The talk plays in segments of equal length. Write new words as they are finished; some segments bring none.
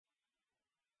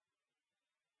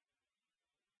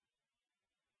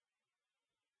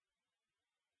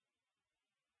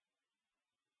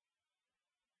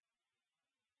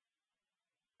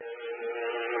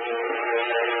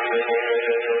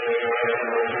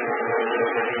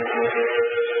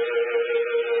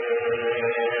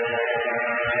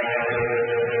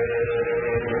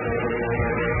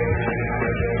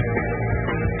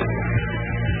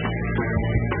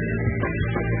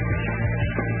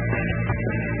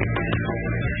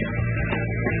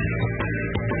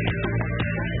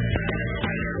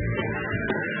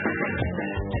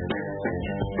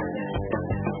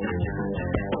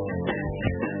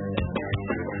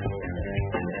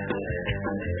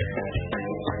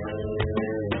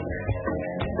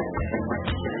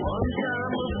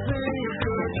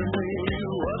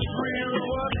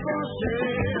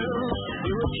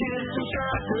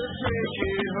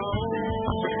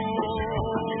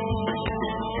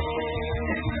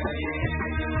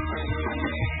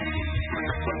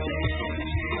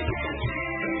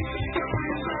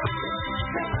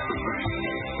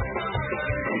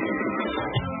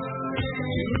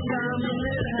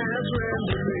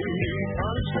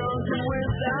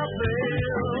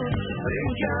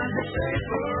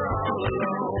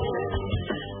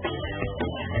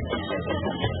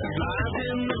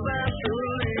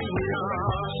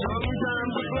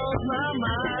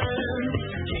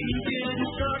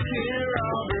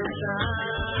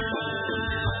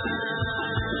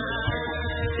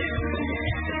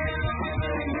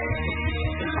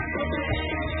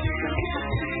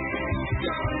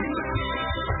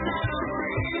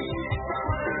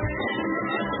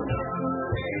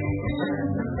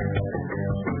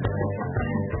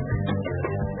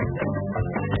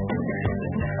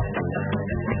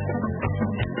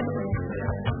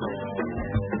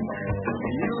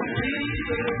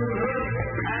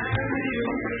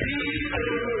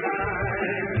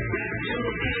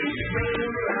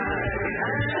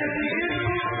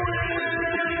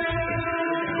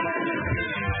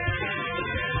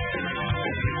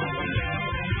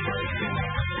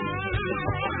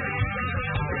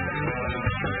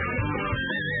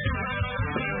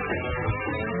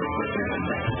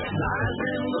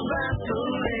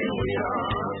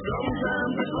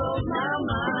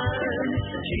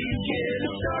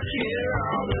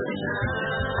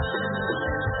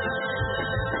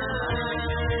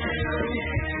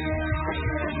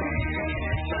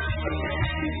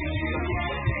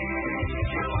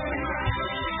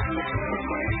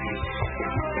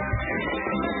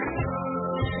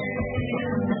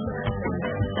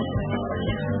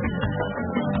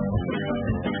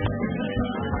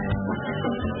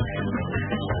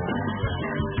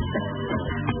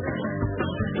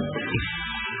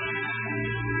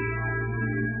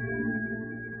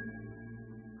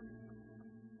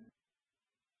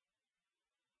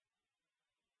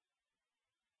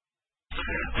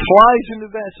Flies into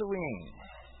Vaseline.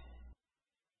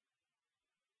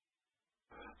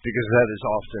 Because that is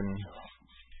often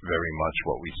very much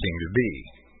what we seem to be.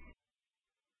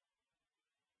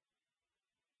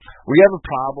 We have a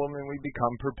problem and we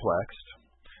become perplexed.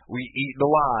 We eat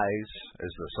the lies,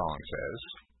 as the song says,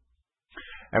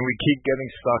 and we keep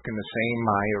getting stuck in the same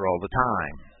mire all the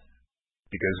time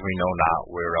because we know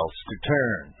not where else to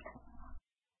turn.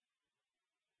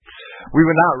 We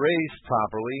were not raised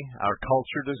properly, our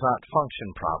culture does not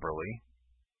function properly,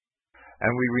 and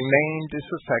we remain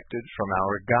disaffected from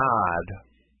our God,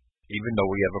 even though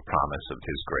we have a promise of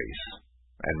His grace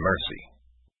and mercy.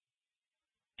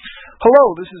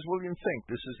 Hello, this is William Fink.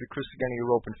 This is the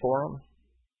Christogenea Open Forum.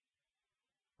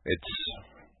 It's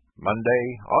Monday,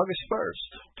 August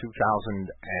 1st,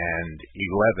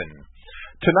 2011.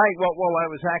 Tonight, well, I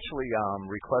was actually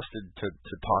requested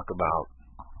to talk about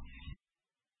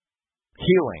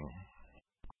healing.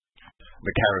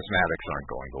 The charismatics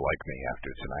aren't going to like me after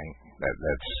tonight.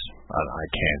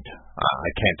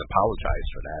 I can't apologize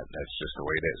for that. That's just the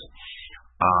way it is.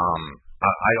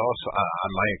 I also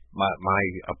my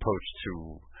approach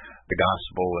to the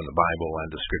gospel and the Bible and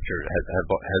the scripture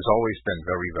has always been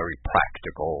very, very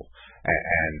practical,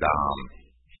 and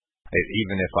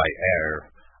even if I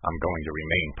err, I'm going to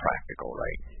remain practical,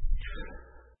 right?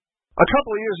 A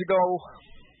couple of years ago,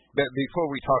 before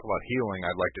we talk about healing,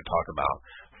 I'd like to talk about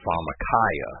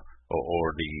pharmakeia,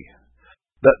 or the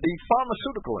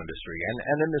pharmaceutical industry.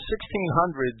 And in the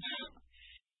 1600s,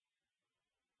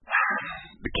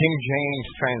 the King James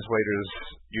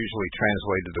translators usually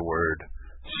translated the word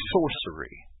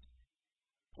sorcery.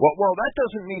 Well, that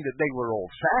doesn't mean that they were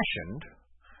old-fashioned.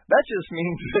 That just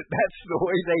means that that's the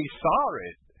way they saw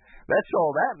it. That's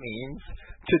all that means.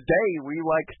 Today, we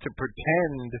like to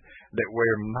pretend that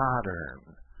we're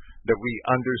modern, that we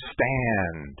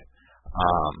understand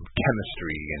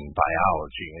chemistry and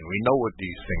biology, and we know what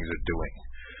these things are doing.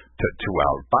 to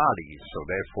our bodies, so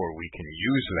therefore we can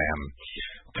use them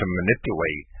to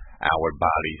manipulate our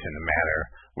bodies in a manner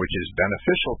which is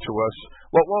beneficial to us.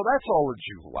 Well, that's all a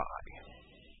Jew lie.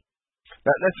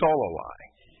 That's all a lie.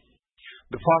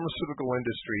 The pharmaceutical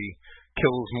industry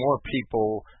kills more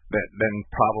people than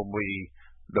probably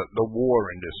the war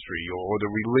industry or the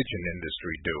religion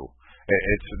industry do.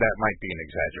 That might be an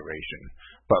exaggeration,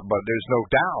 but there's no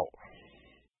doubt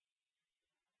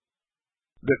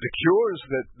that the cures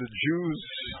that the Jews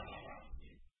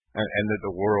and that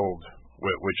the world,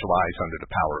 which lies under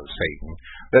the power of Satan,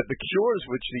 that the cures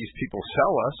which these people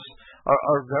sell us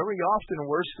are very often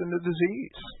worse than the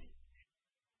disease.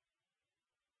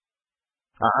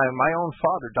 My own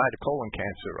father died of colon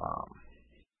cancer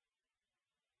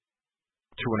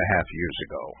 2.5 years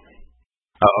ago.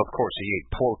 Of course, he ate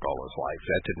pork all his life.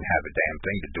 That didn't have a damn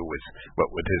thing to do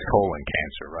with his colon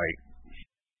cancer, right?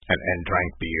 And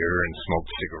drank beer and smoked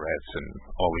cigarettes and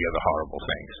all the other horrible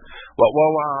things.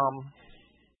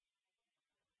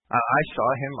 I saw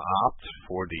him opt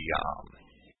for the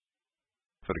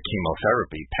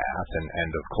chemotherapy path,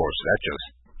 and of course that just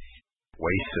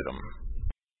wasted him.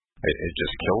 It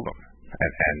just killed him.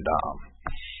 And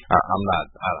I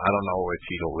don't know if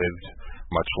he'd have lived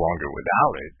much longer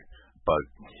without it, but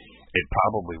it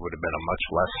probably would have been a much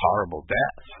less horrible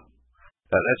death.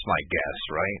 That's my guess,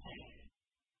 right?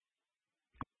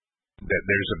 That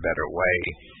there's a better way.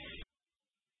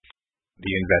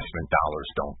 The investment dollars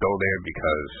don't go there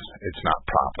because it's not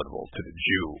profitable to the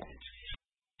Jew.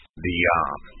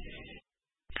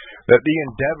 The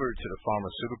endeavor to the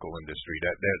pharmaceutical industry,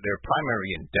 that their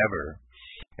primary endeavor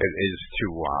is to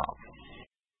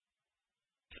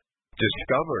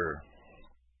discover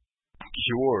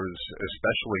cures,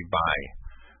 especially by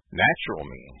natural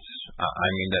means. I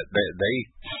mean, that they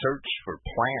search for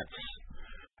plants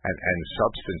and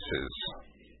substances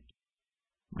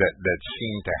that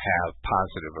seem to have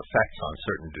positive effects on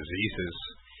certain diseases.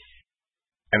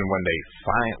 And when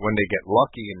they get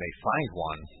lucky and they find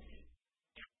one,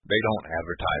 they don't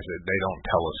advertise it. They don't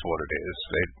tell us what it is.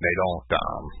 They don't.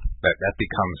 That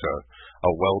becomes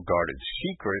a well-guarded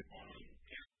secret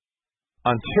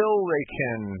until they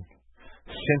can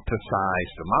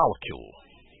synthesize the molecule.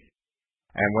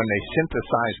 And when they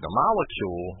synthesize the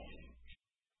molecule,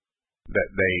 that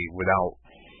they without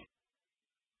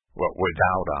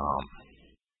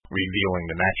revealing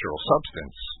the natural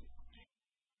substance,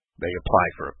 they apply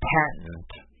for a patent,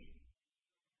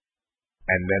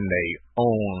 and then they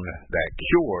own that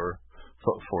cure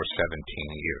for 17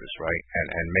 years, right?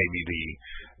 And maybe the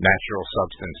natural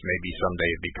substance, maybe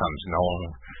someday it becomes known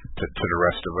to the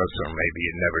rest of us, or maybe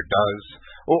it never does,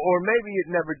 or maybe it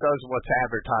never does what's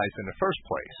advertised in the first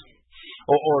place,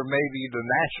 or maybe the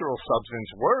natural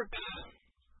substance works,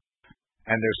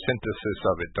 and their synthesis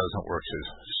of it doesn't work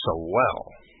so well.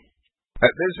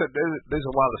 There's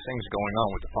a lot of things going on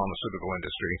with the pharmaceutical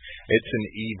industry. It's an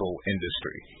evil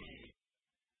industry.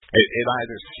 It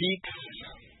either seeks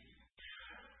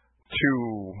to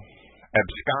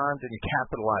abscond and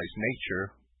capitalize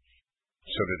nature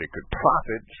so that it could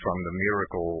profit from the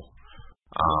miracle,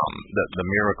 the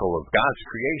miracle of God's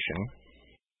creation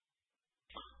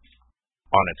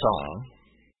on its own,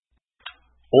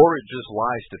 or it just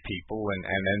lies to people and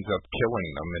ends up killing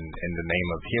them in the name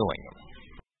of healing them.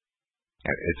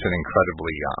 It's an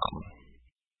incredibly,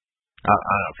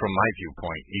 from my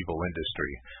viewpoint, evil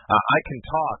industry. I can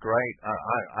talk, right?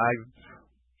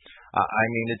 I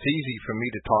mean, it's easy for me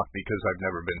to talk because I've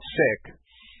never been sick.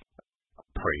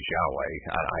 Praise Yahweh.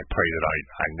 I pray that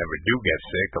I never do get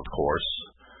sick, of course.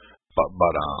 But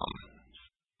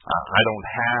I don't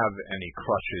have any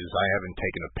crutches. I haven't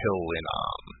taken a pill in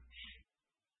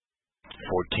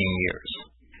 14 years.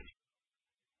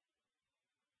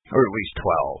 Or at least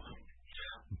 12.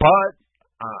 But,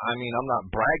 I mean, I'm not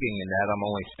bragging in that. I'm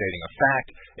only stating a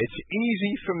fact. It's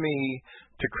easy for me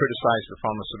to criticize the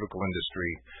pharmaceutical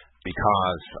industry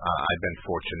because I've been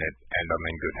fortunate and I'm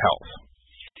in good health.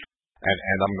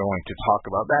 And I'm going to talk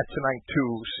about that tonight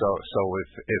too. So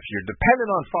if you're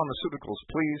dependent on pharmaceuticals,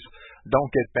 please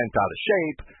don't get bent out of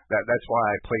shape. That's why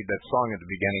I played that song at the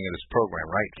beginning of this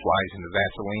program, right? Flies into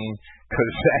Vaseline,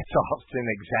 because that's often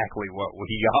exactly what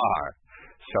we are.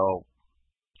 So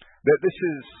this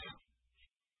is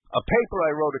a paper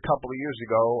I wrote a couple of years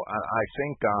ago. I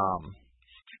think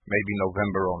maybe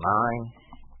November 2009.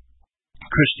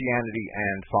 Christianity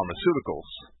and Pharmaceuticals.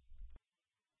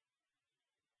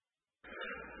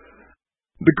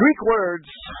 The Greek words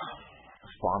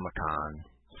pharmakon,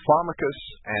 pharmacus,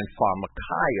 and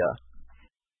pharmakia,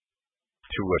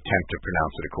 to attempt to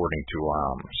pronounce it according to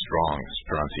Strong's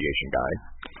pronunciation guide,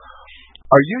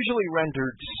 are usually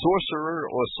rendered sorcerer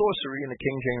or sorcery in the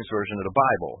King James Version of the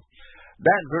Bible.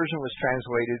 That version was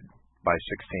translated by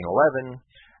 1611,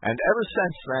 and ever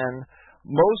since then,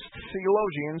 most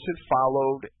theologians have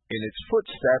followed in its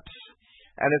footsteps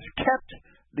and have kept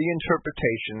the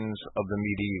interpretations of the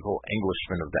medieval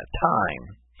Englishmen of that time,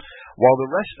 while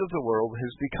the rest of the world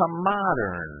has become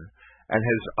modern and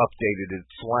has updated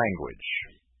its language.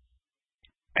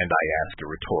 And I ask a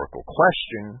rhetorical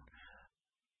question,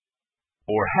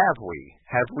 or have we?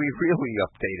 Have we really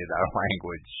updated our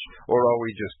language, or are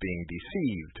we just being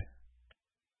deceived?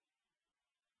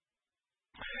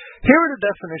 Here are the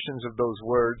definitions of those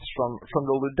words from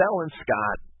the Liddell and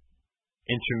Scott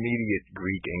Intermediate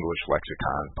Greek English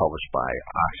Lexicon, published by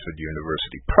Oxford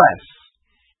University Press,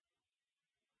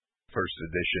 first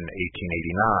edition,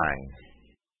 1889.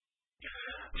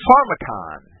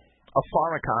 Pharmacon. A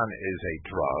pharmacon is a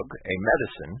drug, a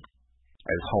medicine,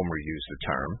 as Homer used the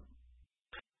term.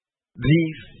 The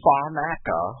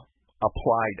pharmaca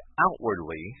applied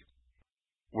outwardly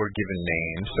were given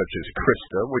names such as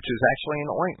Christa, which is actually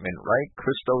an ointment, right?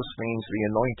 Christos means the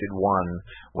anointed one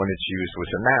when it's used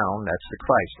with a noun. That's the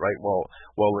Christ, right? Well,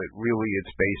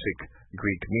 its basic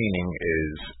Greek meaning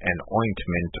is an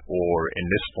ointment, or in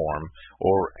this form,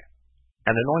 or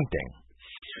an anointing.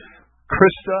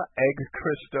 Christa, egg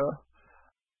Christa,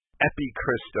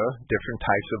 epichrista, different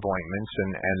types of ointments,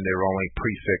 and they're only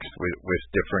prefixed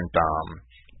with different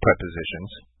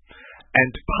prepositions.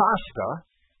 And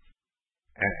pasta,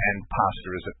 and pasta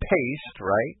is a paste,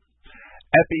 right?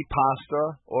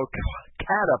 Epipasta or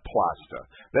cataplasta.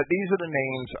 That these are the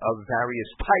names of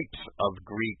various types of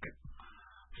Greek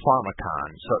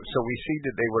pharmacons. So we see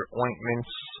that they were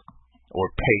ointments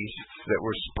or pastes that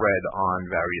were spread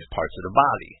on various parts of the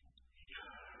body.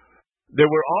 There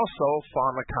were also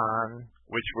pharmacon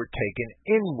which were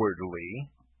taken inwardly,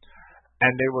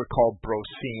 and they were called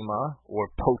brosema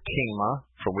or potema,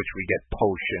 from which we get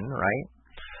potion, right?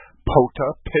 Pota,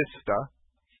 pista,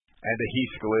 and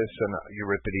Aeschylus and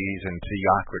Euripides and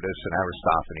Theocritus and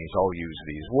Aristophanes all use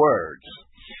these words.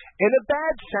 In a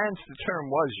bad sense, the term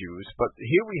was used, but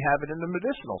here we have it in the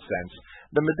medicinal sense.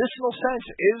 The medicinal sense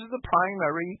is the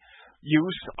primary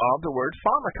use of the word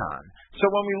pharmacon. So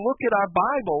when we look at our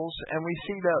Bibles and we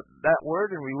see that word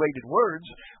and related words,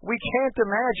 we can't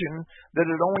imagine that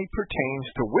it only pertains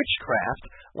to witchcraft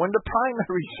when the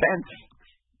primary sense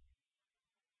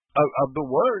of the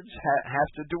words has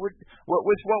to do with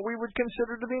what we would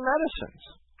consider to be medicines.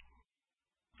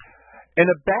 In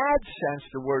a bad sense,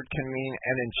 the word can mean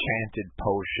an enchanted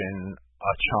potion,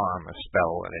 a charm, a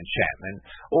spell, an enchantment,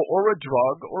 or a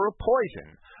drug or a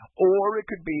poison. Or it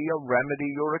could be a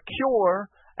remedy or a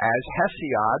cure, as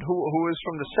Hesiod, who is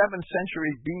from the 7th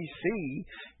century BC,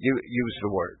 used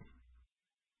the word.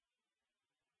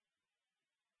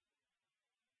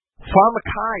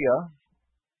 Pharmakeia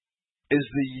is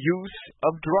the use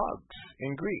of drugs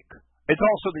in Greek. It's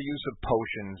also the use of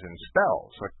potions and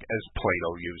spells, as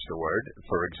Plato used the word,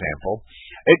 for example.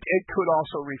 It could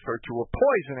also refer to a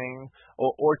poisoning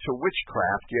or to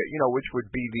witchcraft, which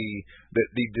would be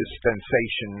the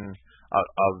dispensation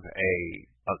of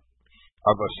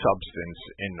a substance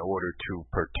in order to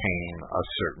pertain a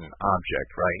certain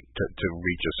object, right? To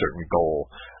reach a certain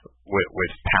goal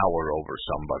with power over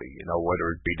somebody, whether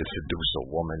it be to seduce a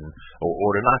woman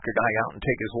or to knock a guy out and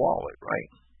take his wallet,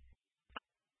 right?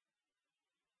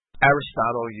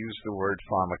 Aristotle used the word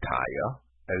pharmakeia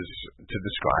as to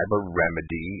describe a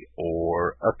remedy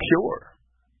or a cure.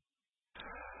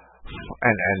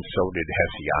 And so did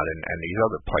Hesiod and these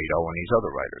other Plato and these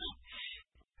other writers.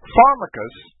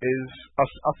 Pharmacus is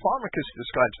a pharmacus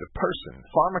describes the person.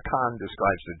 Pharmacon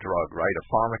describes the drug, right? A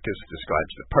pharmacus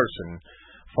describes the person.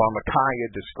 Pharmakeia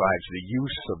describes the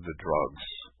use of the drugs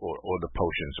or the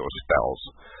potions or spells.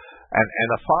 And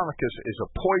a pharmacus is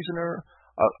a poisoner,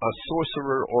 a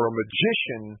sorcerer, or a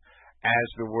magician, as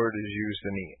the word is used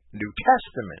in the New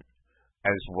Testament,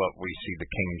 as what we see the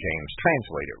King James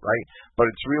translate it, right? But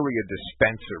it's really a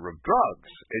dispenser of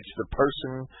drugs. It's the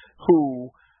person who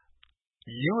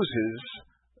uses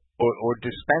or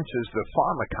dispenses the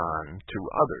pharmacon to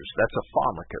others. That's a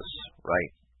pharmacus,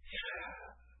 right?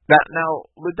 Now,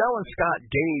 Liddell and Scott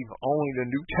gave only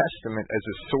the New Testament as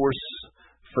a source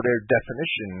for their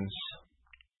definitions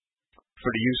for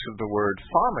the use of the word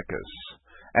pharmacus,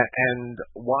 and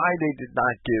why they did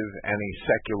not give any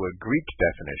secular Greek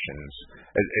definitions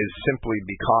is simply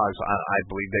because I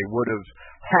believe they would have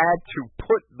had to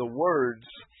put the words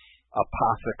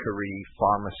apothecary,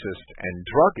 pharmacist, and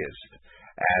druggist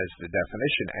as the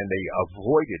definition, and they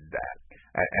avoided that.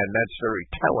 and that's very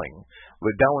telling.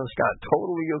 Liddell and Scott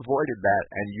totally avoided that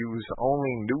and used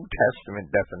only New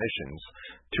Testament definitions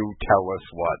to tell us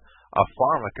what a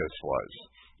pharmacus was.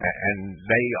 And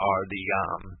they are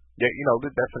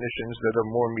the definitions that are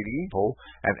more medieval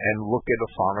and look at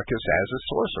a pharmacus as a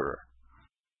sorcerer.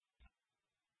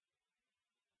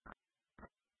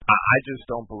 I just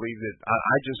don't believe that.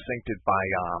 I just think that by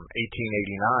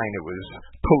 1889 it was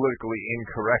politically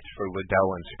incorrect for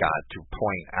Liddell and Scott to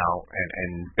point out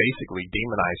and basically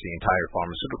demonize the entire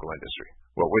pharmaceutical industry,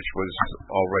 which was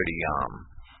already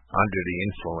under the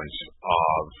influence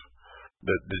of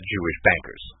the Jewish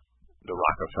bankers, the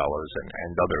Rockefellers,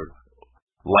 and other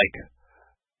like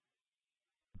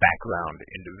background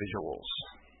individuals.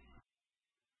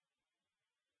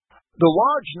 The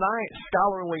large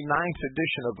scholarly 9th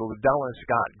edition of the Liddell and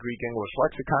Scott Greek-English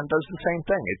lexicon does the same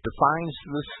thing. It defines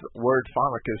this word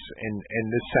pharmacus in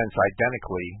this sense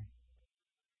identically,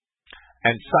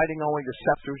 and citing only the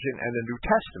Septuagint and the New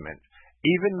Testament,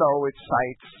 even though it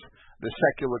cites the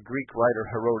secular Greek writer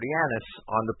Herodianus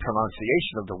on the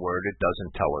pronunciation of the word, it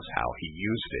doesn't tell us how he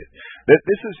used it.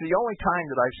 This is the only time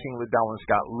that I've seen Liddell and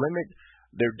Scott limit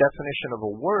their definition of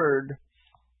a word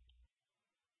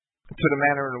to the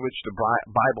manner in which the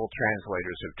Bible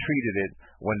translators have treated it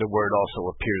when the word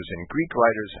also appears in Greek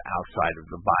writers outside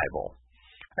of the Bible.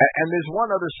 And there's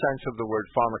one other sense of the word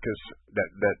pharmacus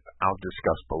that I'll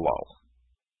discuss below.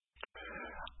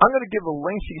 I'm going to give a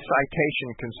lengthy citation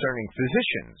concerning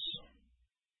physicians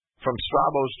from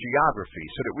Strabo's geography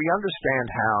so that we understand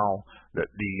how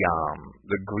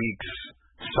the Greeks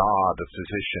saw the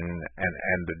physician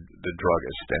and the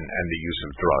druggist and the use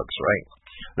of drugs, right?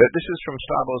 This is from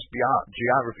Strabo's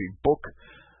geography, book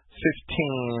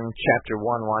 15, chapter 1,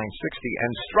 line 60.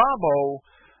 And Strabo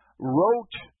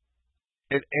wrote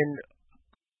it in...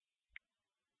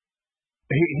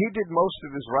 He did most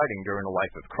of his writing during the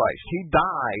life of Christ. He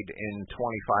died in 25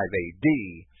 AD,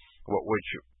 which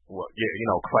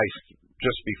Christ,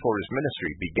 just before his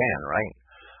ministry began, right?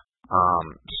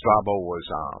 Strabo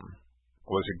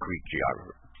was a Greek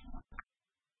geographer.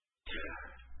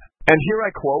 And here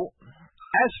I quote,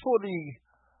 "As for the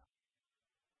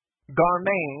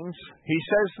Garmanes, he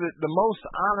says that the most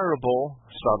honorable,"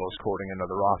 Strabo's quoting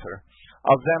another author,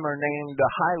 "of them are named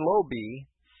the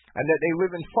Hylobi, and that they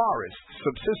live in forests,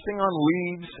 subsisting on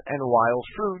leaves and wild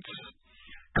fruits,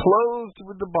 clothed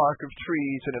with the bark of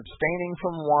trees, and abstaining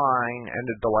from wine and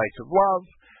the delights of love,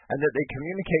 and that they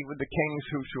communicate with the kings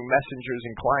who through messengers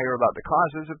inquire about the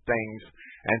causes of things,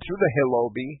 and through the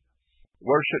Hylobi,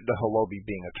 worship," the Hylobi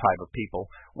being a tribe of people,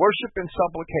 "worship and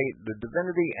supplicate the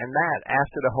divinity, and that,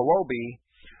 after the Hylobi,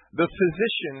 the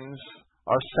physicians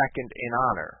are second in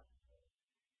honor.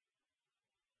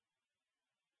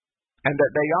 And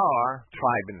that they are,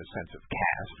 tribe in the sense of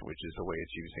caste, which is the way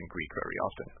it's used in Greek very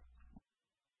often.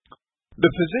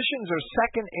 The physicians are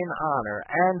second in honor,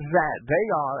 and that they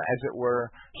are, as it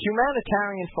were,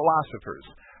 humanitarian philosophers,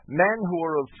 men who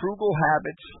are of frugal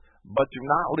habits, but do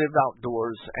not live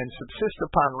outdoors, and subsist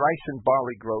upon rice and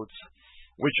barley groats,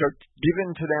 which are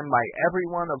given to them by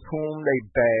everyone of whom they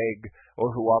beg, or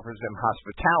who offers them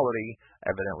hospitality."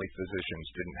 Evidently physicians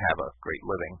didn't have a great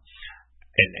living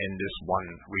in this one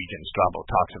region Strabo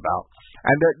talks about.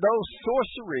 And that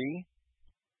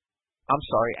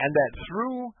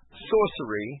through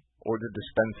sorcery, or the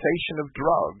dispensation of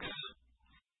drugs,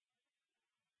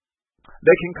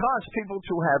 they can cause people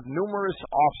to have numerous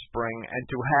offspring and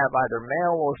to have either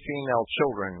male or female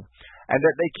children, and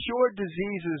that they cure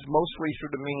diseases mostly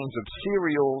through the means of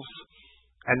cereals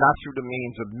and not through the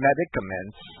means of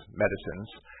medicines,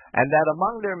 and that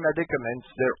among their medicaments,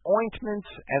 their ointments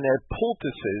and their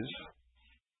poultices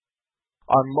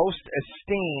are most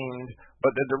esteemed,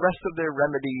 but that the rest of their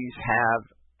remedies have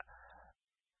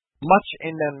much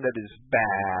in them that is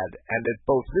bad, and that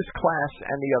both this class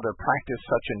and the other practice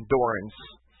such endurance,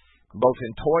 both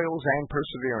in toils and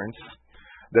perseverance,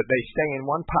 that they stay in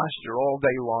one posture all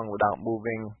day long without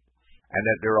moving, and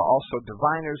that there are also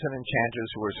diviners and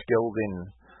enchanters who are skilled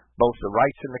in both the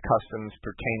rites and the customs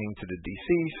pertaining to the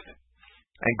deceased,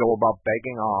 and go about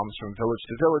begging alms from village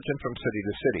to village and from city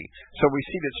to city. So we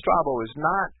see that Strabo is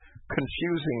not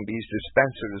confusing these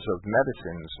dispensers of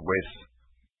medicines with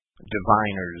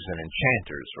diviners and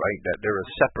enchanters, right? That they're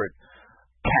a separate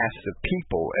caste of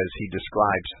people as he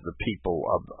describes the people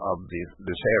of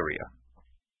this area.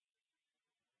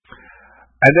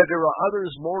 And that there are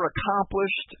others more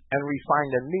accomplished and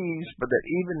refined than these, but that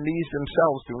even these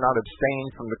themselves do not abstain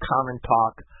from the common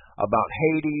talk about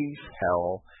Hades,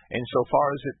 hell,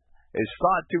 insofar as it is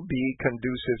thought to be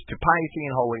conducive to piety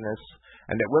and holiness,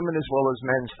 and that women as well as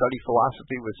men study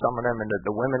philosophy with some of them, and that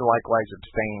the women likewise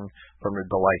abstain from the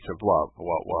delights of love,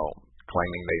 well,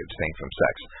 claiming they abstain from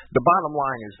sex. The bottom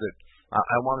line is that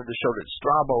I wanted to show that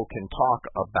Strabo can talk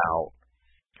about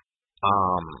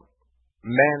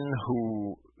men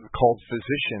who, called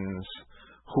physicians,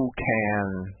 who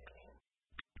can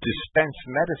dispense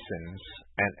medicines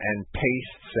and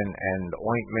pastes and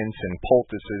ointments and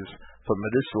poultices for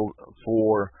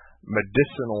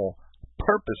medicinal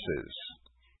purposes,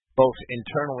 both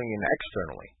internally and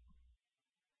externally.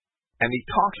 And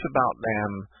he talks about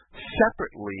them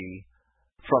separately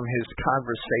from his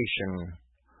conversation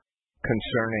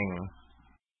concerning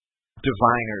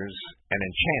diviners and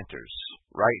enchanters,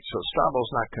 right? So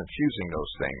Strabo's not confusing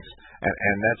those things,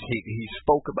 and that's he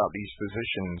spoke about these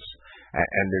physicians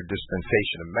and their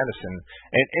dispensation of medicine,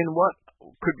 and in what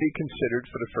could be considered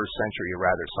for the first century a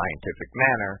rather scientific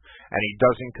manner, and he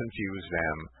doesn't confuse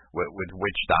them with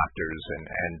witch doctors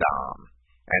and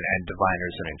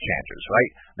diviners and enchanters,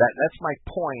 right? That's my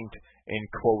point in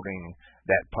quoting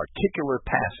that particular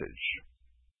passage.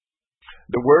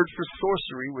 The word for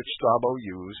sorcery which Strabo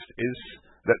used is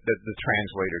that the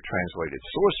translator translated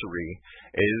sorcery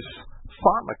is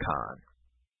pharmacon.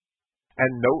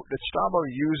 And note that Strabo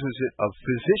uses it of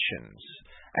physicians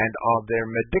and of their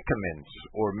medicaments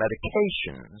or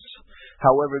medications.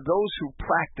 However, those who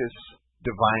practice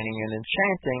divining and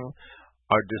enchanting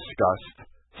are discussed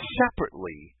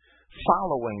separately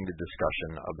following the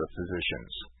discussion of the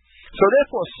physicians. So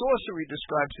therefore, sorcery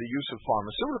describes the use of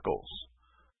pharmaceuticals,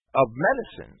 of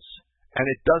medicines, and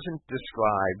it doesn't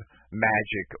describe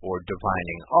magic or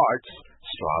divining arts.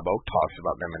 Strabo talks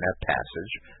about them in that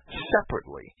passage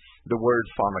separately. The word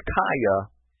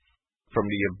pharmakeia, from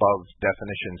the above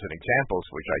definitions and examples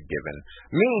which I've given,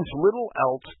 means little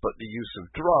else but the use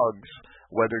of drugs,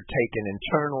 whether taken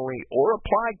internally or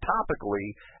applied topically,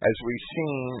 as we've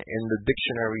seen in the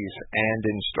dictionaries and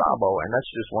in Strabo, and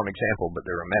that's just one example, but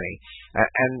there are many.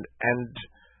 And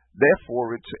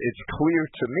therefore, it's clear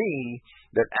to me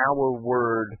that our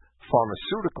word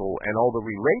pharmaceutical and all the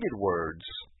related words,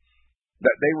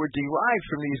 that they were derived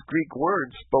from these Greek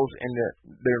words, both in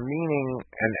their meaning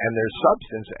and their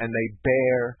substance, and they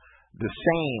bear the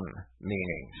same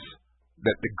meanings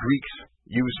that the Greeks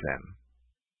use them,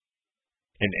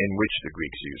 in which the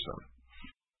Greeks use them.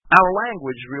 Our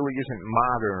language really isn't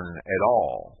modern at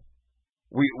all.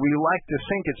 We like to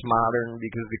think it's modern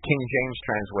because the King James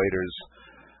translators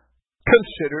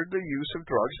considered the use of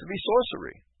drugs to be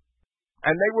sorcery.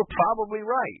 And they were probably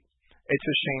right. It's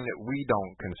a shame that we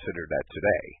don't consider that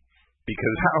today,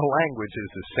 because our language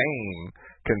is the same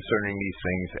concerning these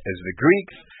things as the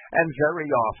Greeks, and very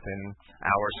often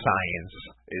our science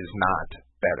is not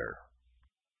better.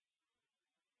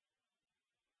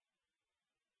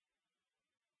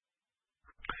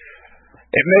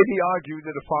 It may be argued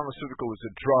that a pharmaceutical is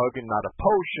a drug and not a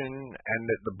potion, and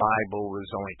that the Bible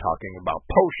is only talking about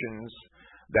potions.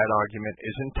 That argument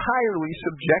is entirely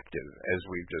subjective, as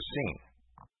we've just seen.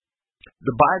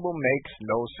 The Bible makes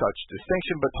no such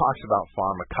distinction, but talks about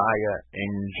pharmakeia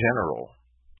in general.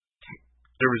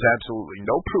 There is absolutely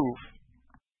no proof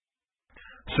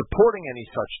supporting any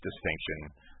such distinction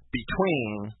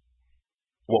between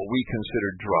what we consider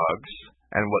drugs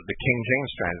and what the King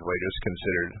James translators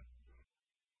considered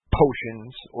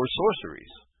potions or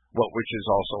sorceries, which is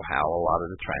also how a lot of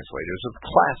the translators of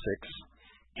classics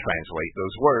translate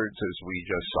those words, as we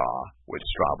just saw with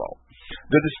Strabo.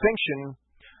 The distinction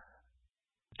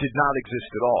did not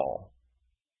exist at all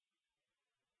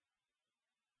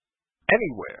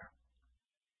anywhere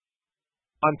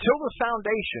until the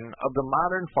foundation of the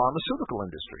modern pharmaceutical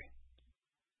industry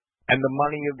and the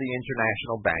money of the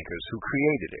international bankers who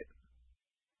created it.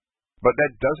 But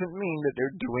that doesn't mean that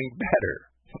they're doing better.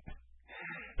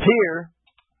 Here,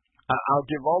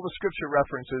 I'll give all the scripture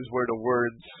references where the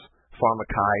words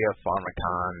pharmakeia,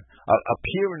 pharmacon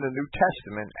appear in the New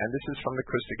Testament, and this is from the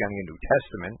Christogenea New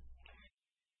Testament.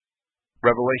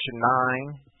 Revelation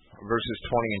 9, verses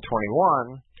 20 and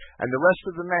 21, and the rest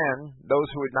of the men, those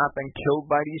who had not been killed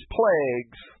by these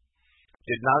plagues,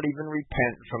 did not even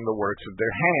repent from the works of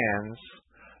their hands,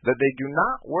 that they do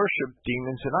not worship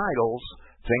demons and idols,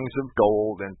 things of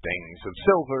gold and things of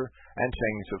silver, and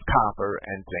things of copper,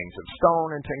 and things of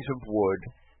stone, and things of wood,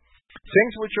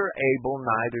 things which are able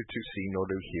neither to see nor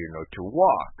to hear nor to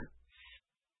walk.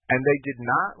 And they did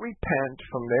not repent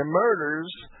from their murders,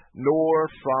 nor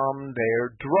from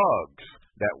their drugs.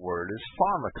 That word is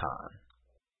pharmacon.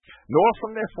 Nor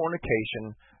from their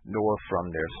fornication, nor from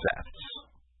their thefts.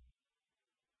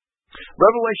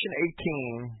 Revelation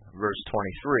 18, verse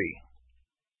 23.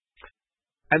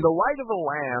 And the light of a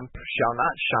lamp shall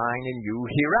not shine in you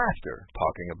hereafter,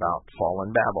 talking about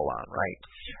fallen Babylon, right?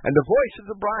 And the voice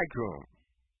of the bridegroom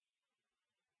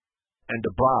and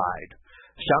the bride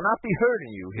shall not be heard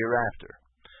in you hereafter,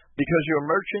 because your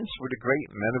merchants were the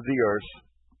great men of the earth,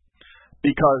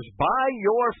 because by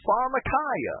your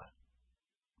pharmakeia,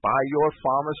 by your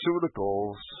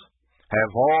pharmaceuticals,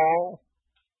 have all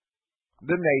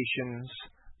the nations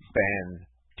been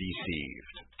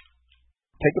deceived.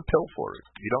 Take a pill for it.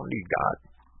 You don't need God.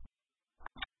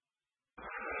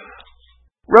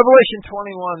 Revelation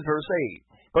 21, verse 8.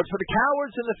 But for the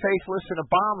cowards and the faithless and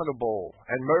abominable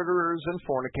and murderers and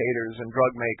fornicators and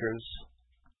drug makers,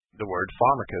 the word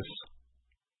pharmacus,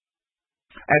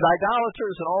 and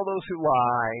idolaters and all those who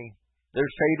lie, their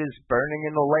fate is burning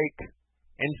in the lake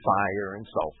in fire and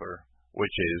sulfur,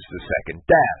 which is the second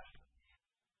death.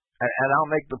 And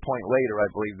I'll make the point later, I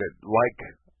believe, that like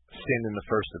sin in the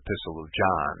first epistle of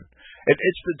John,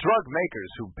 it's the drug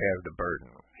makers who bear the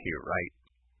burden here, right?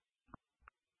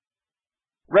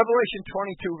 Revelation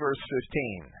 22, verse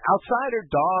 15. Outside are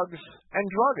dogs and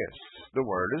druggists. The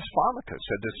word is pharmacus,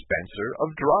 a dispenser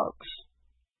of drugs.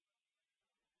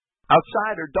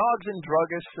 Outside are dogs and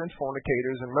druggists and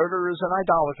fornicators and murderers and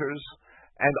idolaters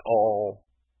and all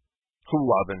who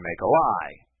love and make a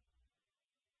lie.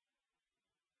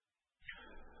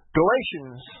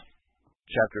 Galatians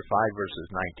chapter 5, verses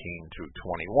 19 through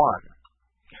 21.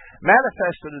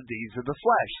 Manifest are the deeds of the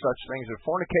flesh. Such things are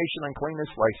fornication,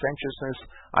 uncleanness,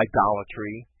 licentiousness,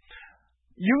 idolatry,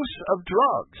 use of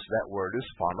drugs. That word is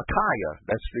pharmakeia.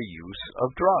 That's the use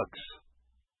of drugs.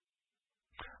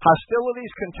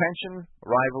 Hostilities, contention,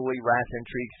 rivalry, wrath,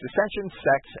 intrigues, dissensions,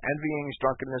 sects, envyings,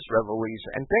 drunkenness, revelries,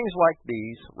 and things like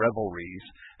these,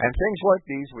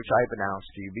 which I have announced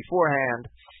to you beforehand,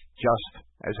 just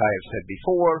as I have said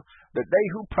before, that they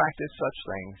who practice such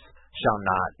things shall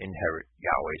not inherit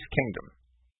Yahweh's kingdom.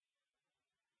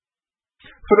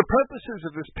 For the purposes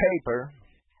of this paper,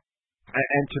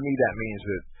 and to me that means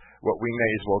that we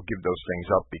may as well give those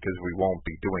things up because we won't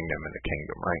be doing them in the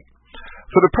kingdom, right?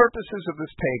 For the purposes of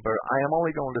this paper, I am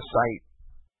only going to cite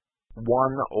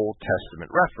one Old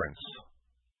Testament reference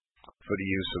for the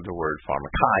use of the word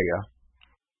pharmakeia,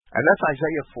 and that's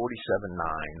Isaiah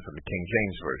 47:9 from the King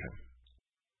James Version.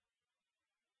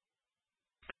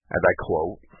 And I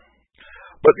quote,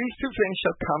 "But these two things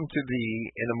shall come to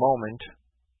thee in a moment,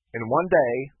 in one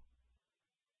day,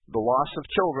 the loss of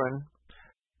children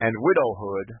and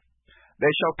widowhood,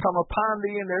 they shall come upon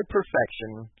thee in their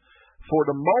perfection, for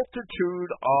the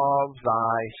multitude of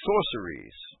thy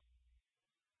sorceries,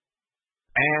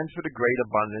 and for the great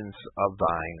abundance of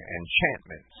thine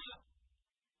enchantments."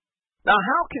 Now,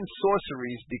 how can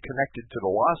sorceries be connected to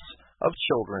the loss of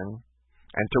children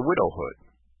and to widowhood?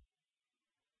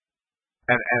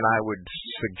 And I would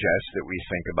suggest that we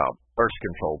think about birth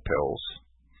control pills,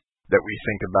 that we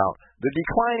think about the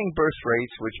declining birth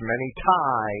rates which many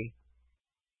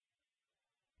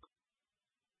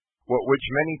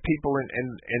people in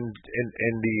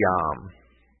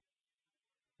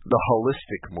the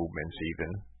holistic movements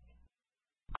even,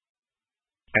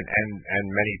 and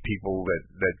many people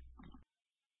that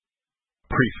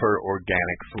prefer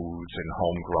organic foods and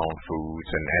homegrown foods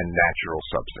and natural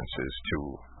substances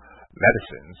to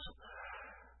medicines,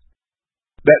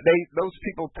 that those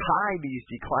people tie these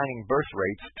declining birth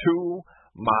rates to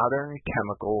modern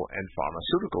chemical and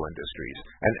pharmaceutical industries.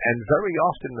 And very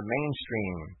often the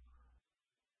mainstream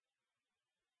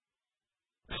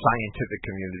scientific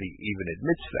community even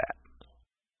admits that.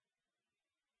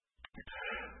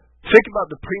 Think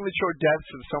about the premature deaths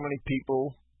of so many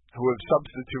people who have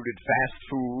substituted fast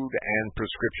food and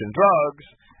prescription drugs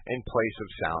in place of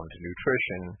sound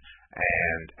nutrition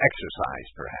and exercise,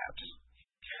 perhaps.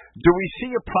 Do we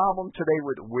see a problem today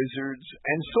with wizards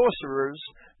and sorcerers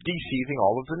deceiving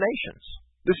all of the nations?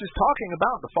 This is talking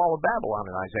about the fall of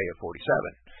Babylon in Isaiah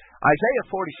 47. Isaiah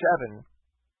 47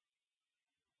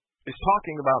 is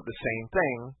talking about the same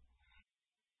thing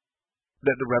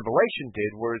that the Revelation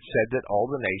did, where it said that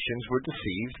all the nations were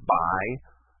deceived by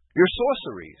your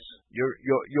sorceries,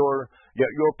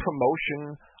 your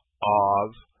promotion of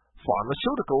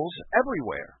pharmaceuticals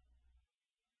everywhere.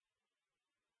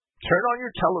 Turn on your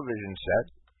television set.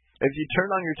 If you turn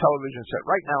on your television set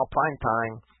right now, prime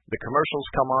time, the commercials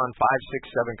come on, 5, 6,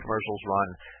 7 commercials run.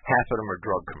 Half of them are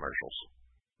drug commercials.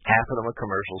 Half of them are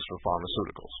commercials for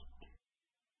pharmaceuticals.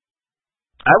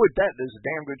 I would bet there's a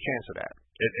damn good chance of that.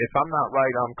 If I'm not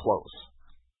right, I'm close.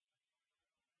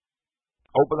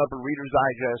 Open up a Reader's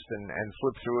Digest and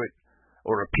flip through it,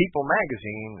 or a People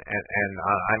magazine, and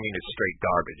I mean, it's straight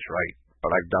garbage, right?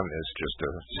 But I've done this just to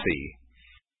see.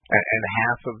 And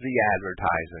half of the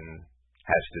advertising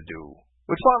has to do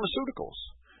with pharmaceuticals.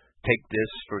 Take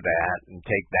this for that and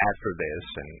take that for this,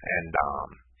 and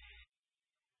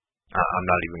I'm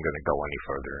not even going to go any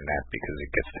further than that because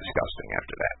it gets disgusting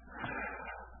after that.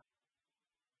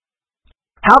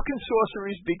 How can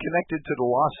sorceries be connected to the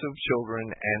loss of children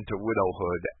and to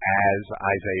widowhood as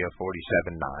Isaiah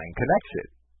 47:9 connects it?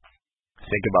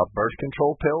 Think about birth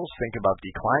control pills. Think about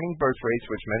declining birth rates,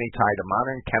 which many tie to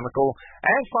modern chemical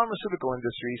and pharmaceutical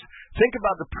industries. Think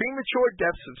about the premature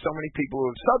deaths of so many people who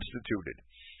have substituted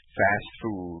fast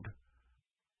food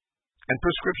and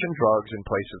prescription drugs in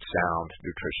place of sound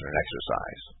nutrition and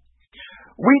exercise.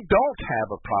 We don't have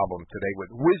a problem today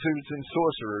with wizards and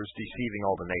sorcerers deceiving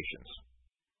all the nations,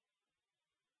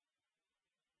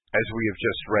 as we have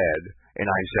just read in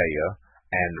Isaiah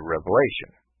and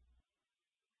Revelation.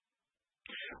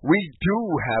 We do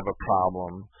have a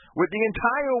problem with the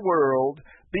entire world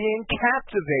being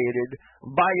captivated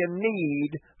by a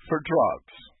need for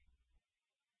drugs.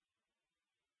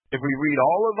 If we read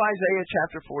all of Isaiah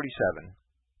chapter 47,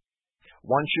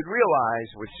 one should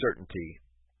realize with certainty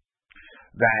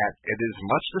that it is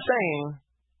much the same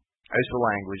as the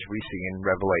language we see in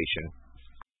Revelation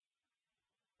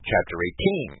chapter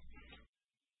 18,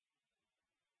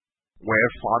 where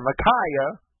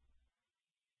Pharmaceuticals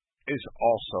is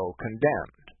also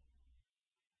condemned.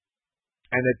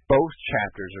 And that both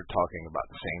chapters are talking about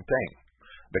the same thing,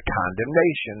 the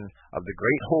condemnation of the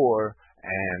great whore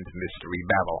and mystery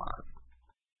Babylon.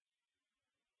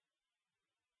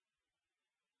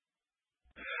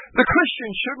 The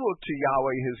Christian should look to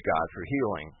Yahweh his God for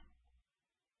healing,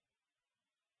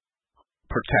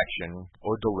 protection,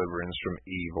 or deliverance from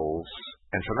evils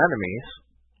and from enemies,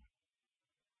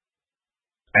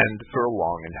 and for a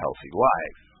long and healthy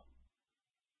life.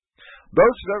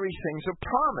 Those very things are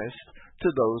promised to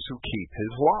those who keep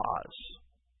his laws.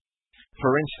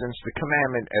 For instance, the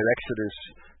commandment at Exodus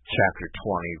chapter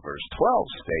 20, verse 12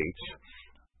 states,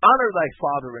 "Honor thy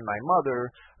father and thy mother,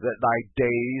 that thy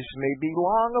days may be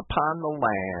long upon the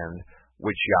land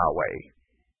which Yahweh,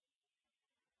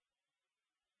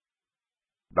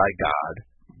 thy God,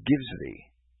 gives thee."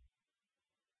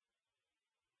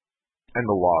 And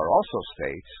the law also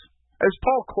states, as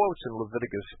Paul quotes in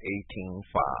Leviticus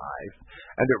 18:5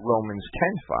 and at Romans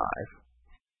 10:5,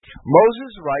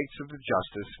 Moses writes of the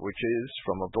justice which is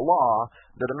from of the law,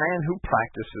 that a man who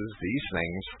practices these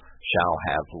things shall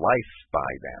have life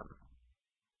by them.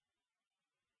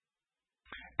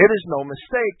 It is no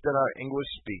mistake that our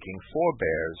English-speaking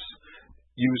forebears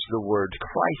use the word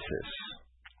crisis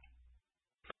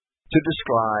to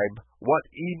describe what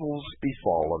evils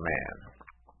befall a man.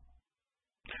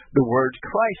 The word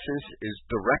crisis is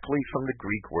directly from the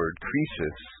Greek word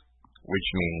krisis, which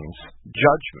means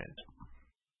judgment.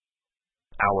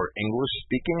 Our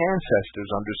English-speaking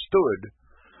ancestors understood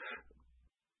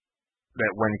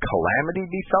that when calamity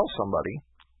befell somebody,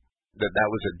 that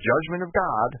was a judgment of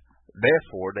God,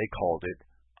 therefore they called it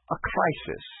a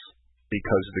crisis,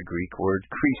 because the Greek word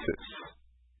krisis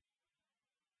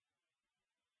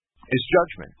is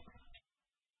judgment.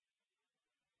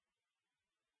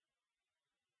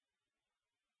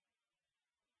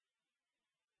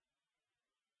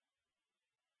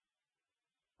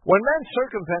 When men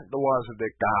circumvent the laws of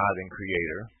their God and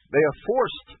Creator, they are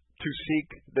forced to seek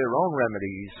their own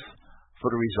remedies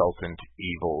for the resultant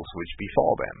evils which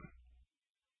befall them.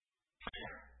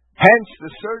 Hence the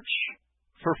search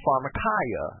for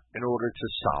pharmakeia in order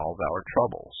to solve our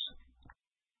troubles.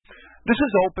 This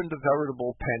has opened a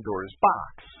veritable Pandora's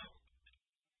box,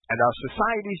 and our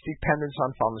society's dependence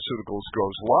on pharmaceuticals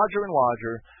grows larger and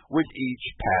larger with each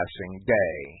passing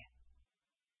day.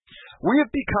 We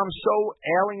have become so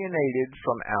alienated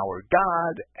from our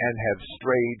God and have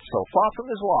strayed so far from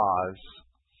his laws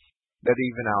that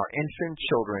even our infant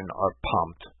children are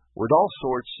pumped with all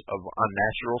sorts of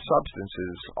unnatural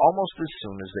substances almost as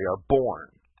soon as they are born.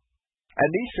 And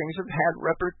these things have had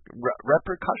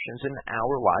repercussions in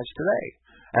our lives today.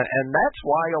 And that's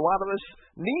why a lot of us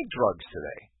need drugs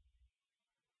today.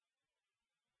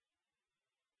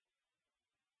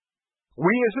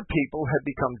 We as a people have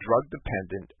become drug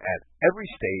dependent at every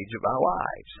stage of our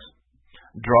lives.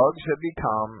 Drugs have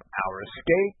become our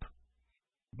escape,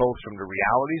 both from the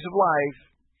realities of life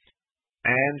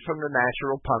and from the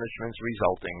natural punishments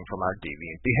resulting from our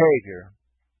deviant behavior.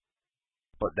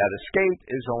 But that escape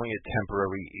is only a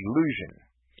temporary illusion,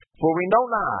 for we know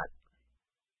not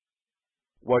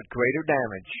what greater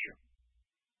damage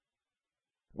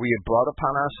we have brought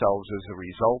upon ourselves as a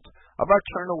result of our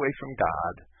turn away from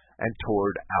God and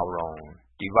toward our own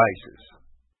devices.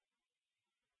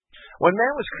 When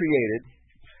man was created,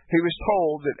 he was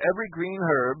told that every green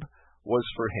herb was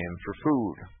for him for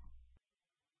food.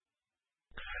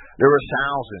 There are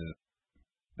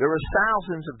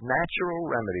thousands of natural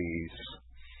remedies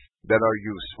that are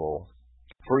useful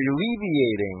for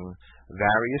alleviating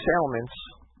various ailments,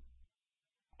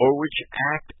 or which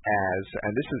act as,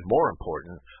 and this is more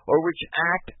important, or which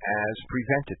act as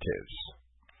preventatives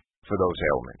for those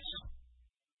ailments.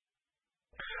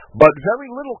 But very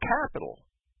little capital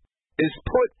is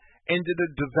put into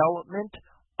the development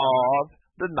of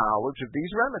the knowledge of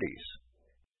these remedies.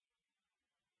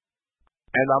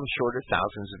 And I'm sure that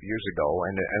thousands of years ago,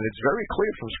 and it's very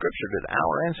clear from Scripture that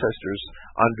our ancestors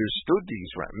understood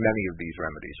many of these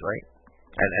remedies, right?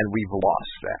 And we've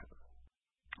lost that.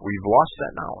 We've lost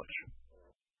that knowledge.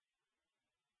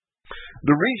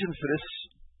 The reasons for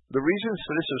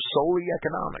this are solely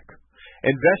economic.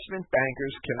 Investment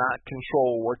bankers cannot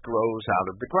control what grows out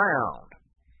of the ground.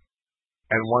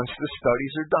 And once the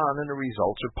studies are done and the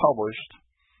results are published,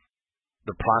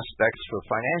 the prospects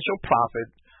for financial profit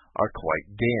are quite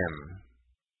dim.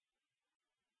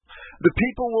 The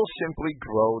people will simply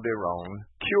grow their own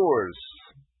cures.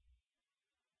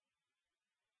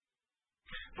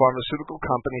 Pharmaceutical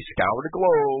companies scour the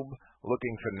globe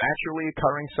looking for naturally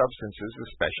occurring substances,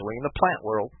 especially in the plant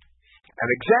world, and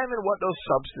examine what those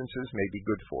substances may be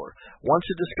good for. Once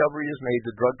a discovery is made,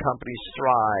 the drug companies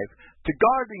strive to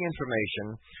guard the information,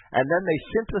 and then they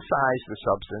synthesize the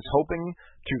substance, hoping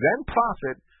to then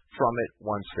profit from it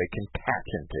once they can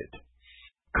patent it.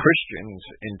 Christians,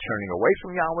 in turning away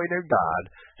from Yahweh their God,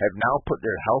 have now put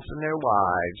their health and their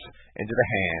lives into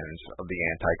the hands of the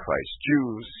Antichrist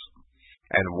Jews.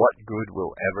 And what good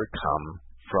will ever come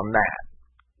from that?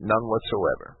 None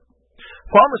whatsoever.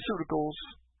 Pharmaceuticals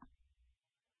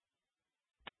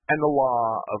and the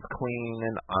law of clean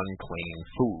and unclean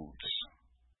foods.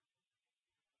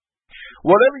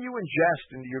 Whatever you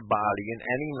ingest into your body in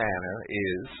any manner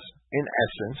is, in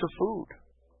essence, a food.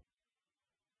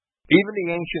 Even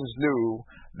the ancients knew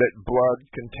that blood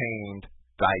contained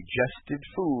digested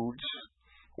foods,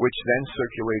 which then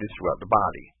circulated throughout the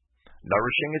body,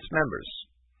 nourishing its members.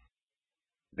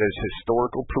 There's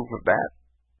historical proof of that.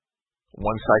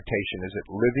 One citation is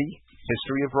at Livy,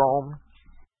 History of Rome,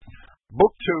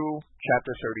 Book 2,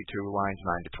 Chapter 32, lines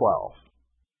 9 to 12.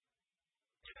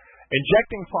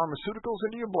 Injecting pharmaceuticals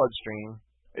into your bloodstream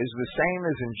is the same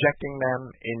as injecting them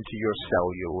into your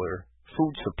cellular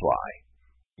food supply.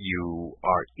 You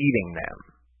are eating them.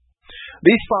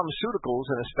 These pharmaceuticals,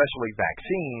 and especially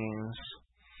vaccines,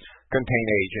 contain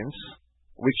agents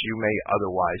which you may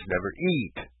otherwise never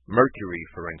eat, mercury,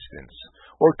 for instance,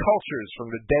 or cultures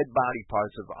from the dead body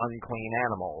parts of unclean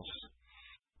animals,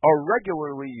 are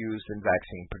regularly used in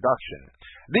vaccine production.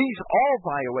 These all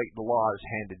violate the laws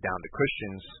handed down to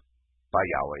Christians by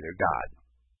Yahweh their God.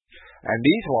 And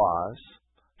these laws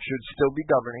should still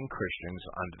be governing Christians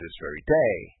unto this very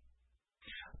day.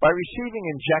 By receiving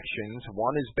injections,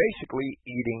 one is basically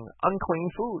eating unclean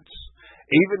foods,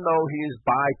 even though he is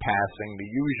bypassing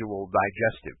the usual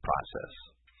digestive process.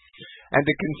 And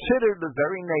to consider the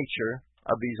very nature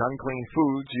of these unclean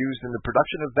foods used in the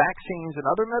production of vaccines and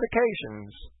other medications,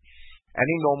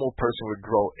 any normal person would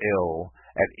grow ill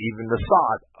at even the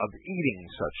thought of eating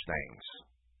such things.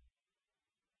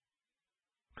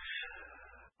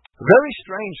 Very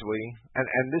strangely, and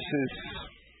this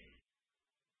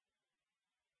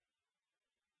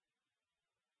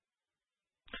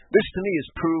to me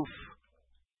is proof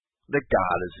that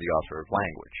God is the author of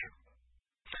language.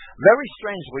 Very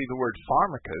strangely, the word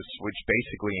pharmacus, which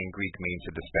basically in Greek means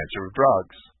a dispenser of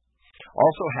drugs,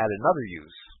 also had another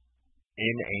use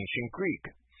in ancient Greek.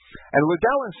 And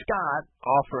Liddell and Scott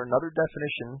offer another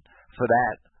definition for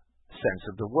that sense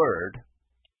of the word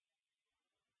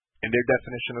in their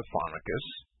definition of pharmacus,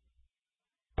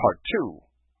 part 2.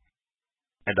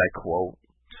 And I quote,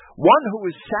 "One who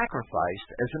is sacrificed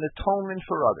as an atonement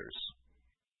for others,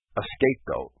 a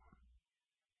scapegoat."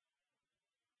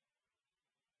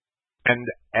 And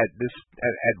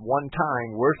at one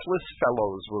time, worthless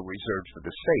fellows were reserved for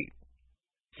the state.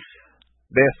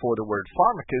 Therefore, the word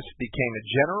pharmacus became a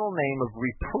general name of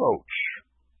reproach.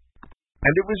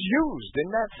 And it was used in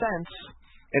that sense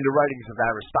in the writings of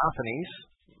Aristophanes,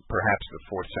 perhaps the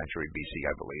 4th century BC,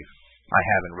 I believe. I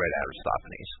haven't read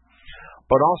Aristophanes.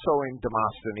 But also in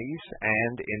Demosthenes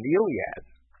and in the Iliad,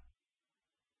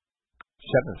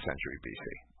 7th century BC.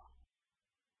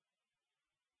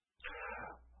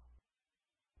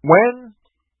 When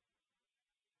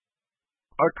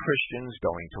are Christians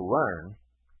going to learn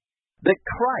that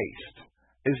Christ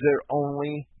is their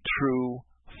only true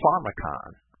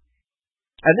pharmacon?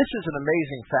 And this is an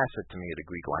amazing facet to me of the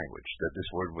Greek language, that this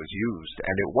word was used,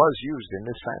 and it was used in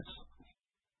this sense.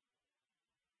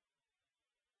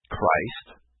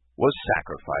 Christ was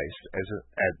sacrificed as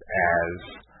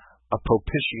a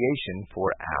propitiation for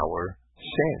our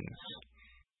sins,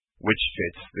 which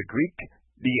fits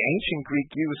the ancient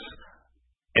Greek use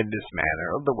in this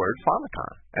manner of the word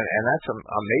pharmakon. And that's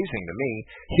amazing to me.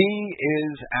 He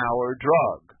is our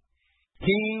drug.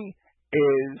 He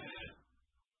is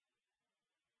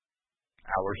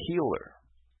our healer.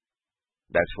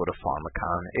 That's what a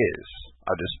pharmakon is,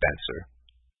 a dispenser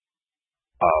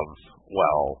of,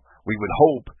 well, we would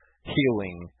hope,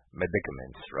 healing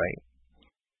medicaments, right?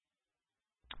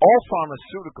 All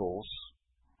pharmaceuticals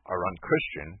are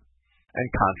unchristian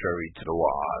and contrary to the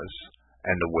laws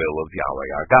and the will of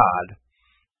Yahweh our God.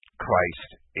 Christ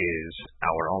is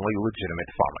our only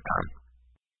legitimate pharmakon.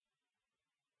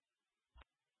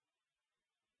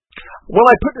 When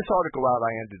I put this article out,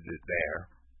 I ended it there.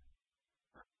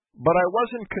 But I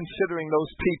wasn't considering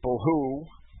those people who,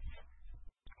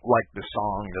 like the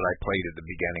song that I played at the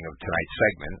beginning of tonight's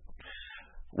segment,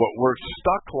 were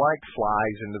stuck like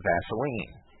flies in the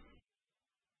Vaseline.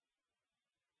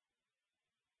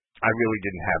 I really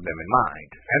didn't have them in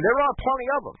mind. And there are plenty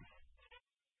of them.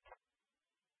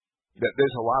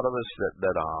 There's a lot of us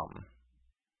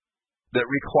that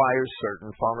require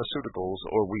certain pharmaceuticals,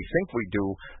 or we think we do,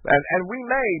 and we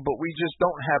may, but we just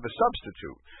don't have a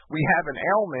substitute. We have an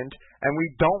ailment, and we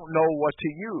don't know what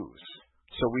to use.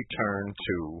 So we turn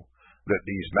to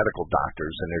these medical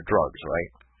doctors and their drugs,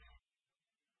 right?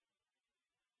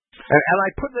 And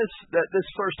I put this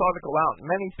first article out.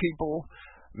 Many people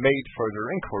made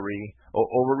further inquiry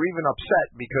or were even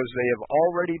upset because they have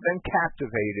already been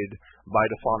captivated by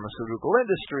the pharmaceutical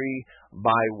industry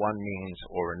by one means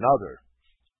or another.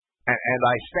 And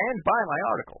I stand by my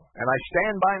article, and I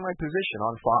stand by my position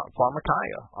on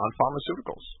pharmakeia, on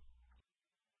pharmaceuticals.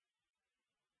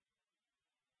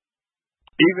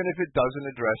 Even if it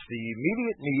doesn't address the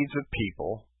immediate needs of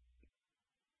people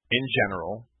in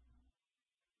general,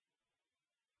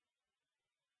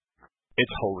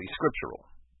 it's wholly scriptural.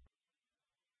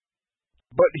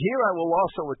 But here I will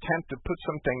also attempt to put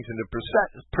some things into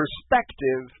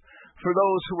perspective for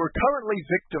those who are currently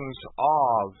victims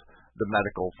of the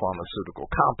medical pharmaceutical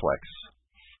complex.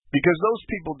 Because those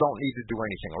people don't need to do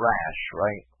anything rash,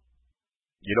 right?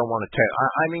 You don't want to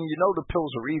the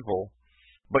pills are evil,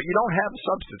 but you don't have a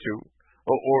substitute.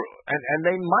 And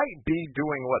they might be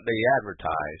doing what they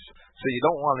advertise, so you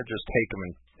don't want to just take them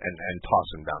and toss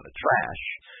them down the trash.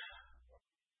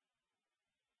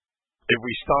 If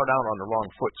we start out on the wrong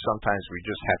foot, sometimes we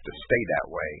just have to stay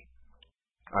that way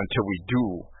until we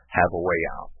do have a way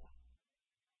out.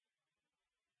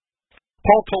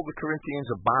 Paul told the Corinthians,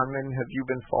 "A bondman have you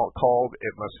been called?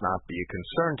 It must not be a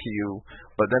concern to you.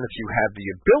 But then if you have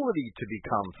the ability to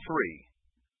become free,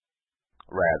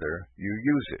 rather you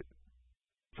use it.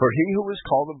 For he who is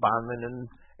called a bondman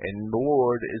in the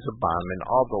Lord is a bondman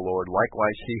of the Lord.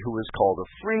 Likewise, he who is called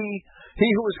free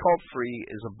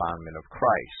is a bondman of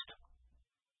Christ."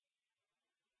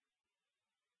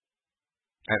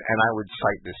 And I would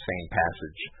cite this same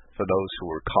passage for those who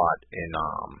were caught in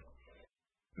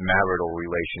marital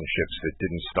relationships that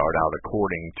didn't start out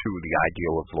according to the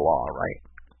ideal of the law, right?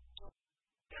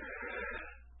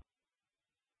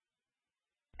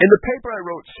 In the paper I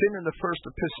wrote, Sin in the First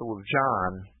Epistle of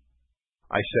John,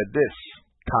 I said this,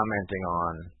 commenting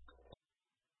on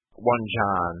 1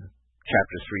 John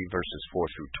chapter 3, verses 4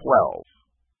 through 12.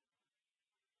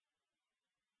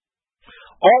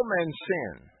 All men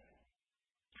sin,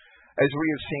 as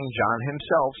we have seen John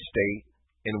himself state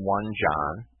in 1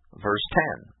 John, verse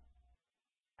 10.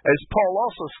 As Paul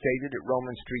also stated at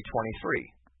Romans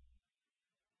 3:23.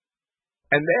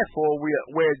 And therefore,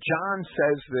 where John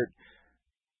says that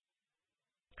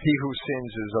he who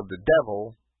sins is of the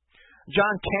devil,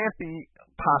 John can't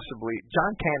possibly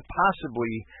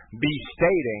be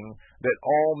stating that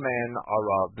all men are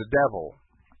of the devil.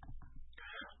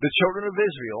 The children of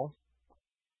Israel,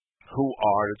 who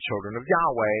are the children of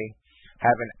Yahweh,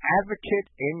 have an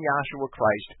advocate in Yahshua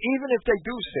Christ, even if they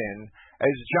do sin,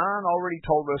 as John already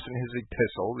told us in his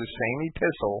epistle, the same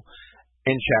epistle,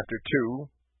 in chapter 2,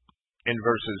 in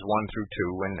verses 1 through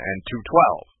 2 and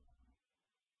 2:12.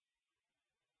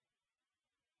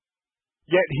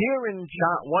 Yet here in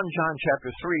 1 John chapter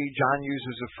 3, John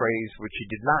uses a phrase which he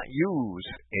did not use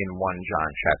in 1 John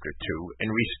chapter 2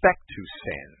 in respect to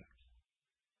sin.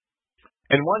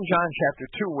 In 1 John chapter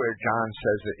 2, where John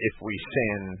says that if we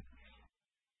sin,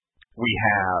 we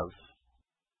have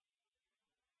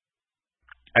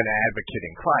an advocate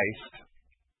in Christ,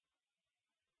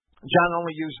 John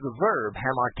only used the verb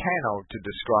hamartano to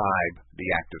describe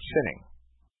the act of sinning.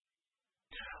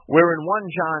 Where in 1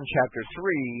 John chapter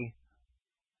 3,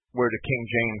 where the King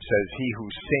James says, he who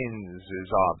sins is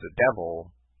of the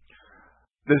devil,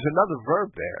 there's another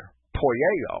verb there,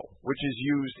 poieo, which is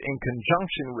used in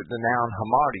conjunction with the noun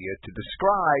hamartia to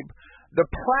describe the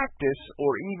practice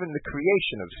or even the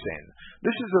creation of sin.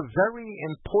 This is a very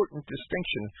important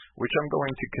distinction, which I'm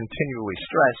going to continually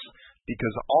stress,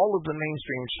 because all of the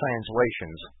mainstream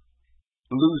translations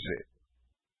lose it.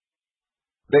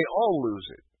 They all lose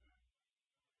it.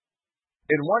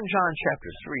 In 1 John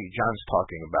chapter 3, John's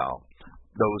talking about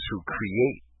those who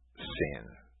create sin,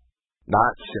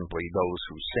 not simply those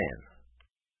who sin.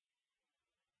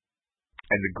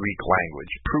 And the Greek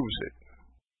language proves it.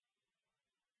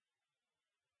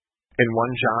 In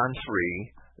 1 John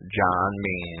 3, John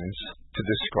means to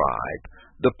describe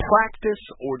the practice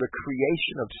or the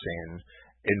creation of sin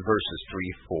in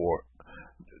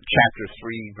chapter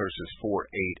 3, verses 4,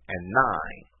 8, and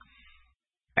 9.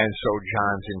 And so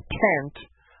John's intent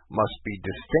must be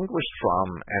distinguished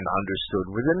from and understood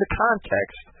within the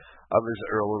context of his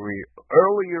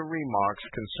earlier remarks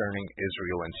concerning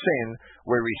Israel and sin,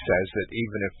 where he says that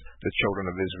even if the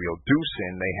children of Israel do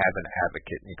sin, they have an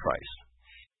advocate in Christ.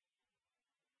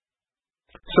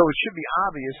 So it should be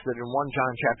obvious that in 1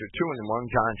 John chapter 2 and in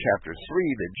 1 John chapter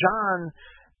 3 that John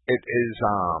is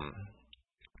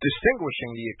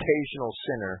distinguishing the occasional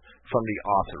sinner from the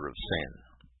author of sin.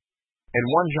 In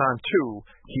 1 John 2,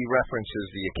 he references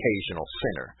the occasional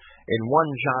sinner. In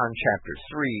 1 John chapter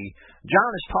 3,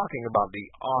 John is talking about the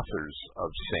authors of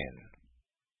sin.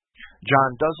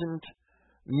 John doesn't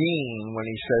mean when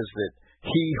he says that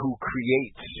he who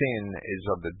creates sin is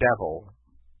of the devil,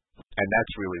 and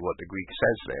that's really what the Greek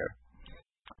says there.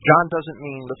 John doesn't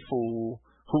mean the fool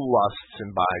who lusts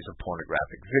and buys a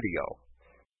pornographic video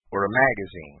or a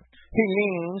magazine. He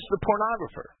means the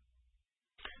pornographer.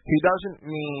 He doesn't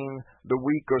mean the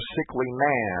weak or sickly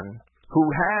man who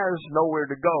has nowhere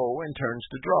to go and turns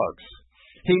to drugs.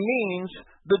 He means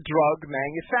the drug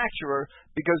manufacturer,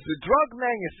 because the drug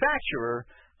manufacturer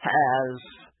has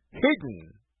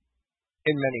hidden,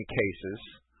 in many cases,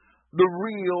 the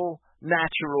real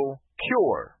natural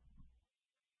cure.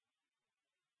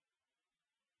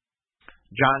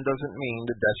 John doesn't mean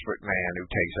the desperate man who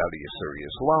takes out a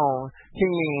usurious loan. He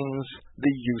means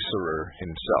the usurer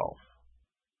himself.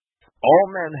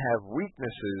 All men have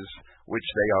weaknesses which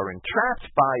they are entrapped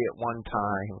by at one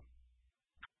time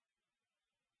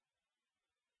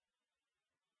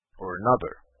or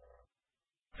another.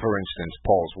 For instance,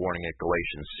 Paul's warning at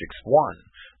Galatians 6:1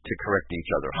 to correct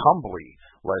each other humbly,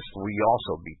 lest we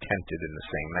also be tempted in the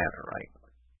same manner, right?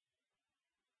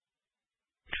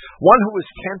 One who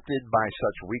is tempted by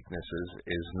such weaknesses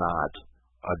is not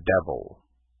a devil.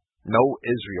 No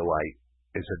Israelite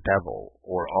is a devil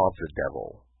or of the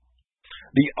devil.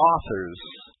 The authors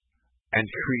and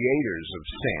creators of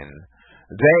sin,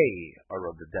 they are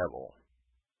of the devil,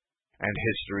 and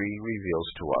history reveals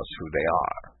to us who they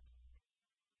are.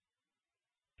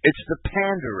 It's the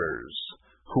panderers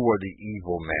who are the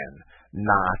evil men,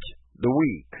 not the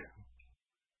weak.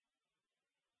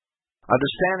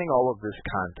 Understanding all of this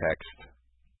context,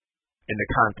 in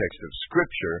the context of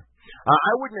Scripture,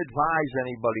 I wouldn't advise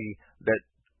anybody that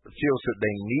feels that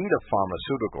they need a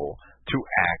pharmaceutical to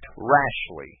act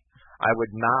rashly. I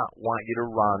would not want you to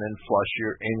run and flush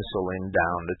your insulin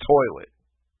down the toilet.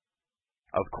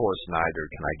 Of course, neither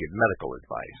can I give medical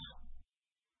advice.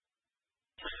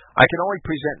 I can only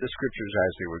present the Scriptures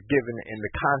as they were given in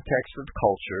the context of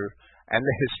culture and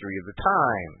the history of the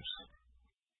times.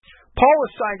 Paul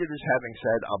is cited as having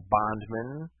said, "A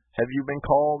bondman have you been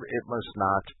called? It must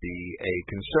not be a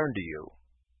concern to you."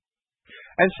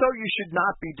 And so you should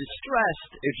not be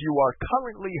distressed if you are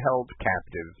currently held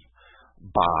captive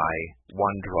by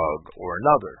one drug or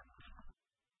another.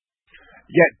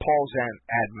 Yet Paul's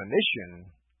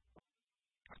admonition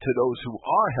to those who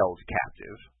are held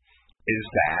captive is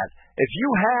that if you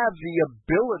have the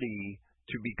ability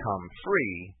to become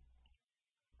free,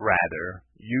 rather,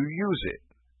 you use it.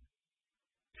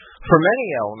 For many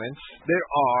elements, there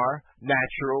are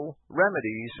natural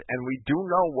remedies, and we do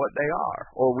know what they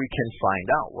are, or we can find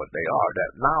out what they are.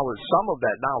 That knowledge, some of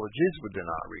that knowledge is within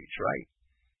our reach, right?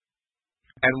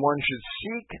 And one should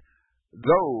seek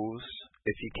those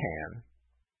if he can,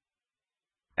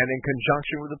 and in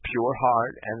conjunction with a pure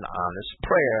heart and honest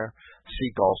prayer,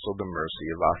 seek also the mercy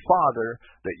of our Father,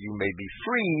 that you may be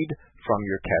freed from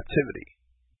your captivity.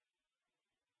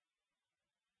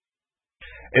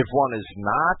 If one is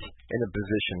not in a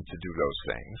position to do those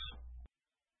things,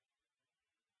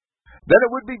 then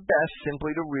it would be best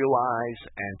simply to realize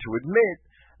and to admit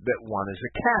that one is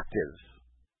a captive,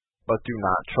 but do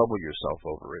not trouble yourself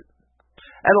over it.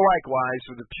 And likewise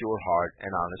with a pure heart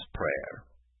and honest prayer.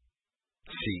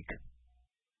 seek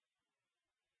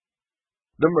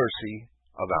the mercy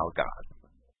of our God.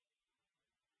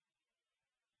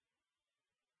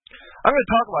 I'm going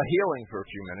to talk about healing for a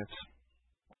few minutes.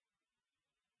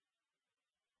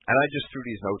 And I just threw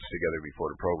these notes together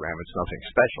before the program. It's nothing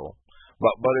special,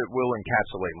 but it will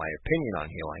encapsulate my opinion on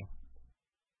healing.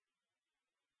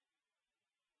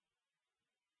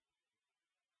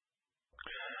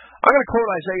 I'm going to quote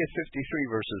Isaiah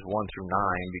 53 verses 1 through 9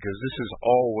 because this is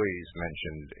always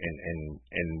mentioned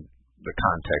in the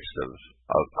context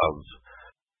of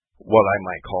what I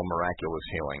might call miraculous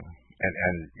healing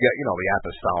and the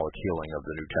apostolic healing of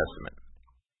the New Testament.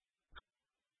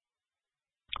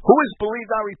 Who has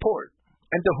believed our report,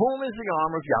 and to whom is the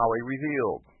arm of Yahweh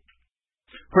revealed?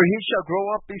 For he shall grow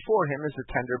up before him as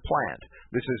a tender plant.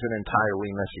 This is an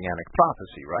entirely messianic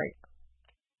prophecy, right?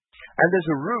 And as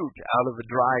a root out of the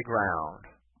dry ground.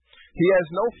 He has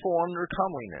no form nor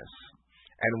comeliness,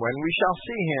 and when we shall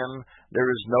see him, there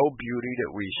is no beauty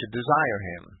that we should desire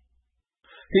him.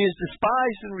 He is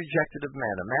despised and rejected of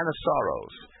men, a man of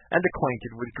sorrows, and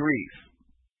acquainted with grief.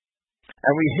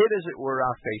 And we hid, as it were,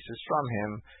 our faces from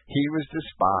him. He was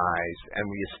despised, and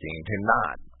we esteemed him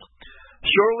not.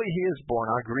 Surely he has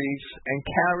borne our griefs,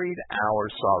 and carried our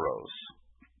sorrows.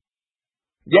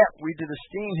 Yet we did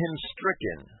esteem him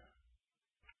stricken,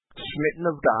 smitten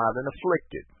of God, and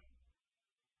afflicted.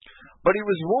 But he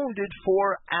was wounded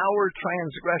for our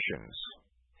transgressions.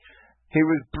 He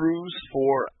was bruised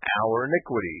for our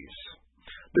iniquities.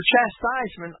 The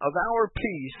chastisement of our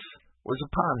peace was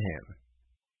upon him,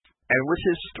 and with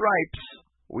his stripes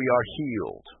we are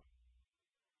healed.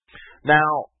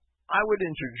 Now, I would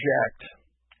interject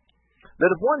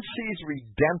that if one sees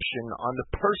redemption on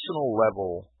the personal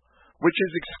level, which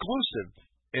is exclusive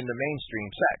in the mainstream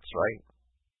sects, right?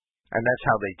 And that's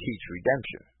how they teach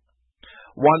redemption.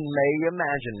 One may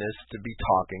imagine this to be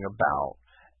talking about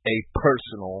a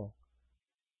personal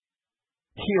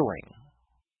healing.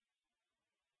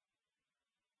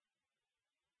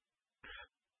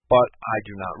 But I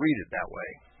do not read it that way.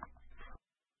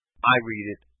 I read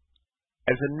it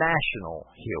as a national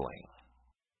healing.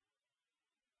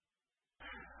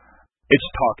 It's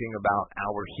talking about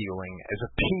our healing as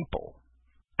a people.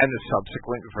 And the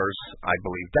subsequent verse, I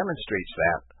believe, demonstrates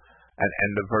that.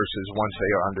 And the verses, once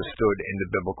they are understood in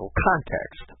the biblical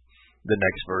context. The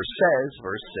next verse says,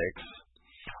 verse 6,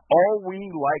 all we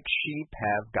like sheep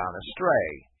have gone astray.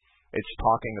 It's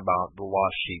talking about the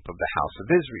lost sheep of the house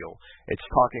of Israel. It's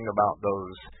talking about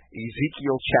those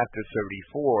Ezekiel chapter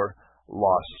 34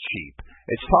 lost sheep.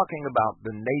 It's talking about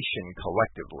the nation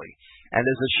collectively. And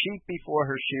as a sheep before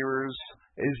her shearers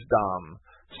is dumb,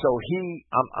 so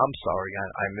I'm sorry,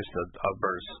 I missed a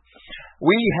verse.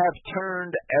 We have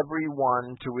turned every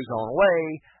one to his own way,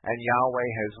 and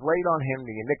Yahweh has laid on him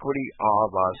the iniquity of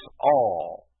us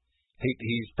all.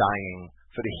 He's dying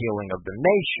for the healing of the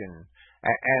nation,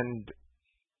 and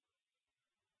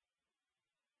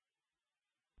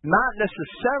not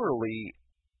necessarily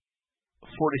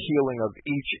for the healing of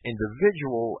each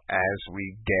individual as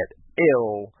we get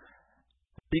ill,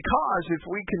 because if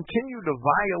we continue to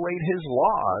violate his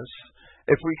laws,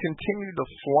 if we continue to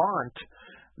flaunt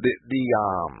the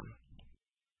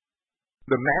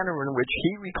manner in which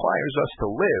he requires us to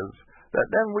live,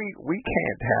 then we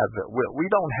can't have, we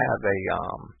don't have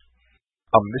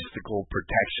a mystical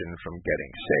protection from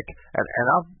getting sick.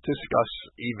 And I'll discuss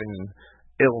even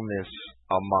illness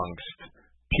amongst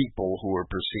people who are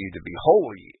perceived to be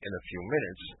holy in a few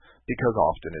minutes, because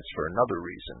often it's for another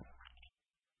reason.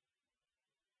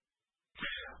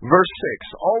 Verse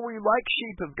 6, all we like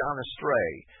sheep have gone astray.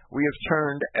 We have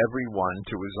turned every one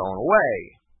to his own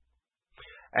way.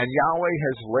 And Yahweh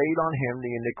has laid on him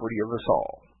the iniquity of us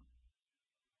all.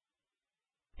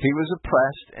 He was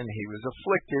oppressed and he was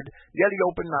afflicted, yet he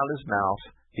opened not his mouth.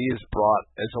 He is brought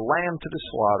as a lamb to the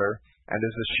slaughter, and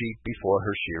as a sheep before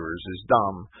her shearers is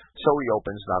dumb, so he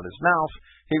opens not his mouth.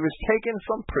 He was taken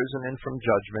from prison and from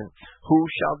judgment. Who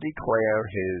shall declare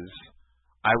his,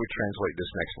 I would translate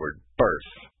this next word,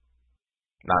 birth,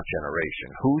 not generation.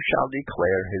 Who shall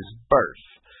declare his birth?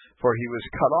 For he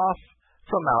was cut off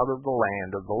from out of the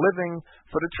land of the living.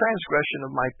 For the transgression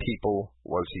of my people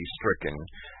was he stricken.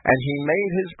 And he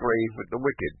made his grave with the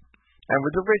wicked, and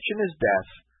with the rich in his death,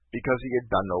 because he had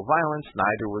done no violence,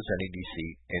 neither was any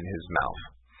deceit in his mouth.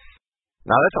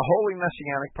 Now that's a holy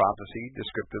messianic prophecy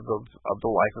descriptive of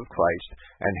the life of Christ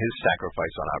and his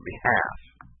sacrifice on our behalf.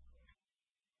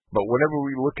 But whenever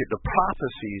we look at the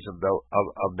prophecies of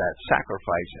that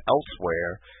sacrifice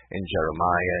elsewhere, in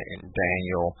Jeremiah, in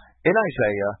Daniel, in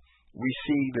Isaiah, we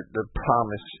see that the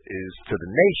promise is to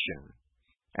the nation.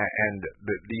 And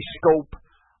the scope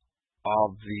of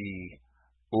the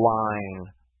line,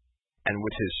 and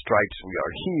with his stripes we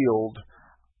are healed,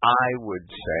 I would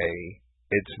say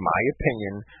it's my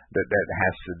opinion that that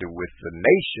has to do with the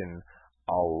nation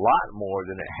a lot more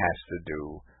than it has to do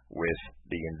with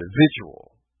the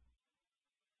individual.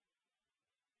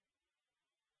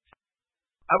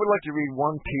 I would like to read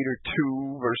 1 Peter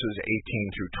 2, verses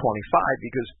 18 through 25,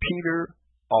 because Peter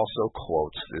also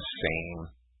quotes this same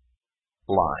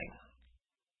line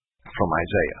from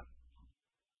Isaiah.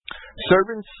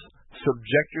 Servants,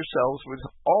 subject yourselves with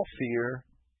all fear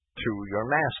to your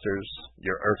masters,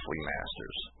 your earthly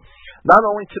masters, not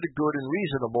only to the good and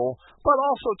reasonable, but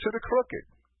also to the crooked.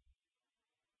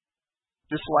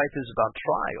 This life is about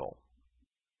trial.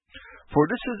 For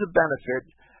this is a benefit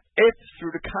if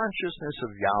through the consciousness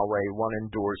of Yahweh one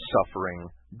endures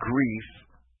suffering, grief,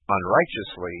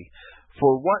 unrighteously.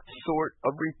 For what sort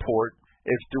of report,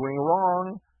 if doing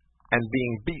wrong and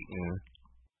being beaten,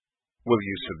 will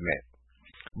you submit?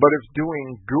 But if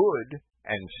doing good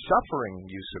and suffering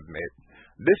you submit,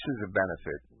 this is a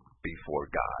benefit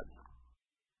before God.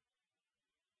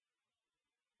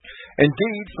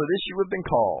 Indeed, for this you have been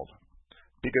called,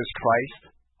 because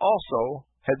Christ also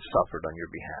had suffered on your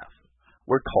behalf.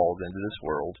 We're called into this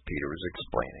world, Peter is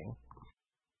explaining,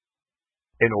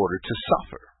 in order to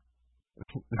suffer.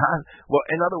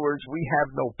 In other words, we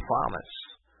have no promise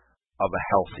of a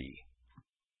healthy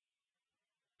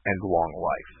and long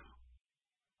life.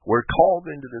 We're called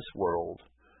into this world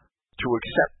to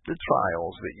accept the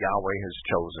trials that Yahweh has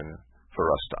chosen for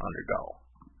us to undergo.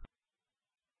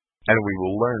 And we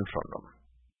will learn from them.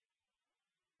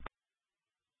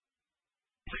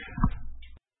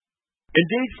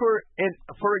 Indeed,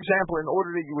 for example, in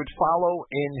order that you would follow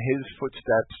in his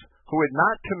footsteps, who had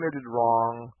not committed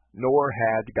wrong, nor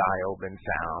had guile been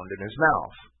found in his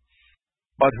mouth,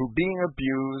 but who being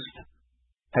abused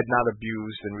had not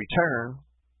abused in return,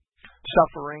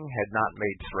 suffering had not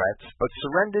made threats, but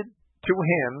surrendered to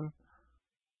him,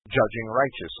 judging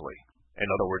righteously. In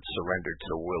other words, surrendered to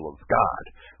the will of God,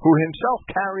 who himself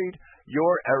carried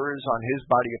your errors on his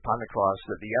body upon the cross,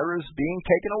 that the errors being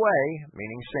taken away,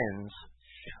 meaning sins,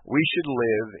 we should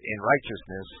live in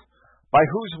righteousness, by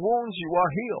whose wounds you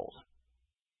are healed.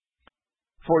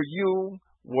 For you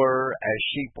were as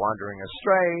sheep wandering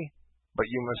astray,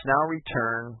 but you must now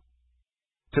return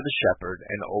to the shepherd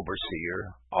and overseer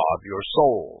of your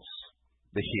souls.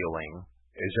 The healing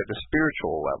is at the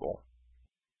spiritual level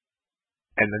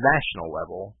and the national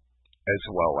level, as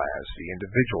well as the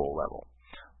individual level.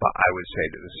 But I would say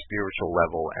that the spiritual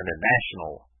level and the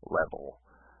national level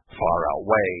far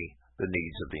outweigh the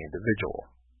needs of the individual.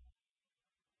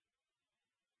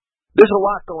 There's a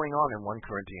lot going on in 1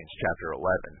 Corinthians chapter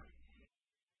 11.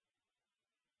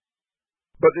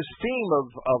 But this theme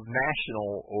of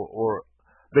national or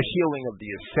the healing of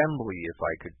the assembly, if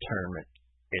I could term it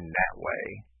in that way,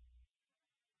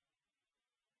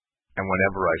 and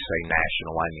whenever I say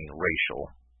national, I mean racial.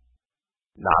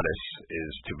 Natus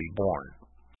is to be born.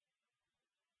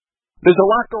 There's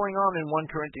a lot going on in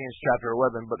 1 Corinthians chapter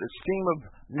 11, but this theme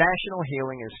of national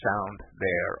healing is found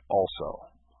there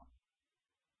also.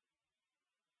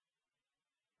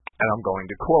 And I'm going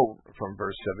to quote from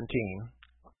verse 17.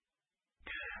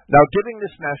 Now, giving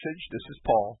this message, this is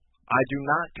Paul, I do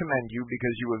not commend you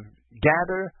because you have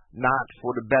gathered not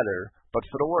for the better, but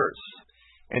for the worse.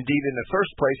 Indeed, in the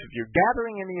first place, if you're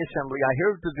gathering in the assembly, I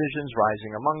hear of divisions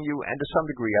rising among you, and to some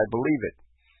degree I believe it.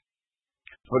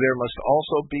 For there must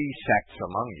also be sects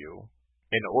among you,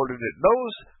 in order that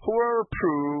those who are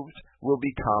approved will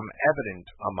become evident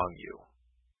among you.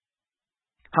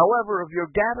 However, if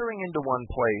you're gathering into one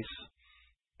place,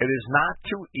 it is not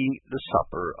to eat the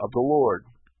supper of the Lord,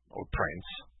 O Prince.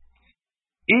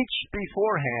 Each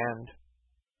beforehand,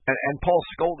 and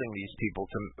Paul's scolding these people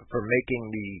for making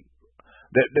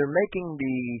they're making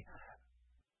the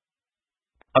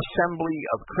assembly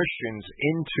of Christians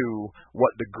into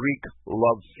what the Greek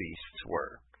love feasts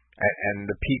were. And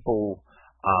the people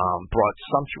brought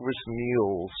sumptuous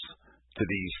meals to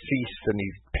these feasts and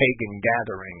these pagan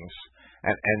gatherings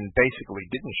and basically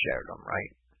didn't share them,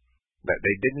 right? That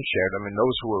they didn't share them, and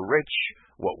those who were rich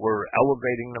were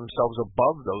elevating themselves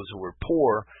above those who were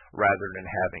poor rather than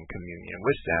having communion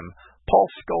with them.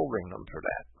 Paul's scolding them for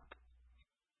that.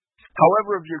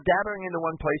 However, if you're gathering into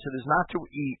one place, it is not to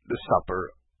eat the supper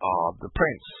of the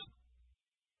prince.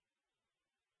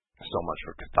 So much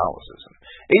for Catholicism.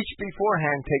 Each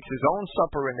beforehand takes his own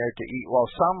supper in there to eat, while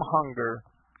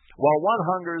one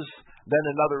hungers, then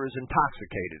another is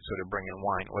intoxicated, so they're bringing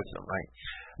wine with them, right?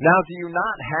 Now, do you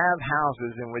not have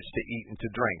houses in which to eat and to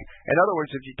drink? In other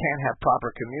words, if you can't have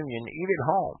proper communion, eat at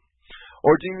home.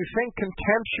 Or do you think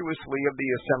contemptuously of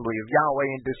the assembly of Yahweh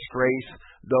and disgrace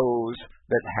those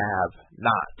that have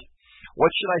not?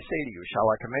 What should I say to you? Shall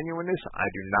I commend you in this? I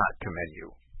do not commend you.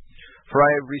 For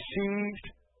I have received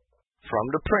from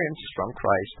the Prince, from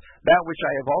Christ, that which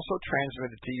I have also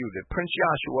transmitted to you, that Prince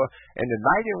Joshua, in the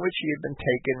night in which he had been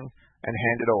taken and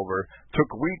handed over,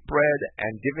 took wheat bread,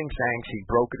 and giving thanks, he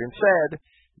broke it and said,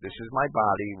 This is my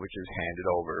body, which is handed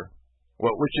over,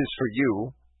 which is for you.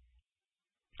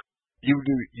 You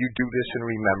do this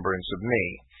in remembrance of me.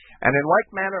 And in like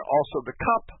manner also the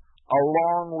cup,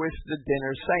 along with the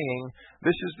dinner, saying,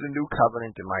 This is the new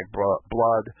covenant in my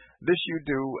blood. This you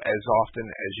do as often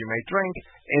as you may drink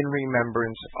in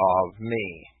remembrance of me.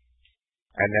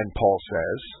 And then Paul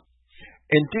says,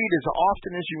 Indeed, as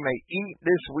often as you may eat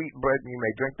this wheat bread and you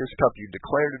may drink this cup, you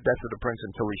declare the death of the prince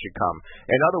until he should come.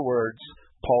 In other words,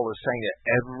 Paul is saying that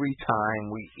every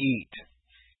time we eat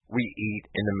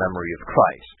in the memory of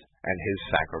Christ and his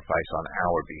sacrifice on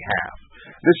our behalf.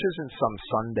 This isn't some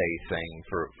Sunday thing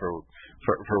for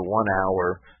 1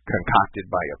 hour concocted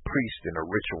by a priest in a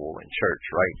ritual in church,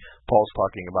 right? Paul's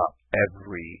talking about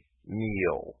every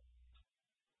meal.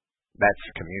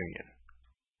 That's communion.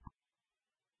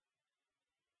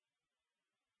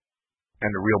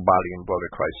 And the real body and blood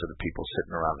of Christ are the people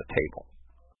sitting around the table.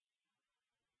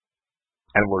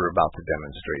 And we're about to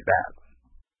demonstrate that.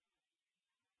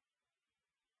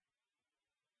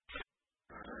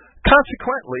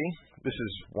 Consequently, this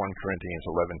is 1 Corinthians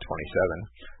 11:27.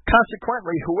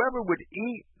 Consequently, whoever would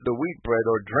eat the wheat bread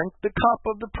or drink the cup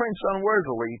of the prince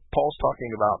unworthily, Paul's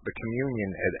talking about the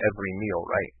communion at every meal,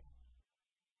 right?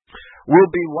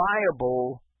 Will be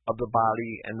liable of the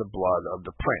body and the blood of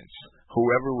the prince.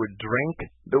 Whoever would drink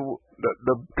the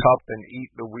cup and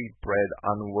eat the wheat bread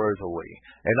unworthily.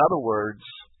 In other words,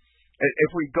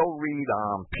 if we go read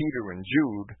Peter and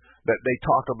Jude, that they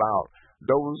talk about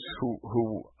those who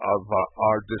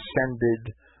are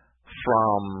descended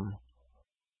from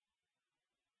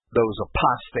those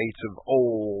apostates of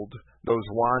old, those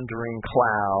wandering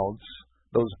clouds,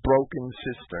 those broken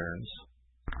cisterns,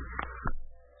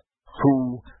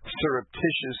 who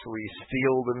surreptitiously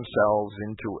steal themselves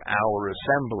into our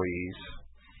assemblies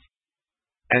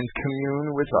and commune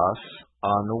with us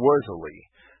unworthily.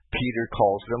 Peter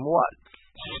calls them what?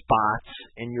 Spots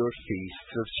in your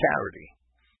feasts of charity.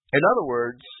 In other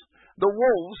words, the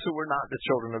wolves who were not the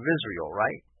children of Israel,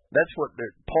 right? That's what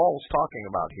Paul's talking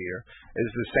about here, is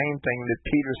the same thing that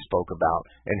Peter spoke about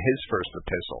in his first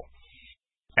epistle.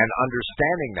 And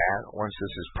understanding that, once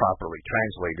this is properly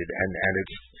translated, and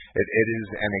it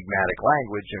is enigmatic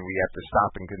language, and we have to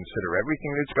stop and consider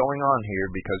everything that's going on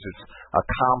here because it's a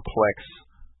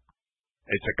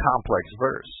complex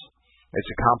verse.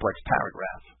 It's a complex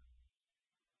paragraph.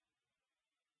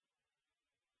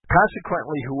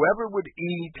 Consequently, whoever would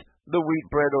eat the wheat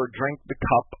bread or drink the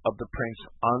cup of the prince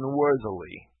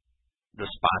unworthily, the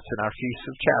spots in our feasts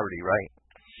of charity, right,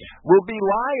 will be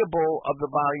liable of the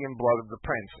body and blood of the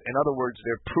prince. In other words,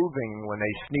 they're proving when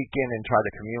they sneak in and try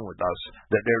to commune with us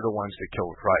that they're the ones that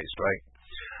killed Christ, right?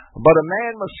 But a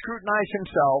man must scrutinize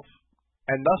himself,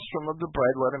 and thus from of the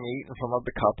bread let him eat, and from of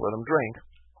the cup let him drink.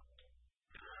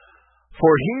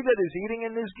 For he that is eating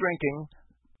and is drinking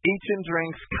eats and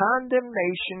drinks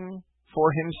condemnation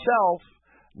for himself,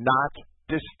 not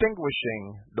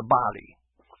distinguishing the body.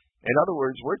 In other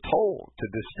words, we're told to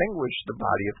distinguish the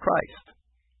body of Christ.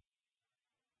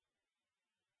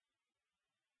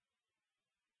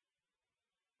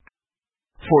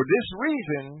 For this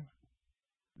reason,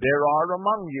 there are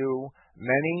among you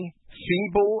many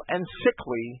feeble and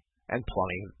sickly, and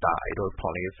plenty have died, or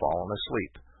plenty have fallen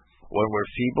asleep. When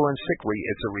we're feeble and sickly,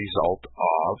 it's a result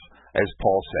of, as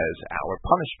Paul says, our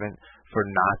punishment for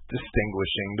not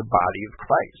distinguishing the body of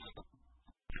Christ.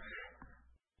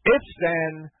 If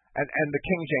then, and the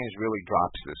King James really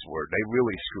drops this word, they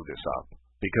really screw this up,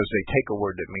 because they take a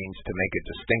word that means to make a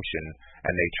distinction,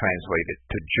 and they translate it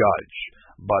to judge.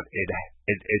 But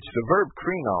it's the verb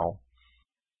krino,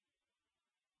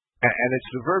 and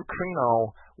it's the verb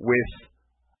krino with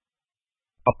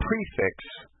a prefix,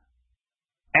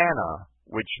 ana,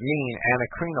 which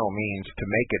anakrino means to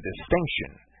make a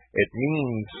distinction. It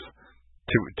means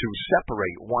to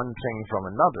separate one thing from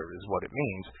another is what it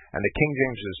means. And the King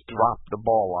James has dropped the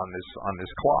ball on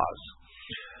this clause.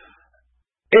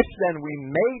 If then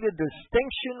we made a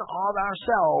distinction of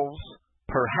ourselves,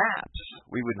 perhaps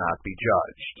we would not be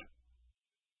judged.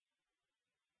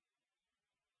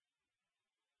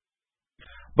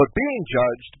 But being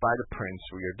judged by the prince,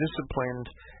 we are disciplined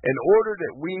in order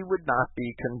that we would not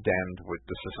be condemned with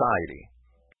the society.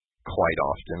 Quite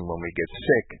often when we get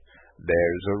sick,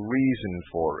 there's a reason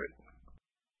for it.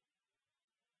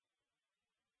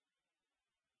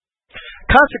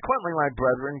 Consequently, my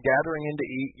brethren, gathering in to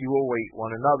eat, you await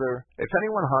one another. If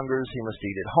anyone hungers, he must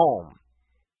eat at home,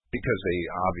 because they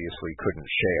obviously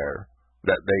couldn't share,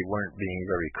 that they weren't being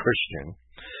very Christian,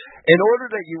 in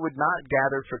order that you would not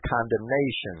gather for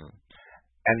condemnation.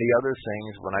 And the other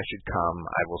things, when I should come,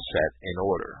 I will set in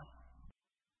order.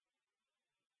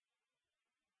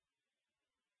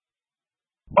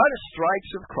 By the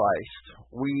stripes of Christ,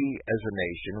 we as a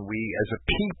nation, we as a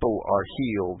people are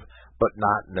healed, but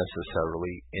not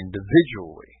necessarily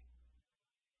individually.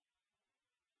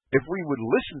 If we would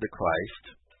listen to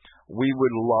Christ, we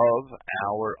would love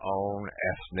our own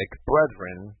ethnic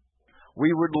brethren.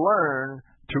 We would learn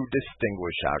to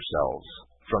distinguish ourselves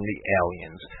from the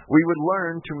aliens. We would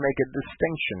learn to make a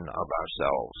distinction of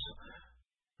ourselves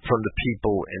from the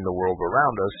people in the world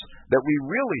around us that we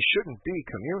really shouldn't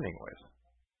be communing with.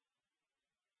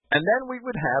 And then we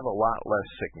would have a lot less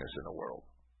sickness in the world.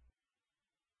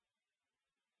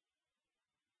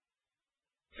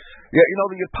 Yeah,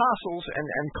 the apostles,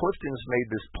 and Clifton's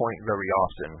made this point very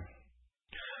often,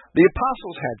 the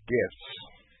apostles had gifts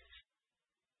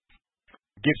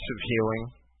of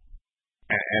healing,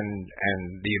 and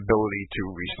the ability to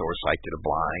restore sight to the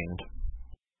blind.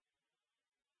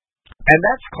 And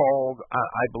that's called,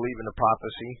 I believe in the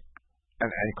prophecy, and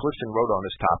Clifton wrote on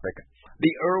this topic,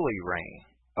 the early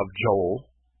reign of Joel.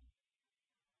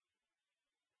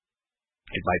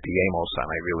 It might be Amos, I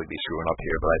might really be screwing up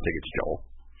here, but I think it's Joel.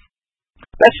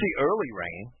 That's the early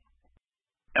reign,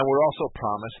 and we're also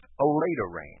promised a later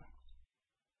reign.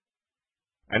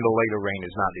 And the later reign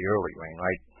is not the early reign,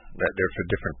 right? They're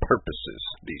for different purposes,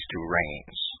 these two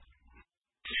reigns.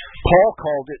 Paul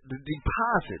called it the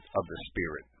deposit of the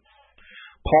Spirit.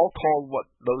 Paul called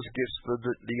what those gifts that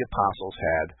the apostles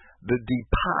had the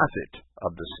deposit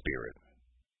of the Spirit.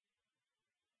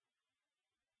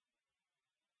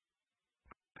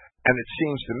 And it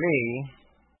seems to me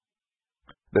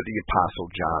that the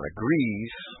Apostle John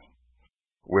agrees,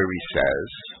 where he says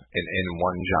in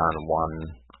 1 John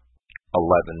 1,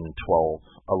 11 and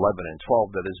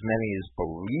 12, that as many as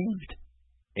believed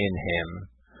in him,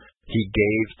 he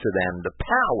gave to them the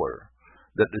power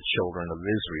that the children of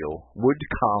Israel would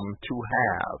come to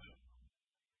have.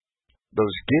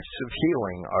 Those gifts of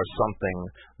healing are something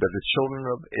that the children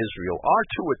of Israel are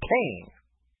to attain,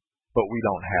 but we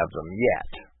don't have them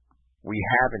yet. We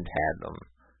haven't had them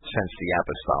since the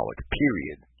apostolic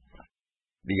period.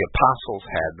 The apostles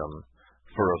had them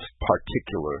for a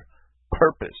particular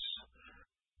purpose,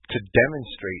 to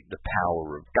demonstrate the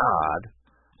power of God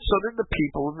so that the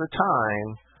people of the time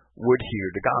would hear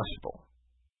the gospel.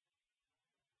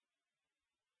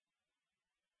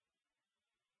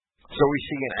 So we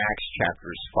see in Acts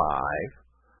chapters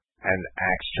 5 and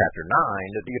Acts chapter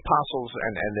 9 that the apostles,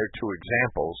 and there are two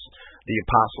examples, the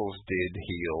apostles did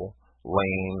heal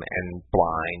lame and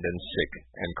blind and sick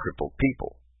and crippled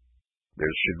people.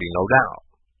 There should be no doubt.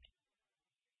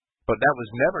 But that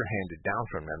was never handed down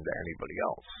from them to anybody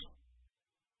else.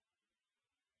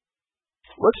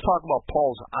 Let's talk about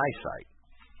Paul's eyesight.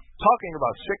 Talking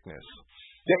about sickness.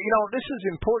 This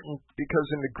is important because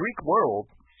in the Greek world,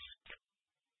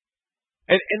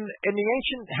 and in the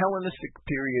ancient Hellenistic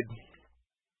period,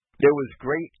 there was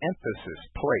great emphasis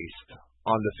placed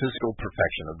on the physical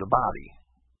perfection of the body.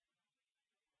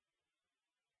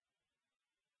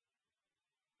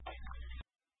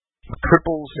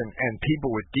 Cripples and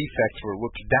people with defects were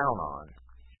looked down on.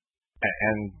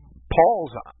 And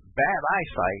Paul's bad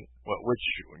eyesight, which,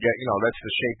 that's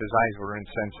the shape his eyes were in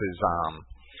since his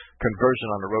conversion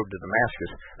on the road to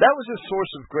Damascus, that was a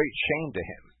source of great shame to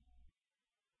him.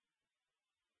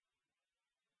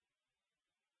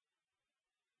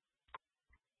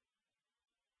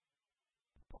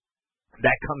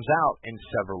 That comes out in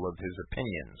several of his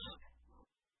opinions.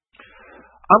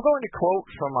 I'm going to quote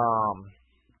from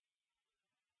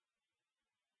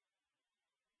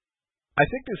I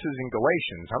think this is in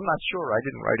Galatians. I'm not sure. I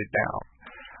didn't write it down.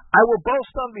 I will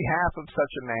boast on behalf of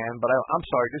such a man, but I'm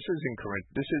sorry,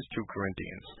 this is 2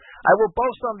 Corinthians. I will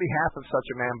boast on behalf of such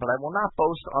a man, but I will not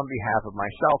boast on behalf of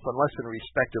myself unless in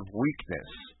respect of weakness.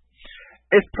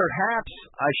 If perhaps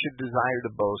I should desire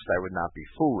to boast, I would not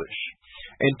be foolish.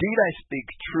 Indeed, I speak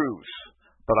truth,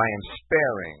 but I am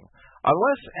sparing,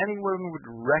 unless anyone would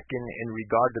reckon in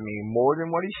regard to me more than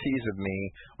what he sees of me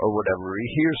or whatever he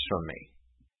hears from me.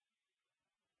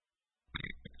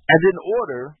 And in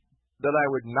order that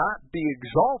I would not be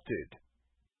exalted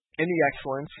in the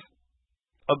excellence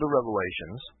of the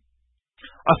revelations,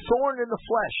 a thorn in the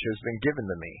flesh has been given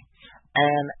to me,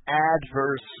 an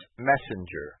adverse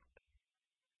messenger.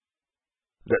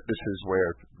 This is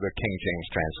where the King James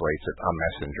translates it, a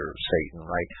messenger of Satan,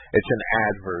 right? It's an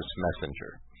adverse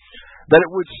messenger. that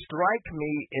it would strike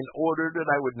me in order that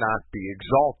I would not be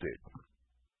exalted.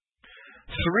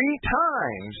 3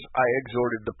 times I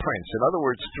exhorted the prince. In other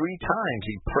words, 3 times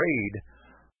he prayed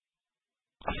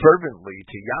fervently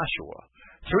to Yahshua.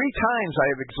 3 times I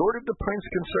have exhorted the prince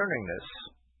concerning this,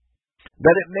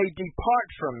 that it may depart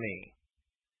from me.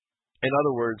 In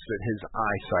other words, that his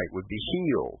eyesight would be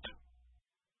healed.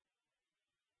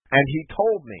 And he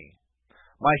told me,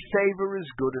 my favor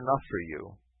is good enough for you,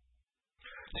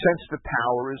 since the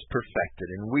power is perfected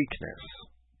in weakness.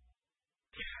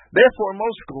 Therefore,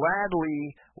 most gladly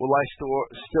will I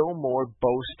still more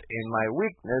boast in my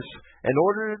weakness, in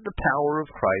order that the power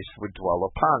of Christ would dwell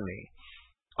upon me.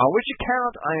 On which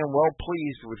account I am well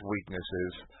pleased with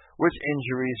weaknesses, with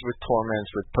injuries, with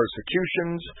torments, with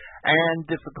persecutions, and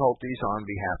difficulties on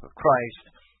behalf of Christ.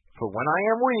 For when I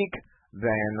am weak,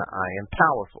 then I am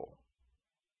powerful.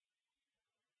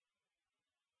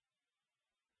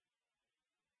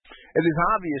 It is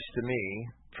obvious to me,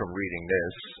 from reading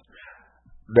this,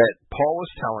 that Paul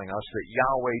is telling us that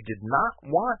Yahweh did not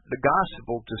want the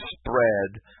gospel to spread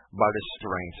by the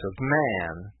strength of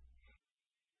man,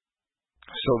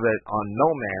 so that on no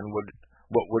man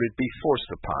would it be forced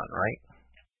upon, right?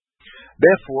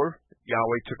 Therefore,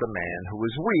 Yahweh took a man who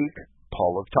was weak,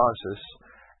 Paul of Tarsus,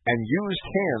 and used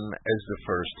him as the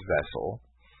first vessel,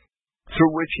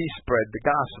 through which he spread the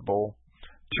gospel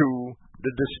to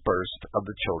the dispersed of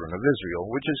the children of Israel,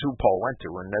 which is who Paul went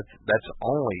to, and that's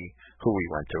only who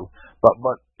he went to.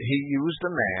 But he used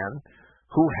a man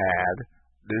who had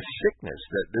this sickness,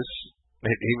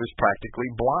 he was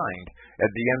practically blind.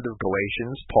 At the end of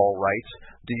Galatians, Paul writes,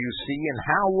 do you see in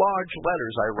how large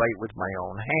letters I write with my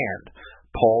own hand?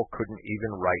 Paul couldn't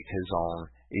even write his own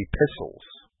epistles.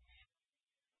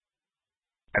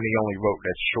 And he only wrote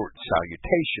that short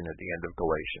salutation at the end of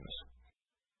Galatians.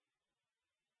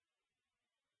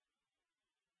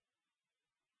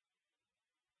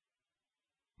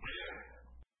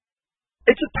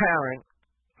 It's apparent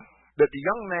that the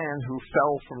young man who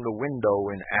fell from the window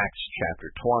in Acts chapter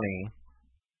 20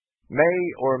 may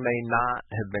or may not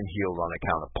have been healed on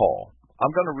account of Paul.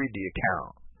 I'm going to read the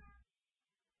account.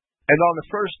 And on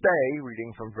the first day,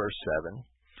 reading from verse 7,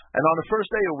 and on the first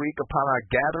day of the week, upon our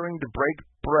gathering to break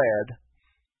bread,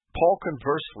 Paul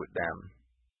conversed with them.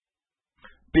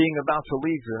 Being about to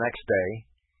leave the next day,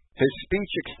 his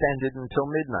speech extended until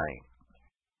midnight.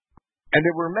 And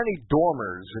there were many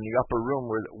dormers in the upper room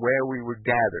where we were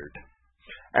gathered.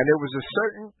 And there was a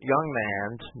certain young man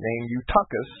named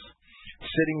Eutychus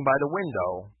sitting by the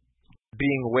window,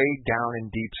 being weighed down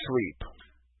in deep sleep.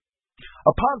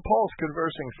 Upon Paul's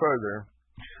conversing further,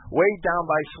 weighed down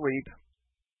by sleep,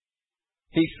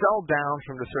 he fell down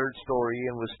from the 3rd story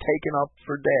and was taken up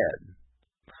for dead.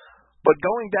 But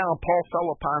going down, Paul fell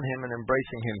upon him and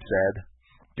embracing him said,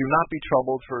 do not be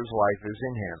troubled, for his life is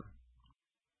in him.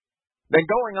 Then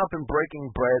going up and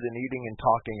breaking bread and eating and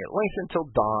talking at length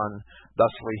until dawn,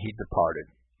 thusly he departed.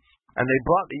 And they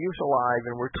brought the youth alive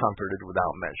and were comforted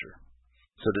without measure.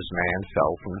 So this man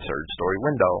fell from the 3rd story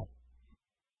window.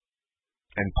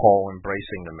 And Paul,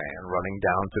 embracing the man, running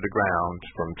down to the ground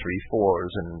from 3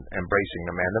 floors and embracing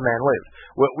the man lived.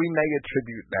 Well, we may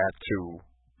attribute that to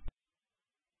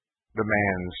the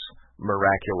man's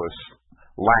miraculous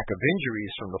lack of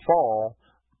injuries from the fall,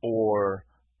 or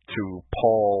to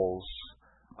Paul's,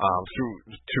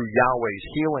 through Yahweh's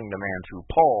healing the man through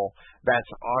Paul.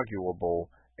 That's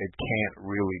arguable. It can't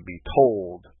really be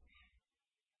told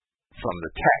from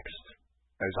the text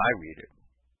as I read it.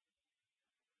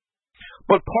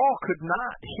 But Paul could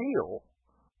not heal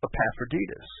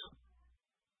Epaphroditus,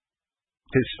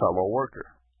 his fellow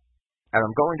worker. And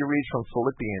I'm going to read from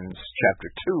Philippians chapter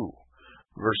 2,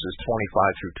 verses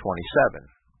 25 through 27.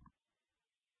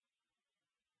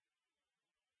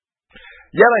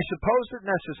 Yet I supposed it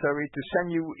necessary to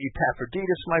send you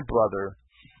Epaphroditus, my brother,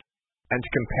 and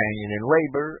companion in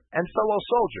labor, and fellow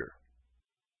soldier,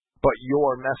 but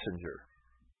your messenger,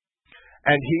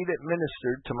 and he that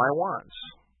ministered to my wants.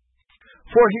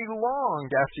 For he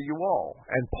longed after you all.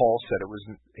 And Paul said it was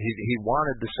he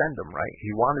wanted to send him, right?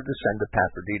 He wanted to send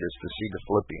Epaphroditus to see the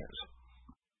Philippians.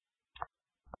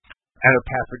 And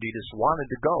Epaphroditus wanted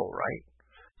to go, right?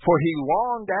 For he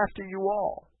longed after you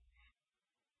all,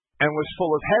 and was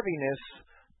full of heaviness,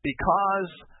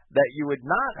 because that you had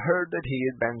not heard that he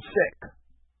had been sick.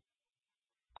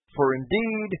 For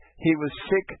indeed he was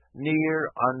sick near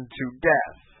unto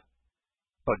death.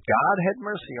 But God had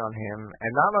mercy on him,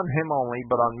 and not on him only,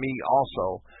 but on me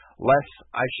also, lest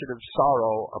I should have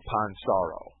sorrow upon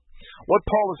sorrow. What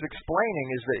Paul is explaining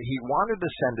is that he wanted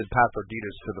to send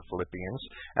Epaphroditus to the Philippians,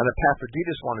 and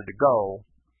Epaphroditus wanted to go,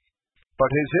 but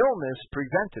his illness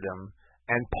prevented him,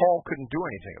 and Paul couldn't do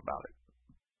anything about it.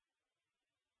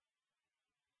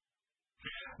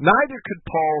 Neither could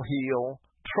Paul heal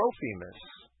Trophimus.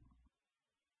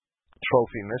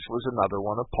 Trophimus was another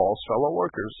one of Paul's fellow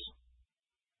workers.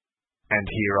 And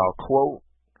here I'll quote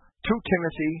 2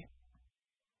 Timothy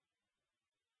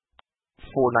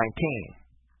 4:19.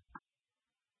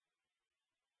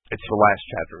 It's the last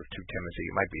chapter of 2 Timothy.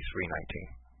 It might be 3:19.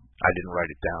 I didn't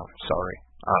write it down. Sorry.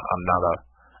 I'm not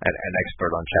an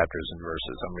expert on chapters and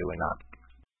verses. I'm really not.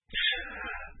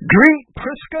 Greet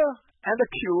Prisca and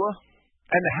Aquila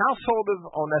and the household of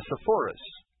Onesiphorus.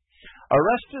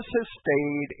 Orestes has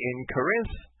stayed in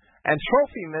Corinth, and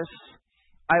Trophimus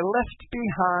I left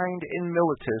behind in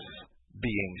Miletus,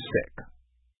 being sick.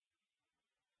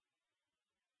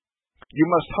 You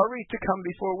must hurry to come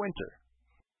before winter.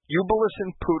 Eubulus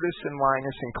and Pudus and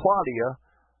Linus and Claudia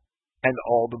and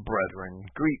all the brethren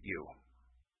greet you.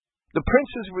 The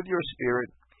princes with your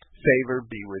spirit, favor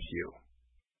be with you.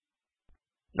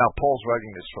 Now Paul's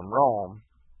writing this from Rome,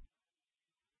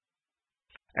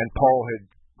 and Paul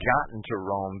had gotten to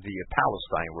Rome via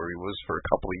Palestine, where he was for a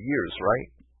couple of years, right?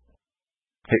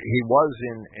 He was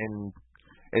in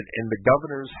the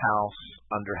governor's house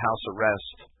under house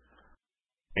arrest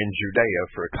in Judea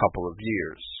for a couple of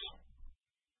years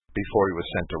before he was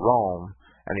sent to Rome,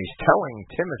 and he's telling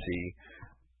Timothy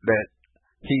that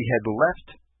he had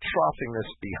left Trophimus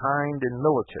behind in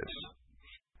Miletus,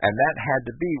 and that had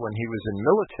to be when he was in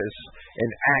Miletus in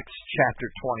Acts chapter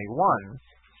 21,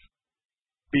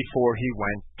 before he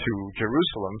went to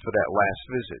Jerusalem for that last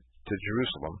visit to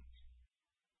Jerusalem.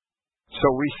 So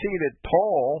we see that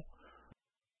Paul,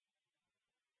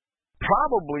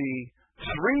 probably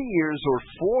 3 years or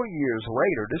 4 years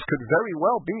later, this could very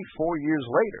well be 4 years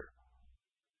later,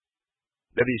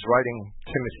 that he's writing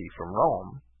Timothy from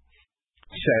Rome,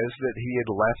 says that he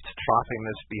had left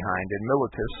Trophimus behind in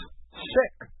Miletus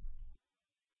sick.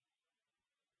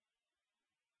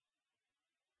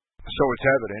 So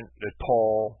it's evident that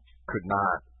Paul could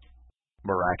not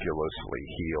miraculously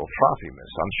heal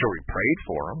Trophimus. I'm sure he prayed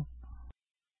for him,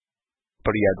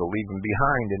 but he had to leave him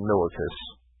behind in Miletus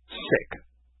sick.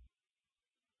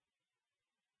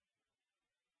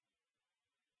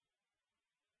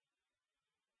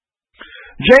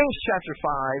 James chapter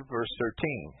 5, verse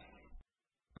 13.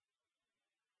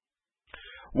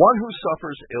 One who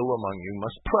suffers ill among you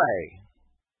must pray.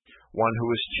 One who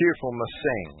is cheerful must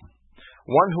sing.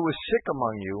 One who is sick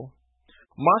among you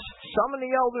must summon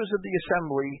the elders of the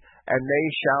assembly, and they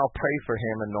shall pray for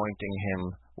him, anointing him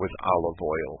with olive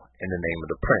oil in the name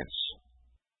of the prince.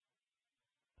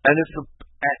 And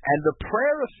the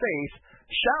prayer of faith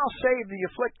shall save the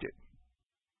afflicted,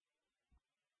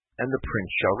 and the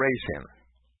prince shall raise him.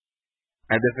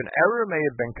 And if an error may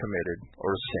have been committed,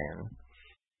 or a sin,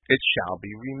 it shall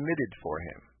be remitted for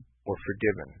him, or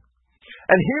forgiven.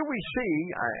 And here we see,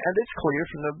 and it's clear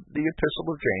from the epistle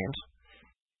of James,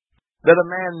 that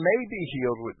a man may be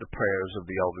healed with the prayers of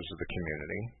the elders of the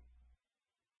community.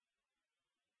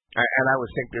 And I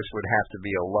would think this would have to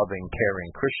be a loving,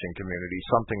 caring Christian community,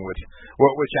 something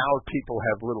which our people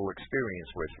have little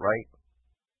experience with, right?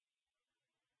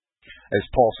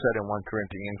 As Paul said in 1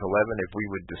 Corinthians 11, if we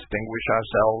would distinguish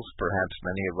ourselves, perhaps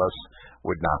many of us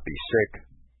would not be sick.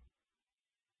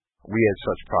 We had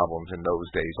such problems in those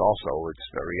days also,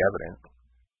 it's very evident,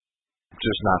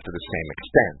 just not to the same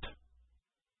extent.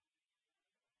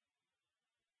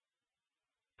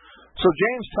 So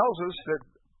James tells us that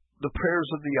the prayers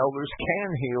of the elders can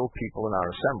heal people in our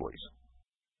assemblies.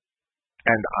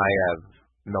 And I have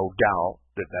no doubt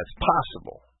that that's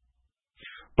possible.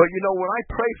 But you know, when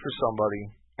I pray for somebody,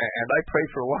 and I pray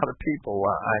for a lot of people,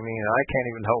 I mean, I can't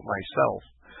even help myself.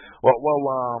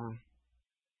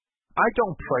 I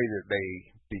don't pray that they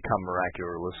become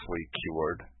miraculously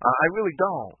cured. I really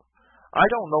don't. I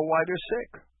don't know why they're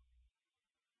sick.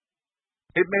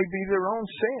 It may be their own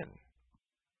sin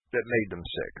that made them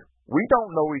sick. We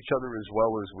don't know each other as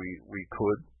well as we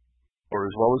could, or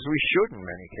as well as we should in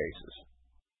many cases.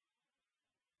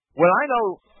 When I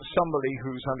know somebody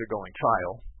who's undergoing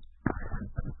trial,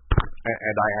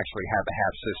 and I actually have a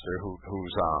half-sister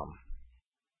who's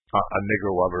a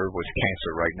nigger lover with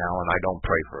cancer right now, and I don't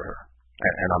pray for her,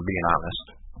 and I'm being honest.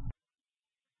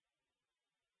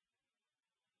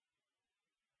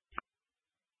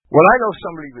 When I know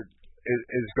somebody that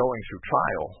is going through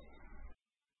trial,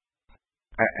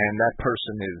 and that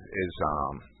person is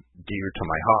dear to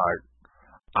my heart,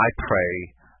 I pray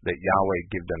that Yahweh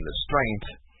give them the strength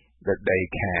that they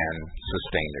can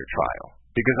sustain their trial.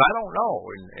 Because I don't know,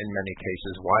 in many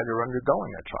cases, why they're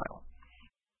undergoing a trial.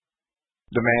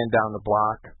 The man down the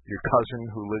block, your cousin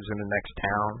who lives in the next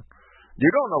town, you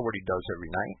don't know what he does every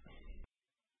night.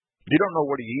 You don't know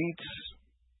what he eats.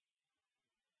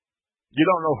 You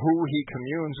don't know who he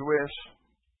communes with.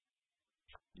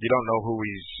 You don't know who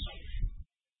he's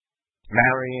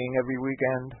marrying every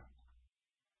weekend.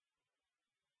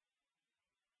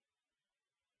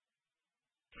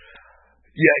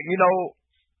 Yeah,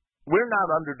 we're not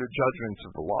under the judgments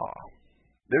of the law.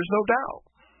 There's no doubt.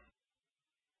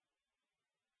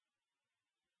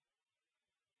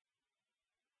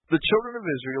 The children of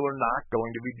Israel are not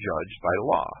going to be judged by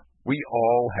law. We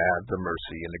all have the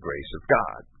mercy and the grace of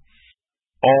God.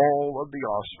 All of the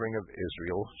offspring of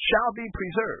Israel shall be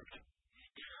preserved.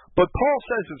 But Paul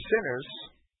says of sinners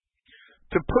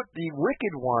to put the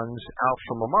wicked ones out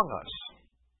from among us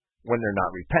when they're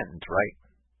not repentant, right?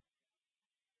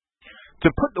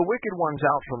 To put the wicked ones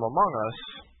out from among us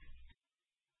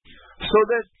so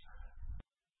that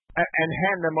and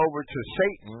hand them over to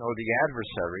Satan or the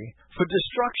adversary for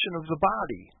destruction of the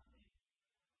body,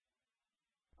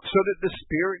 so that the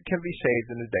spirit can be saved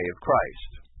in the day of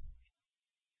Christ.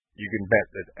 You can bet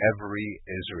that every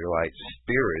Israelite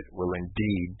spirit will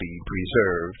indeed be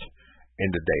preserved in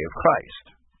the day of Christ.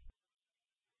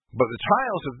 But the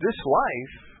trials of this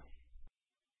life,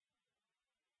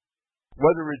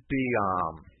 whether it be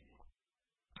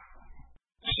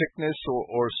sickness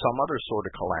or some other sort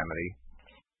of calamity,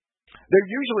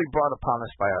 they're usually brought upon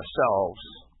us by ourselves,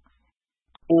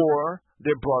 or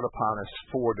they're brought upon us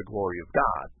for the glory of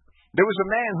God. There was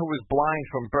a man who was blind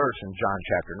from birth in John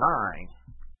chapter 9.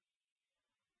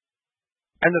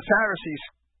 And the Pharisees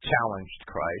challenged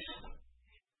Christ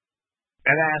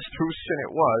and asked whose sin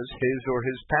it was, his or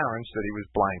his parents, that he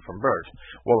was blind from birth.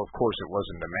 Well, of course, it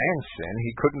wasn't the man's sin.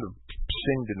 He couldn't have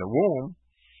sinned in the womb.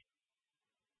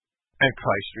 And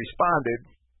Christ responded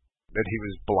that he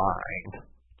was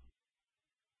blind,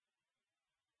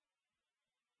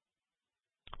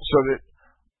 so that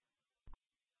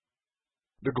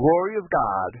the glory of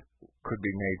God could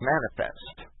be made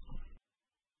manifest.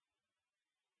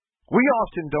 We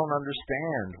often don't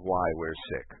understand why we're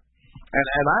sick.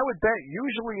 And I would bet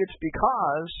usually it's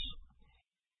because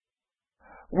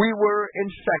we were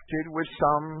infected with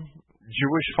some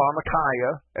Jewish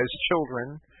pharmakeia as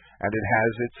children, and it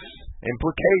has its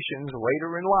implications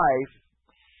later in life,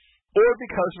 or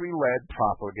because we led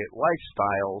profligate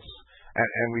lifestyles,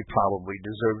 and we probably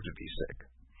deserve to be sick.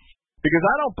 Because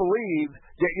I don't believe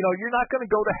that, you're not going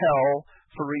to go to hell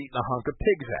for eating a hunk of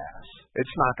pig's ass.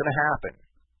 It's not going to happen.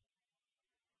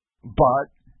 But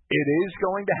it is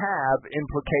going to have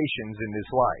implications in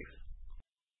this life.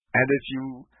 And if you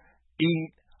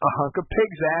eat a hunk of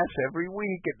pig's ass every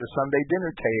week at the Sunday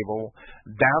dinner table,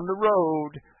 down the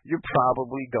road, you're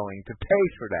probably going to pay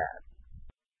for that.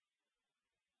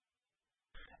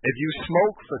 If you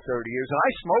smoke for 30 years, and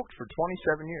I smoked for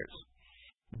 27 years,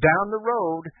 down the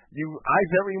road, I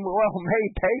very well may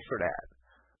pay for that.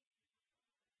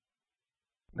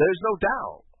 There's no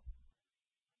doubt.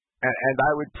 And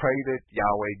I would pray that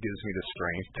Yahweh gives me the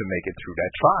strength to make it through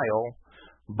that trial,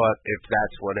 but if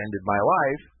that's what ended my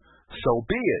life, so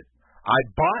be it. I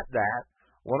bought that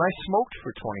when I smoked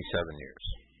for 27 years.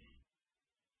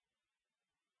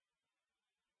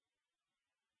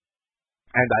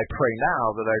 And I pray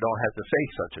now that I don't have to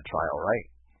face such a trial, right?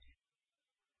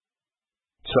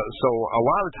 So a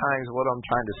lot of times what I'm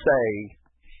trying to say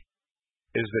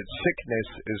is that sickness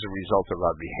is a result of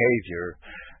our behavior,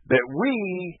 that we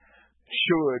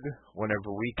should,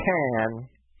 whenever we can,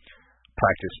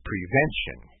 practice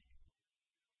prevention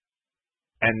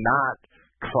and not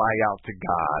cry out to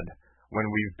God when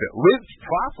we've lived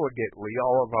profligately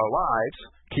all of our lives,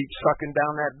 keep sucking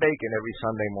down that bacon every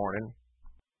Sunday morning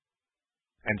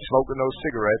and smoking those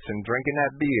cigarettes and drinking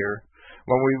that beer.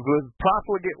 When we've lived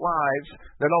profligate lives,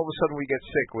 then all of a sudden we get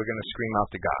sick, we're going to scream out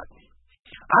to God.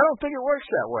 I don't think it works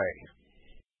that way.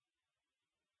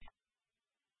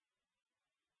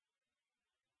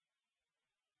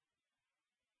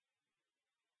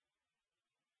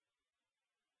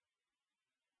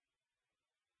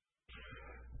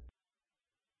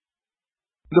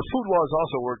 The food laws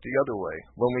also work the other way.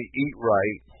 When we eat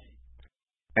right,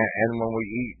 and when we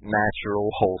eat natural,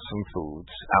 wholesome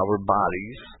foods, our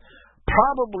bodies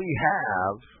probably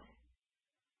have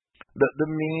the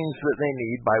means that they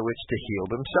need by which to heal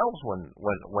themselves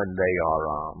when they are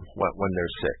when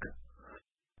they're sick.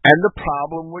 And the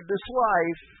problem with this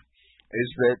life is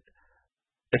that,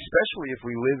 especially if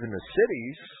we live in the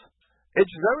cities,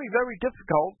 it's very, very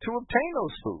difficult to obtain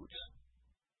those foods.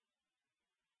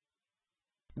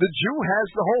 The Jew has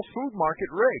the whole food market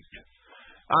rigged.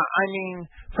 I mean,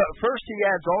 first he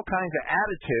adds all kinds of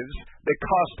additives that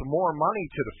cost more money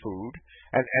to the food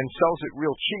and sells it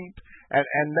real cheap,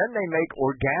 and then they make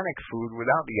organic food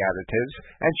without the additives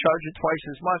and charge it twice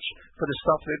as much for the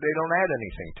stuff that they don't add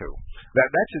anything to.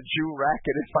 That's a Jew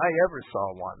racket if I ever saw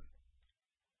one.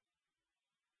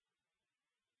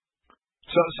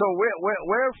 So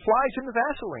where flies in the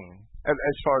Vaseline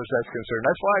as far as that's concerned?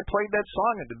 That's why I played that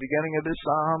song at the beginning of this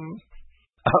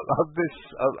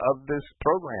of this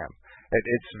program.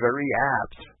 It's very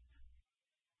apt.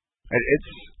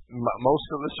 Most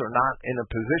of us are not in a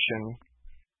position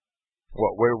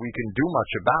where we can do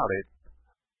much about it,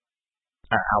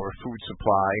 our food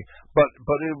supply. But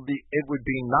it would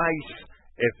be nice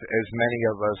if as many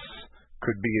of us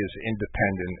could be as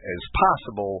independent as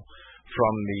possible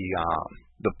from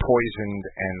the poisoned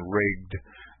and rigged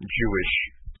Jewish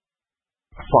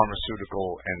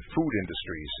pharmaceutical and food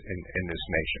industries in this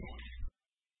nation.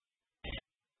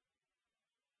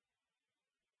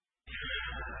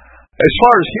 As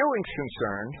far as healing's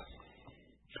concerned,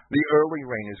 the early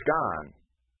rain is gone.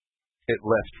 It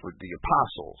left with the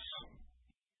apostles.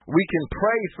 We can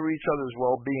pray for each other's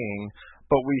well-being,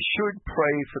 but we should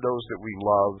pray for those that we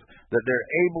love, that they're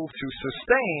able to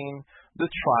sustain the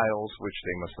trials which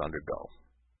they must undergo.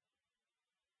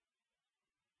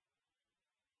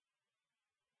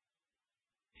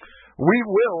 We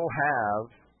will have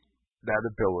that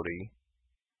ability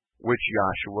which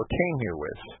Yahshua came here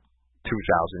with 2,000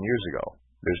 years ago.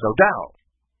 There's no doubt.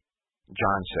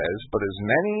 John says, but as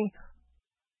many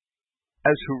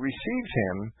as who received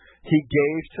him, he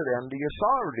gave to them the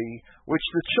authority which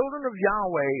the children of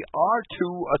Yahweh are to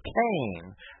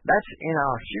attain. That's in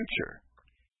our future,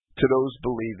 to those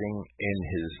believing in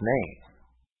his name.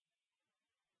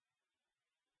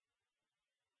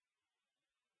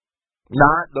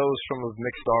 Not those from of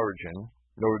mixed origin,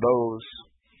 nor those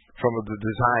from of the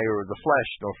desire of the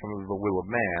flesh, nor from of the will of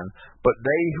man, but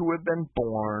they who have been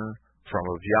born from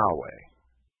of Yahweh.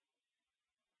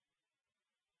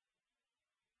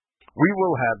 We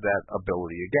will have that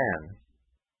ability again.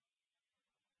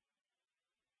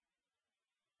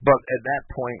 But at that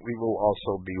point, we will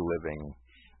also be living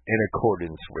in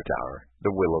accordance with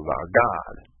the will of our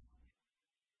God.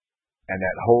 And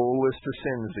that whole list of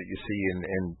sins that you see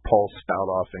in Paul's spout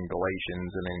off in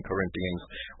Galatians and in Corinthians,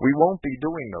 we won't be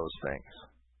doing those things.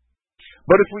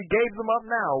 But if we gave them up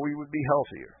now, we would be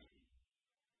healthier.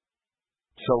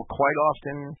 So quite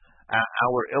often,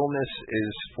 our illness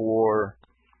is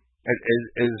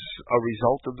a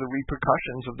result of the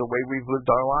repercussions of the way we've lived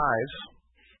our lives.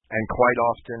 And quite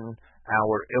often,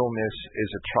 our illness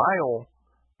is a trial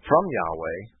from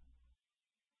Yahweh.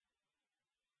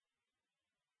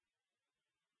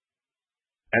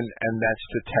 And that's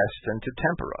to test and to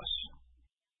temper us,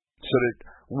 so that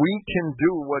we can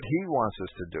do what he wants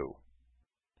us to do.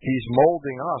 He's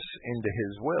molding us into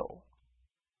his will,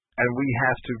 and we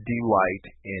have to delight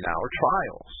in our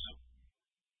trials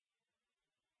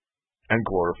and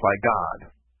glorify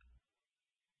God.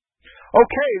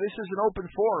 Okay, this is an open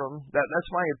forum.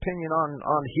 That's my opinion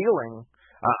on healing.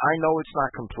 I know it's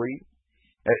not complete.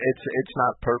 It's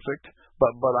not perfect,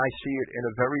 but I see it in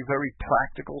a very, very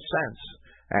practical sense.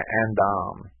 And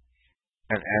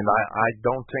I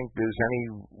don't think there's any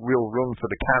real room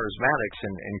for the charismatics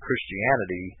in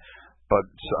Christianity, but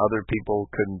other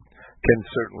people can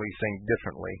certainly think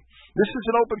differently. This is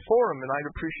an open forum, and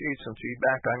I'd appreciate some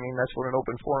feedback. I mean, that's what an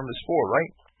open forum is for,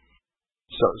 right?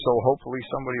 So hopefully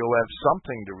somebody will have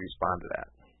something to respond to that.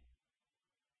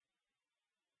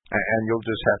 And you'll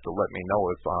just have to let me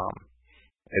know if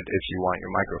you want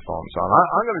your microphones on.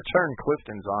 I'm going to turn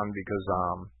Clifton's on because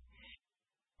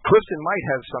Clifton might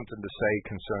have something to say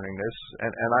concerning this,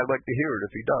 and I'd like to hear it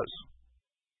if he does.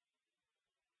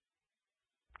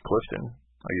 Clifton,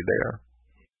 are you there?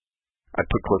 I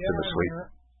put Clifton to sleep.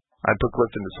 I put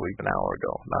Clifton to sleep an hour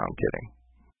ago. No, I'm kidding.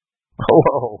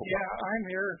 Hello. Yeah, I'm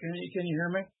here. Can you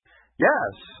hear me?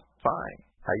 Yes, fine.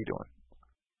 How you doing?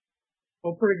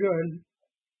 Well, pretty good.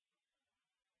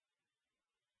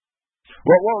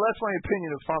 Well, that's my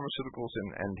opinion of pharmaceuticals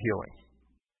and healing.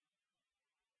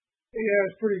 Yeah,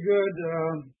 it's pretty good.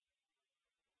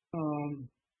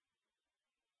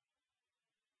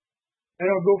 I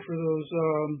don't go for those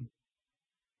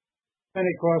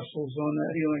Pentecostals on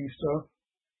that healing stuff.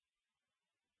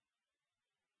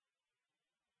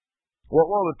 Well,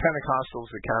 the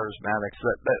Pentecostals, the Charismatics,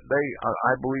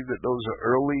 I believe that those are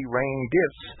early rain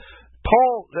gifts.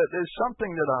 Paul, there's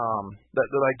something that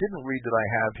I didn't read that I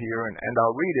have here, and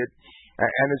I'll read it.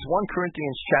 And it's 1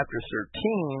 Corinthians chapter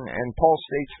 13, and Paul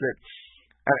states that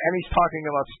And he's talking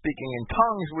about speaking in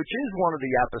tongues, which is one of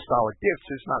the apostolic gifts.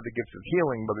 It's not the gift of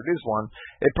healing, but it is one.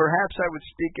 If perhaps I would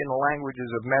speak in the languages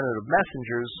of men and of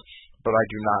messengers, but I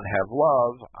do not have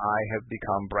love, I have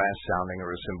become brass sounding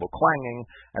or a cymbal clanging.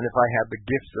 And if I have the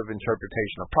gift of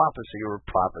interpretation of prophecy or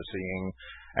prophesying,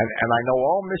 and I know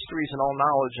all mysteries and all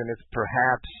knowledge, and if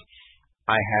perhaps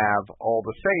I have all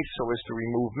the faith so as to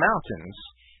remove mountains,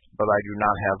 but I do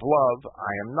not have love,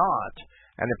 I am not.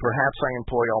 And if perhaps I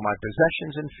employ all my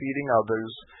possessions in feeding others,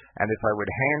 and if I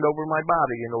would hand over my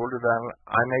body in order that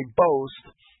I may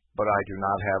boast, but I do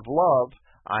not have love,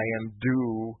 I am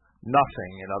due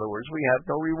nothing. In other words, we have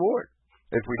no reward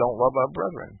if we don't love our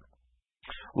brethren.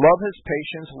 Love has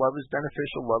patience, love is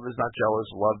beneficial, love is not jealous,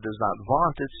 love does not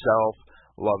vaunt itself,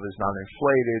 love is not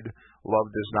inflated, love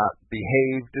does not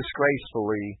behave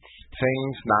disgracefully,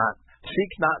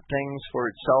 seek not things for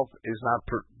itself, is not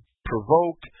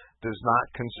provoked, does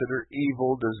not consider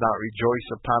evil, does not rejoice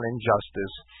upon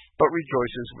injustice, but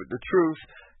rejoices with the truth,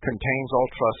 contains all,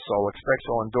 trusts all, expects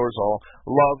all, endures all.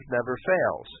 Love never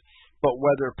fails. But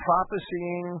whether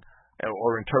prophesying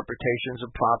or interpretations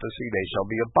of prophecy, they shall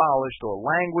be abolished, or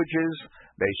languages,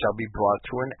 they shall be brought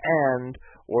to an end,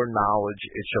 or knowledge,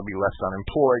 it shall be left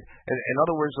unemployed. In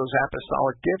other words, those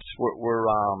apostolic gifts were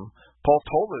Paul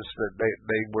told us that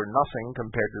they were nothing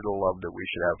compared to the love that we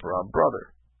should have for our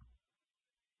brother.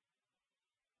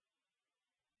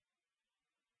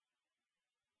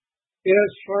 Yeah,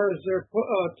 as far as their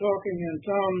talking in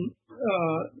tongues,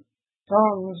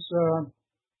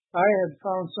 I had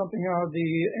found something out of the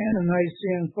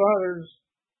Nicene Fathers,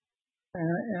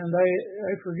 and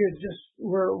I forget just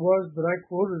where it was, but I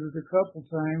quoted it a couple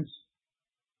times.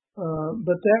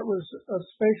 But that was a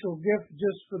special gift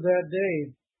just for that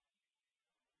day,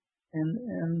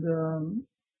 and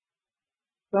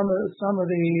some of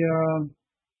the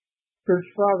church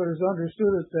fathers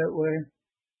understood it that way.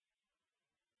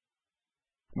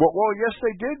 Well, yes,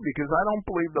 they did, because I don't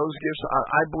believe those gifts.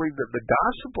 I believe that the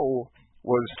gospel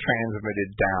was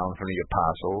transmitted down from the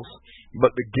apostles,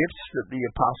 but the gifts that the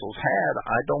apostles had,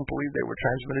 I don't believe they were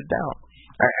transmitted down.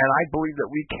 And I believe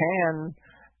that we can,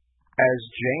 as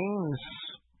James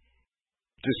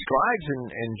describes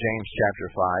in James chapter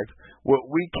 5,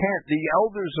 the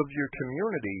elders of your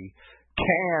community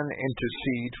can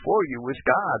intercede for you with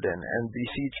God and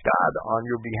beseech God on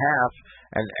your behalf,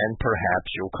 and perhaps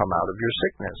you'll come out of your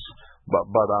sickness. But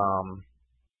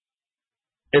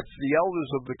if the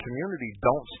elders of the community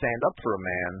don't stand up for a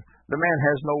man, the man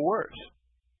has no worth.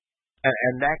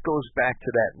 And that goes back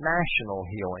to that national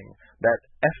healing, that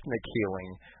ethnic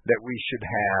healing that we should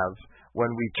have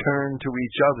when we turn to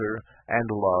each other and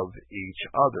love each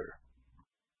other.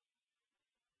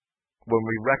 When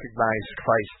we recognize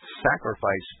Christ's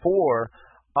sacrifice for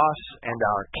us and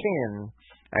our kin,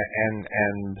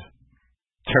 and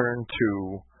turn to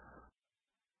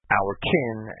our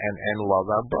kin and love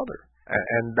our brother.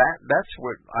 And that's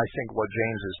what I think what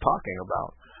James is talking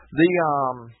about.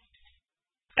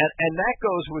 And that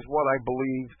goes with what I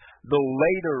believe the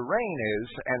later reign is,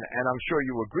 and I'm sure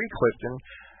you agree, Clifton,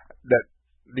 that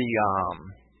the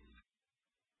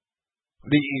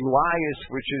Elias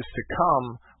which is to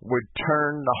come would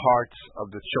turn the hearts of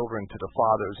the children to the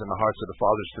fathers and the hearts of the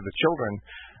fathers to the children,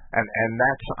 and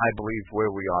that's, I believe,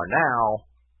 where we are now.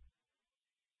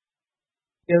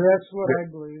 Yeah, that's what I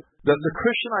believe. The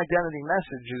Christian identity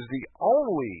message is the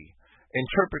only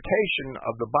interpretation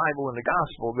of the Bible and the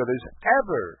gospel that has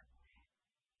ever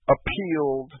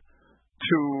appealed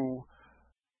to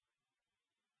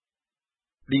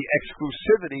the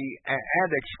exclusivity and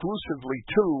exclusively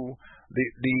to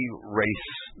the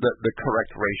race, the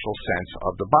correct racial sense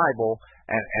of the Bible,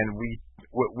 and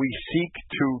we seek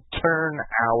to turn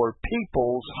our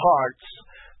people's hearts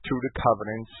to the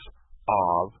covenants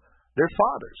of their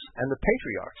fathers and the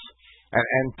patriarchs,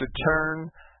 and to turn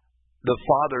the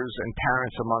fathers and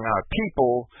parents among our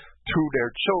people to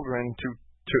their children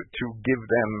to give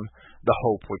them the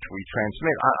hope which we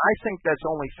transmit. I think that's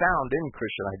only found in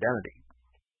Christian identity.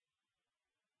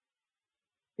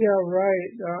 Yeah,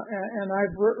 right. And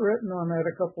I've written on that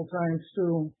a couple times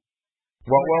too.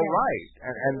 Well, right.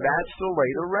 And that's the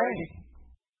later reign.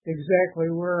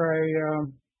 Exactly, where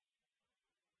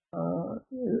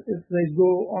if they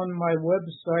go on my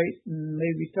website and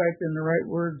maybe type in the right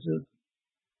words, it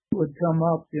would come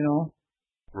up,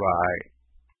 Right.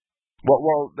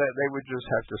 Well, they would just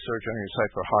have to search on your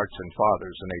site for hearts and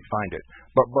fathers, and they'd find it.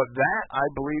 But that, I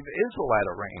believe, is the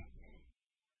latter rain.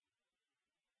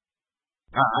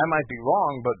 I might be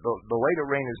wrong, but the later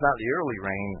rain is not the early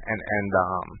rain, and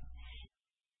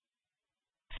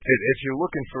if you're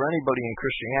looking for anybody in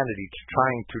Christianity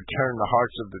trying to turn the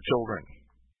hearts of the children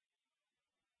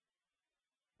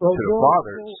Well, to the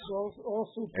fathers.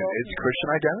 Also and it's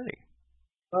Christian identity.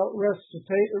 About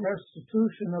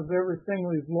restitution of everything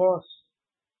we've lost,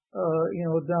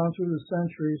 down through the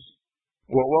centuries.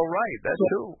 Well, right, that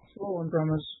too. Stolen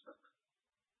from us.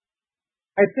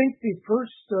 I think the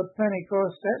first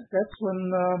Pentecost, that's when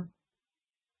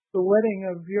the wedding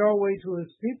of Yahweh to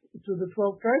his people, to the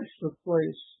 12 tribes took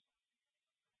place.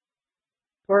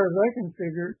 As far as I can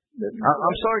figure.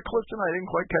 I'm sorry, Clifton, I didn't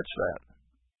quite catch that.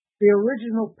 The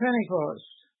original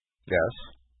Pentecost. Yes.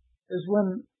 Is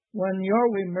when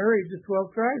Yahweh married the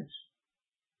 12 tribes.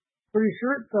 Pretty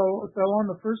sure it fell on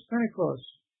the first Pentecost.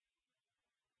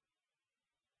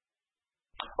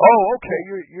 Oh, okay.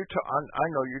 I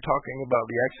know you're talking about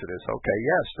the Exodus. Okay,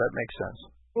 yes, that makes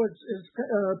sense. Well,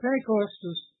 Pentecost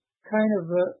is kind of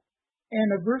an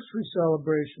anniversary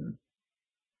celebration.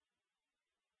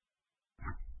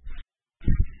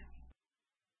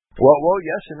 Well,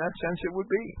 yes, in that sense it would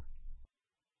be.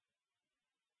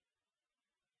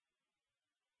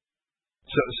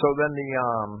 So then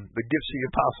the gifts the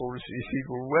apostles received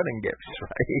were wedding gifts,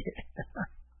 right?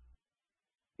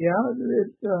 Yeah,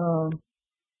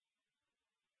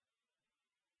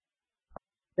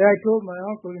 I told my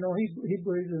uncle, he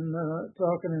believes in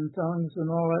talking in tongues and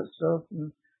all that stuff,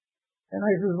 and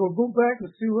I said, well, go back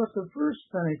and see what the first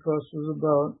Pentecost was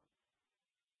about.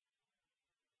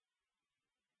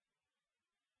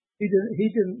 He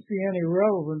didn't see any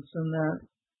relevance in that.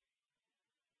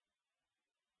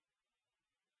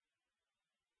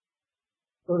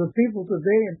 So the people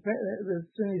today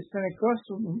that's in these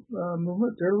Pentecostal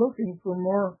movement, they're looking for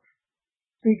more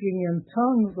speaking in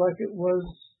tongues like it was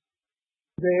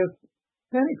the day of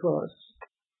Pentecost.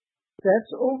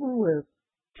 That's over with.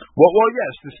 Well,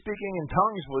 yes, the speaking in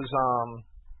tongues was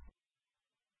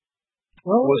so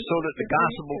that the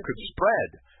gospel could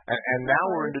spread. And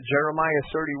now we're into Jeremiah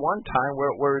 31 time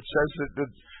where it says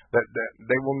that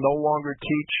they will no longer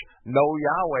teach know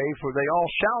Yahweh, for they all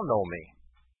shall know me.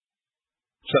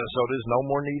 So there's no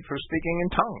more need for speaking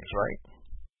in tongues, right?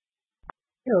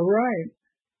 Yeah, right.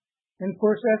 And of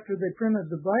course, after they printed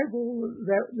the Bible,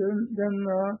 then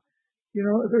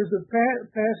there's a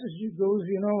passage that goes,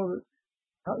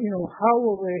 how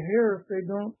will they hear if they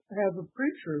don't have a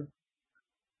preacher?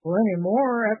 Well,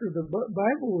 anymore, after the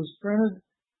Bible was printed,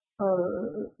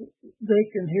 they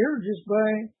can hear just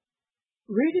by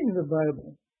reading the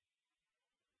Bible,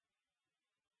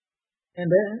 and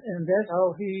that's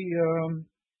how he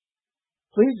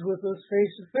pleads with us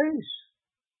face to face.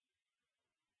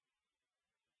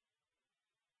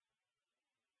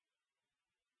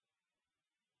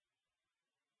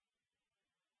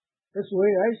 That's the way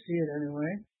I see it,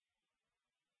 anyway.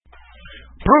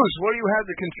 Bruce, what do you have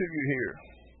to contribute here?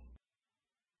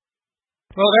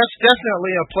 Well, that's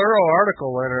definitely a plural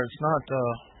article letter. It's not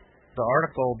the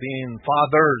article being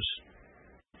fathers.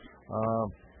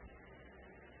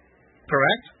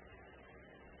 Correct?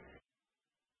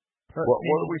 What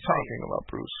are we talking about,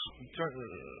 Bruce?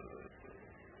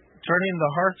 Turning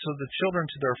the hearts of the children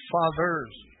to their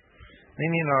fathers,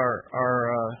 meaning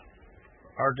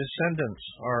our descendants,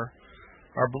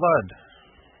 our blood,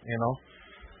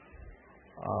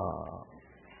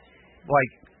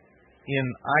 like in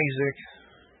Isaac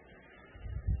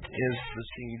is the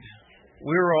seed.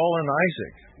 We were all in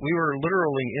Isaac. We were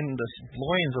literally in the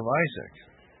loins of Isaac.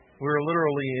 We were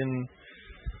literally in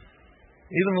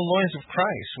even the loins of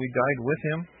Christ. We died with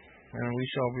him, and we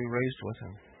shall be raised with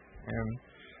him. And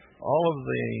all of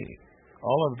the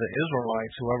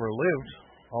Israelites who ever lived,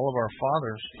 all of our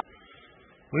fathers,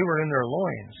 we were in their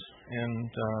loins.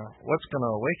 And what's going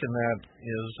to awaken that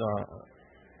is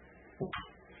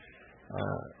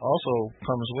also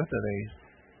comes with it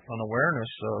an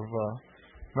awareness of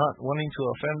not wanting to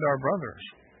offend our brothers,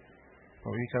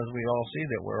 because we all see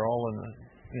that we're all in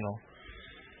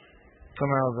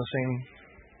come out of the same.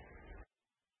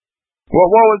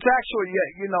 Well, it's actually,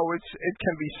 it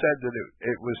can be said that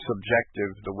it was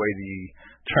subjective the way the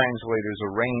translators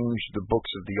arranged the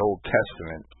books of the Old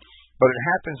Testament, but it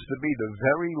happens to be the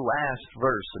very last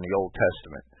verse in the Old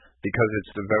Testament, because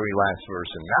it's the very last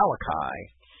verse in Malachi,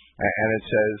 and it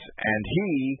says, and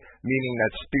he, meaning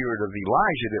that spirit of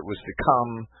Elijah that was to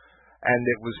come, and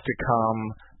it was to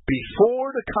come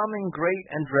before the coming great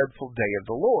and dreadful day of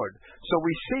the Lord. So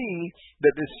we see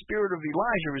that the spirit of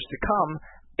Elijah is to come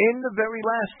in the very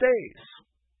last days.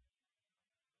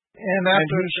 And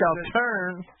he shall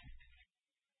turn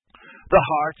the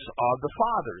hearts of the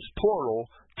fathers, plural,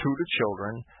 to the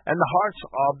children, and the hearts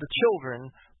of the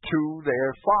children to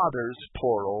their fathers,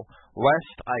 plural,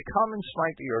 lest I come and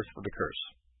smite the earth with a curse.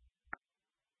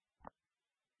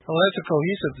 Well, that's a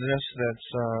cohesiveness that's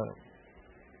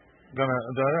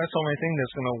that's the only thing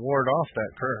that's gonna ward off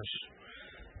that curse.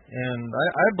 And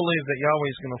I believe that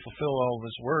Yahweh is going to fulfill all of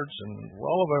His words, and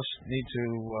all of us need to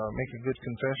make a good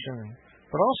confession.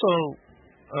 But also,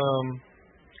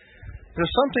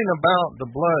 there's something about the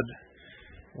blood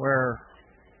where,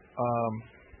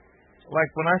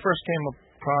 like when I first came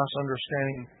across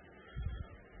understanding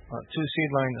two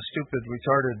seed line, the stupid,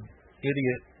 retarded,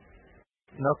 idiot,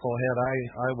 knucklehead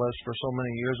I was for so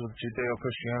many years with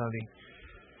Judeo-Christianity,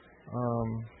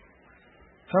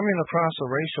 coming across a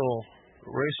racial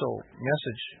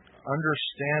message,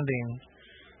 understanding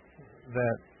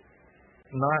that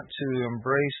not to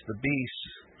embrace the beast,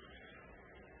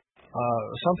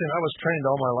 something I was trained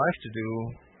all my life to do,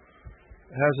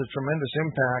 has a tremendous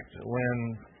impact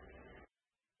when,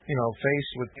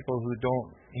 faced with people who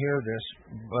don't hear this.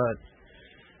 But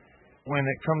when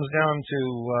it comes down to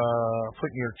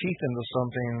putting your teeth into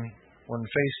something when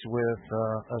faced with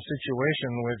a situation,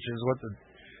 which is what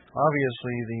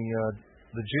obviously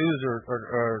the Jews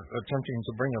are attempting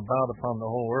to bring about upon the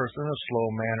whole earth in a slow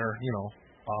manner,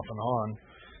 off and on,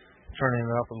 turning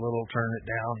it up a little, turning it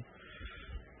down.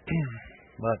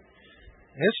 But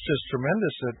it's just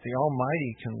tremendous that the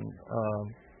Almighty can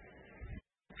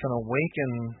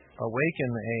awaken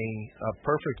a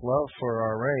perfect love for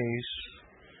our race,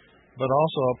 but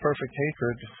also a perfect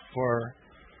hatred for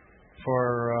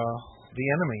the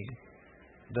enemy,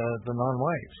 the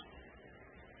non-whites.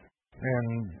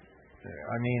 And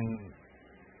I mean,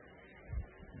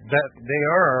 that they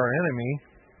are our enemy,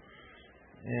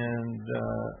 and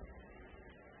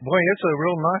boy, it's a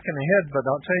real knock in the head. But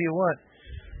I'll tell you what,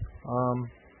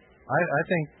 I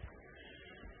think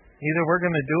either we're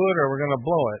going to do it or we're going to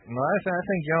blow it. And I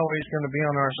think Yahweh's going to be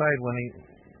on our side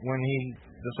when He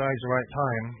decides the right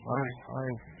time. I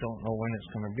don't know when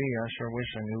it's going to be. I sure wish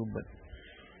I knew, but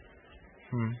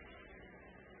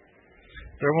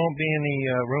there won't be any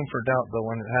room for doubt, though,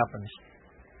 when it happens.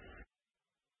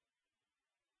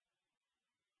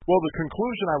 Well, the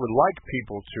conclusion I would like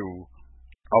people to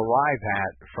arrive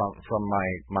at from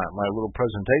my little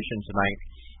presentation tonight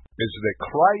is that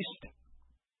Christ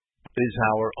is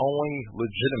our only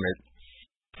legitimate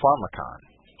pharmacon,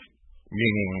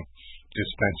 meaning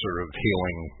dispenser of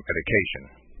healing medication.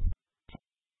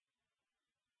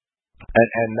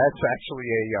 And that's actually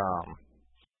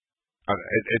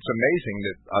it's amazing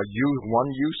that one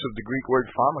use of the Greek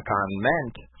word pharmacon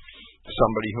meant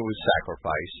somebody who was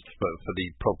sacrificed for the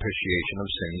propitiation of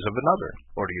sins of another,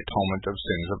 or the atonement of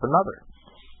sins of another.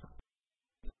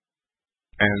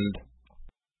 And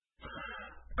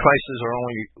Christ is our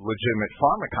only legitimate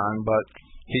pharmacon, but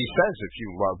He says, if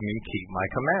you love me, keep my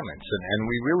commandments. And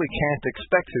we really can't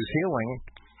expect His healing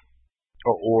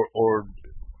or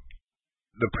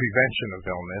the prevention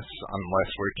of illness unless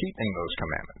we're keeping those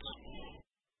commandments.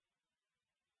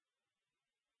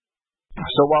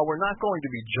 So while we're not going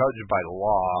to be judged by the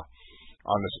law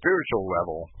on the spiritual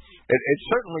level, it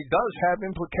certainly does have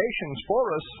implications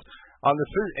for us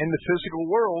in the physical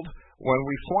world when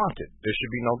we flaunt it. There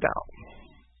should be no doubt.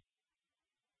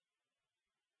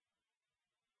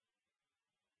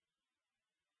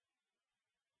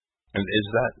 And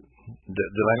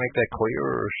did I make that clear,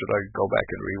 or should I go back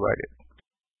and rewrite it?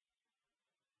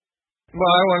 Well,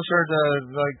 I once heard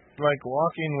like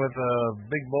walking with a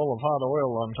big bowl of hot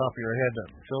oil on top of your head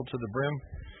that filled to the brim.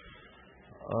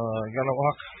 You gotta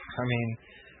walk. I mean,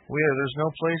 there's no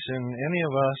place in any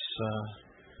of us.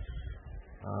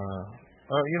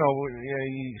 You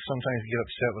sometimes get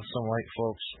upset with some white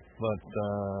folks, but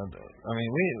I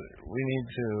mean, we need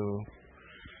to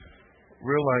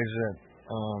realize that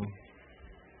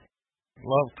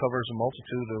love covers a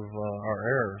multitude of our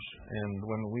errors, and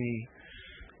when we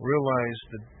realize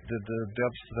the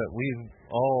depths that we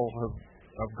all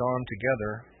have gone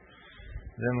together,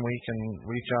 then we can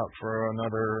reach out for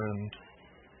another, and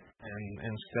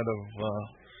instead of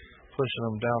pushing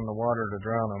them down the water to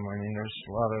drown them. I mean, there's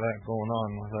a lot of that going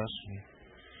on with us.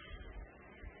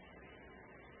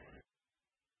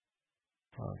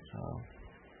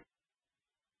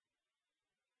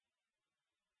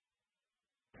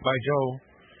 By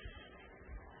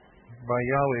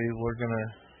Yahweh, we're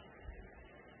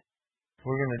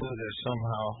gonna do this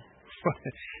somehow.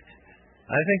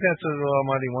 I think that's what the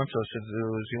Almighty wants us to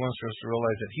do. Is He wants us to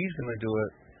realize that He's going to do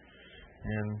it,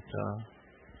 and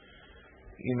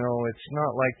it's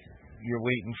not like you're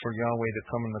waiting for Yahweh to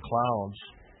come in the clouds.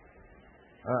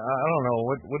 I don't know.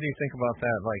 What do you think about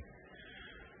that? Like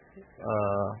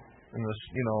in the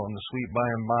sweet by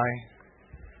and by.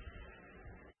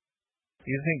 Do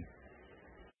you think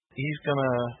He's going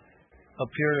to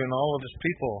appear in all of His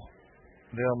people?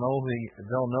 They'll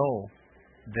know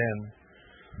then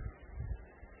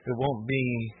It won't be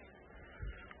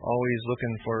always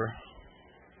looking for,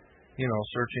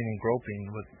 searching and groping,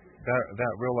 but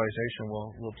that realization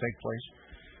will take place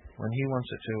when He wants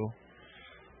it to.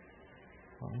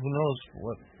 Who knows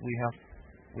what we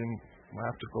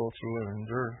have to go through and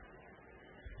endure.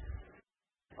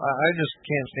 I just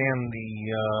can't stand the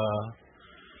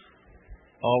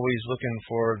always looking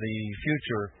for the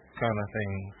future kind of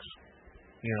things.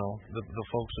 The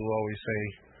folks who always say,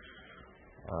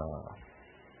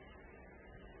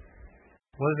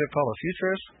 what is it called, a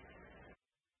futurist?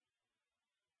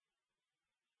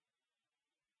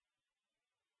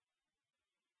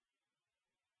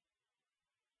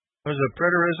 There's a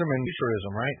preterism and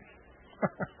futurism, right?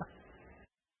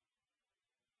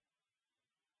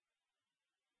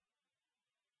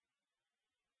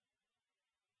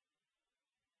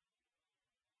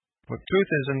 But truth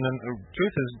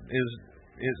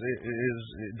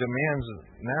demands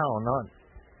now, not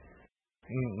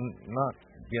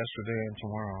yesterday and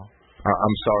tomorrow.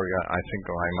 I'm sorry, I think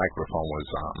my microphone was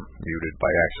muted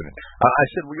by accident. I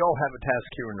said we all have a task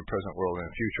here in the present world, and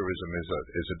futurism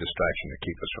is a distraction to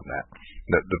keep us from that.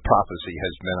 The prophecy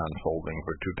has been unfolding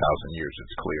for 2,000 years,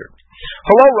 it's clear.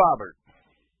 Hello, Robert.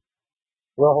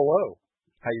 Well, hello.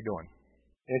 How you doing?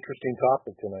 Interesting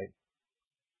topic tonight.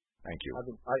 Thank you.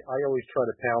 I always try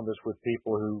to pound this with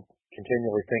people who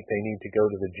continually think they need to go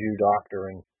to the Jew doctor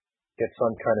and get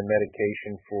some kind of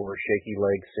medication for shaky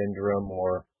leg syndrome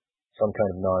or some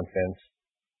kind of nonsense.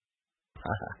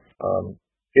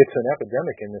 It's an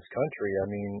epidemic in this country. I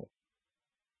mean,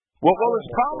 well,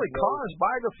 it's probably caused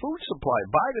by the food supply,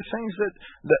 by the things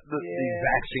the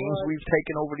vaccines we've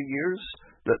taken over the years,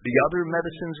 the other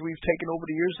medicines we've taken over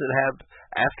the years that have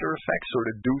after effects or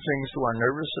to do things to our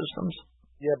nervous systems.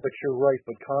 Yeah, but you're right.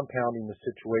 But compounding the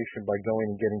situation by going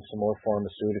and getting some more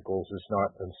pharmaceuticals is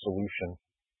not a solution.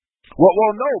 Well,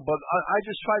 no, but I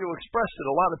just try to express that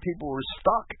a lot of people were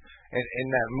stuck in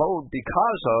that mode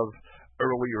because of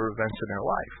earlier events in their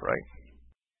life, right?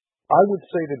 I would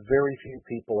say that very few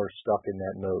people are stuck in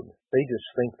that mode. They just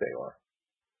think they are.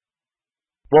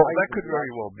 Well, that could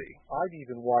very well be. I've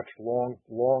even watched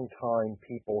long time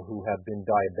people who have been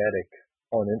diabetic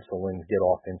on insulin get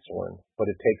off insulin,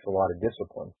 but it takes a lot of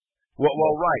discipline.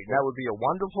 Well, right. That would be a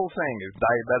wonderful thing if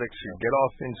diabetics could get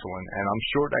off insulin, and I'm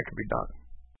sure that could be done.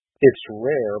 It's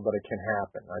rare, but it can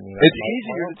happen. I mean, it's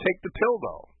easier to take the pill,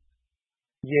 though.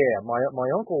 Yeah, my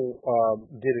uncle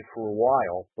did it for a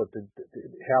while, but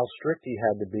how strict he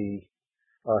had to be,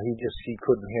 he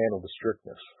couldn't handle the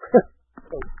strictness.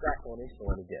 So he's back on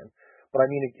insulin again. But I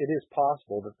mean, it is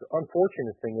possible. The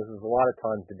unfortunate thing is a lot of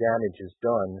times the damage is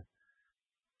done,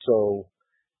 so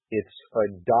it's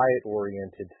a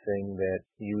diet-oriented thing that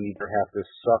you either have to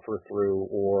suffer through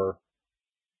or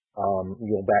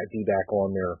you'll be back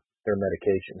on their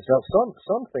medications. Now,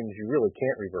 some things you really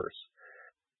can't reverse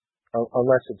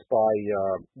unless it's by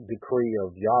decree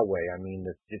of Yahweh. I mean,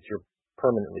 if you're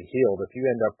permanently healed. If you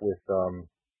end up with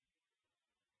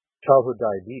childhood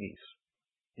diabetes,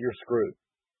 you're screwed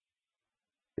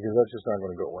because that's just not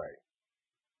going to go away.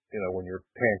 When your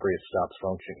pancreas stops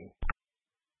functioning.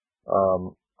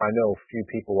 I know a few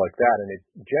people like that, and it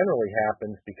generally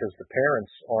happens because the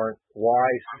parents aren't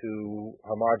wise to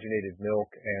homogenated milk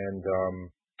and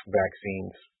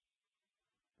vaccines.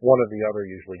 One or the other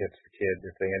usually gets the kid.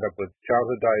 If they end up with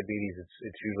childhood diabetes,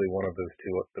 it's usually one of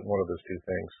those two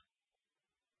things.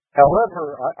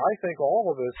 However, I think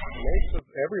all of us, most of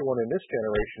everyone in this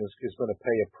generation is going to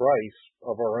pay a price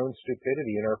of our own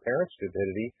stupidity and our parents'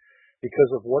 stupidity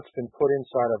because of what's been put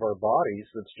inside of our bodies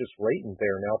that's just latent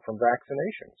there now from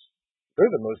vaccinations.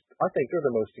 I think they're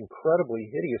the most incredibly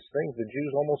hideous things the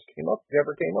Jews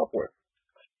ever came up with.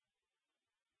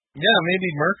 Yeah, maybe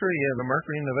mercury. The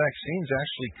mercury in the vaccines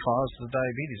actually caused the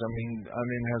diabetes. I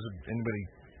mean, has anybody?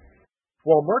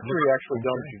 Well, mercury actually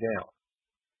dumbs you down.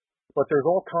 But there's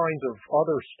all kinds of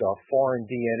other stuff: foreign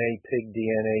DNA, pig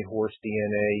DNA, horse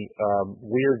DNA,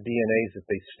 weird DNAs that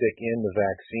they stick in the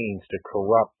vaccines to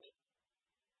corrupt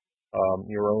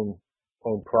your own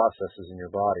processes in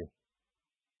your body.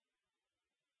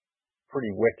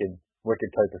 Pretty wicked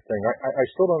type of thing. I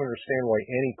still don't understand why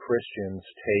any Christians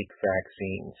take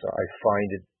vaccines. I find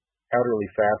it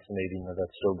utterly fascinating that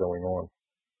that's still going on.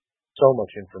 So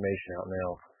much information out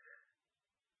now.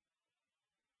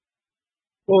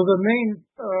 Well, the main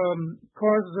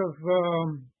cause of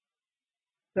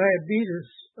diabetes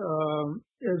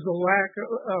is the lack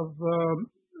of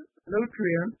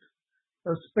nutrients,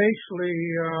 especially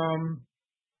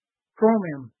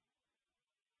chromium.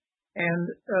 And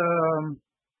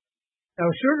now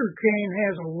sugar cane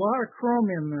has a lot of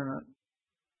chromium in it.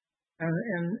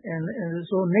 And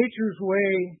so nature's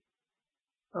way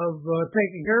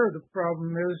taking care of the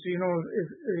problem is,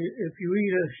 if you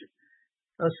eat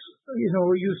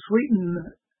you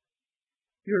sweeten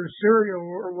your cereal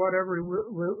or whatever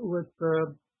with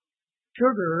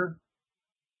sugar.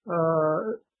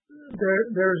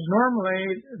 There's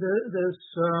normally this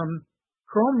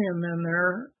chromium in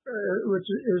there, which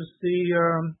is the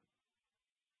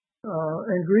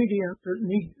ingredient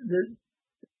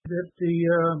that the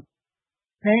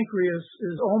pancreas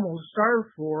is almost starved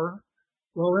for.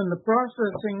 Well, in the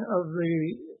processing of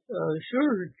the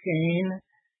sugar cane,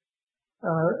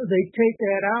 they take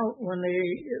that out when they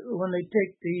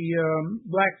take the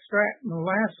blackstrap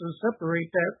molasses,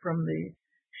 separate that from the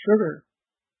sugar.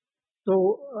 So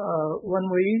when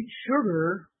we eat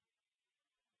sugar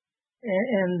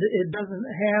and it doesn't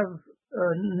have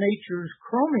nature's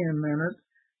chromium in it,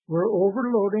 we're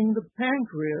overloading the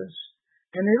pancreas,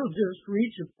 and it'll just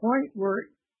reach a point where it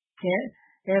can't.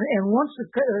 And once the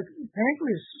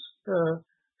pancreas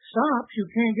stops, you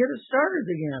can't get it started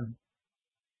again.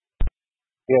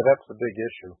 Yeah, that's the big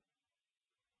issue.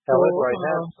 However,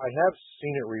 I have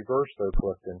seen it reversed, though,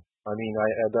 Clifton. I mean, I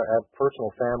have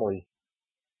personal family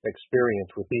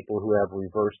experience with people who have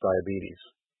reverse diabetes.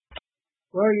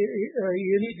 Well,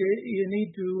 you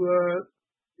need to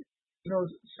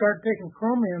start taking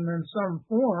chromium in some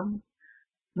form.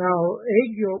 Now,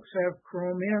 egg yolks have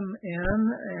chromium in,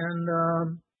 and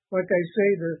like I say,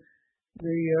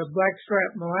 the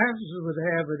blackstrap molasses would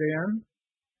have it in.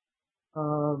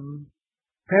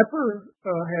 Pepper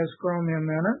has chromium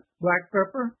in it, black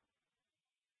pepper.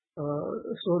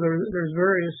 So there's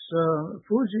various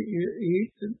foods that you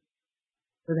eat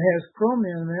that has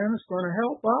chromium in. It's going to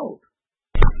help out.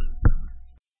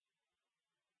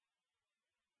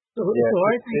 So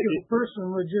I think if a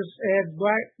person would just add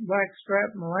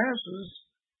blackstrap molasses,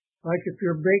 like if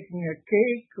you're baking a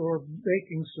cake or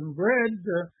baking some bread,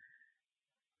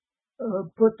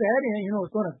 put that in.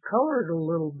 It's going to color it a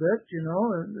little bit.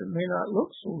 It may not look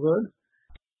so good,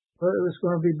 but it's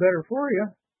going to be better for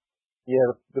you. Yeah,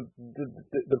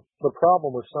 the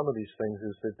problem with some of these things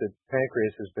is that the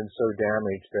pancreas has been so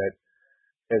damaged that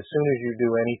as soon as you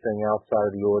do anything outside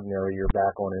of the ordinary, you're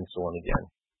back on insulin again.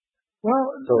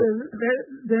 Well,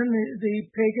 then the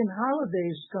pagan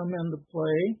holidays come into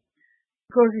play,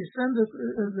 because you send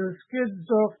the kids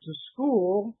off to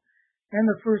school, and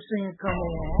the first thing that come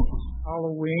along is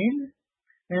Halloween,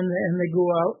 and they go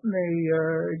out and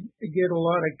they get a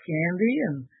lot of candy,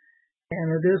 and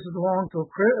it isn't long till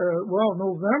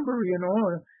November.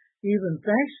 Even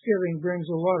Thanksgiving brings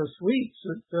a lot of sweets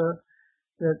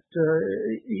that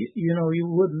you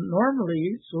wouldn't normally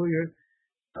eat. So it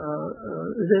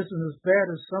isn't as bad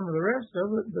as some of the rest of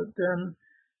it. But then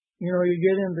you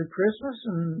get into Christmas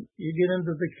and you get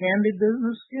into the candy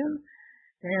business again,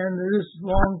 and it isn't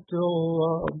long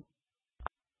till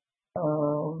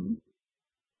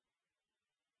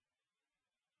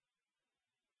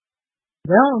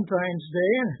Valentine's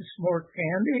Day, and it's more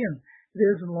candy, and it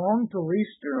isn't long till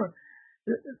Easter.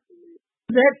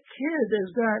 That kid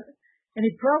has got, and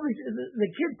the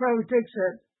kid probably takes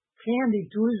that candy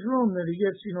to his room that he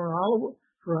gets,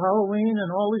 for Halloween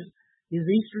and all his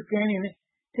Easter candy, and he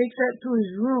takes that to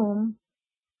his room,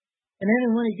 and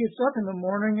then when he gets up in the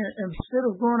morning, instead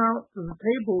of going out to the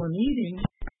table and eating,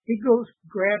 he goes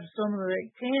grabs some of that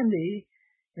candy,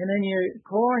 and then you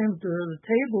call him to the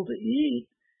table to eat,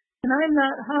 and I'm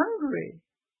not hungry.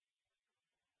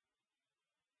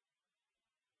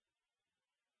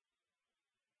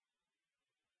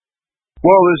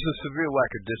 Well, there's a severe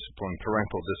lack of discipline,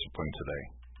 parental discipline today.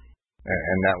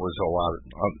 And that was a lot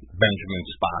of Benjamin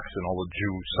Spock's and all the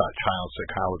Jew child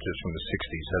psychologists from the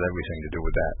 60s had everything to do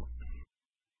with that.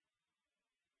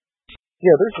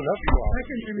 Yeah, there's enough problems. I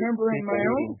can remember in my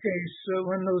own case,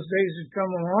 when those days had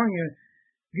come along, you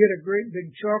get a great big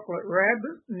chocolate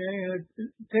rabbit, and it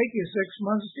take you 6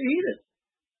 months to eat it.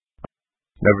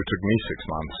 Never took me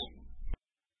 6 months.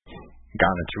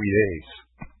 Gone in 3 days.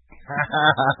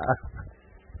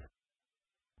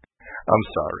 I'm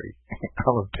sorry.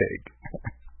 I'm a pig.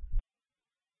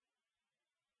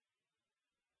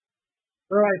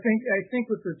 Well, I think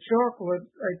with the chocolate,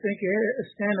 I think you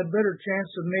stand a better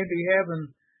chance of maybe having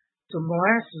some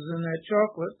molasses in that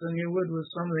chocolate than you would with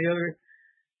some of the other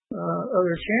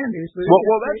candies. But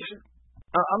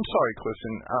I'm sorry,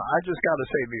 Clifton. I just got to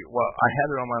say, I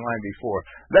had it on my mind before.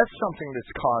 That's something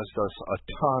that's caused us a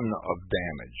ton of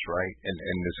damage, right,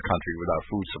 in this country with our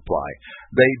food supply.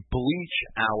 They bleach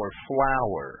our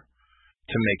flour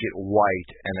to make it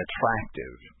white and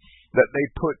attractive. That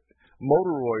they put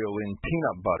motor oil in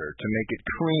peanut butter to make it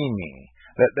creamy.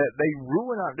 That they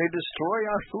ruin they destroy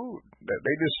our food. That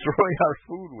they destroy our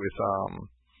food with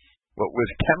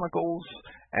with chemicals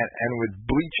and with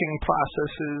bleaching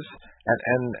processes,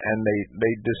 and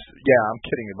they just, yeah, I'm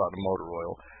kidding about the motor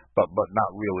oil, but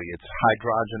not really. It's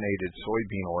hydrogenated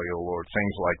soybean oil or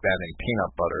things like that in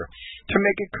peanut butter to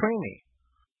make it creamy.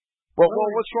 Well,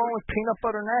 what's wrong with peanut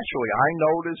butter naturally? I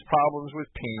know there's problems with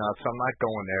peanuts. I'm not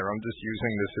going there. I'm just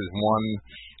using this as one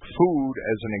food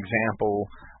as an example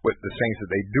with the things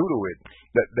that they do to it.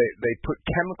 That they put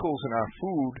chemicals in our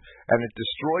food, and it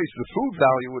destroys the food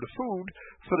value of the food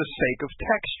for the sake of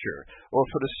texture or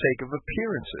for the sake of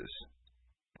appearances.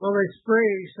 Well, they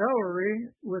spray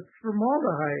celery with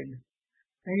formaldehyde,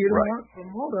 and you don't want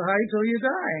formaldehyde till you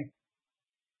die.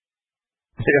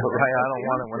 Yeah, right. I don't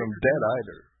want it when I'm dead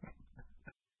either.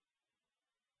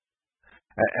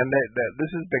 And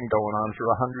this has been going on for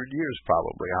 100 years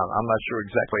probably. I'm not sure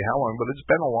exactly how long, but it's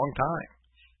been a long time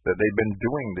that they've been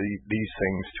doing these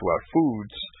things to our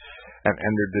foods, and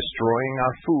they're destroying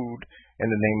our food in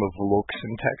the name of looks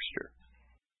and texture.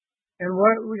 And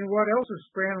what else is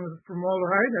spraying with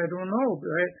formaldehyde? I don't know,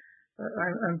 but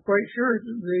I'm quite sure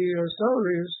the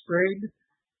celery is sprayed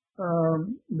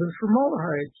with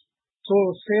formaldehyde, so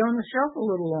it'll stay on the shelf a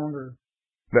little longer.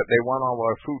 That they want all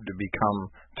our food to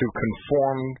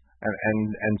conform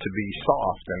and to be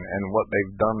soft, and what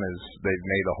they've done is they've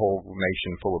made a whole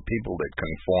nation full of people that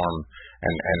conform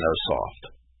and are soft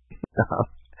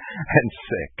and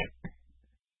sick.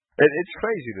 It's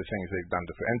crazy the things they've done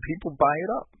and people buy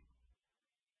it up,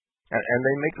 and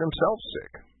they make themselves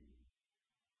sick.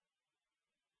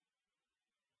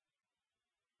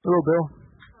 Hello, Bill.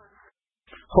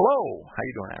 Hello. How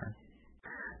you doing, Aaron?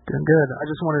 Doing good. I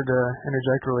just wanted to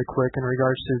interject really quick in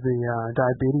regards to the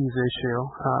diabetes issue.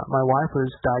 My wife was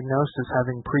diagnosed as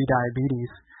having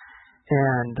pre-diabetes,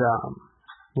 and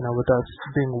with us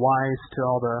being wise to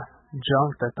all the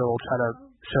junk that they'll try to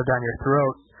shove down your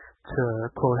throat to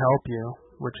quote help you,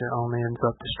 which it only ends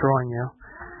up destroying you.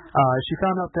 She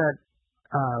found out that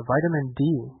vitamin D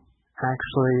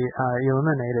actually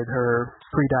eliminated her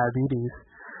pre-diabetes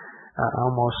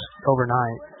almost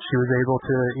overnight. She was able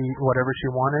to eat whatever she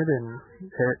wanted, and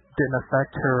it didn't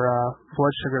affect her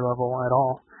blood sugar level at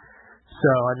all. So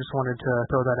I just wanted to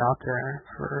throw that out there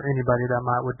for anybody that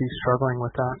would be struggling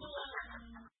with that.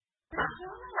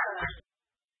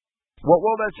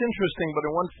 Well, that's interesting, but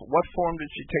in what form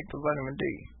did she take the vitamin D?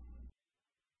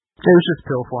 It was just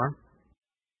pill form.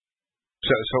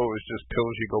 So it was just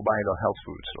pills you go buy at a health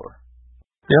food store?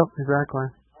 Yep, exactly.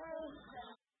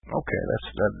 Okay,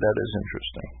 that is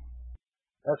interesting.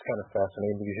 That's kind of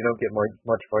fascinating because you don't get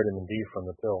much vitamin D from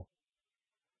the pill.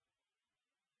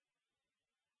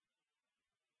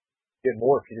 You get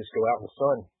more if you just go out in the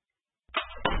sun.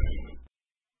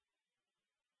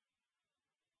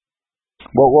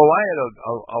 Well, I had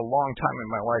a long time in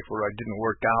my life where I didn't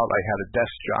work out. I had a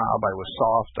desk job. I was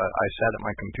soft. I sat at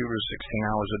my computer 16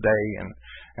 hours a day, and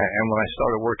when I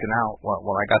started working out,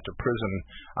 when I got to prison,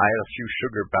 I had a few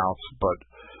sugar bouts, but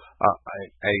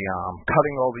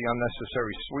cutting all the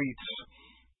unnecessary sweets,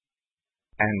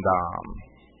 and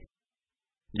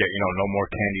no more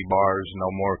candy bars,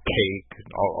 no more cake,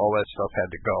 all that stuff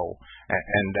had to go,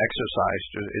 and exercise,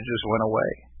 it just went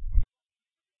away.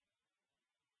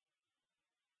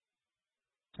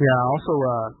 Yeah, also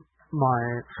my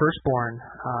firstborn,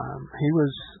 he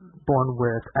was born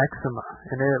with eczema,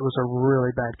 and it was a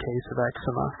really bad case of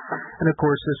eczema. And of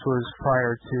course this was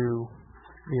prior to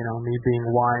me being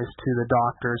wise to the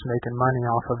doctors, making money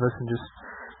off of us and just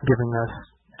giving us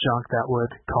junk that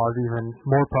would cause even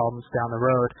more problems down the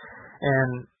road.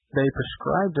 And they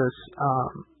prescribed us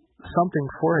something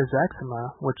for his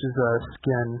eczema, which is a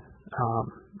skin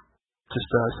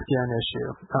issue,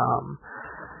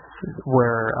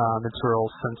 where it's real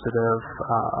sensitive,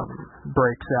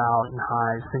 breaks out and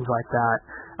highs, things like that.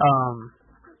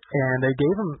 And they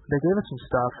gave us some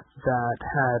stuff that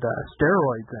had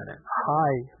steroids in it,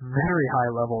 very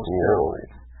high level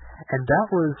steroids. And that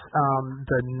was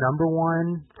the number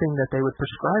one thing that they would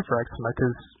prescribe for eczema,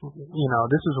 because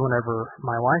this is whenever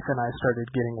my wife and I started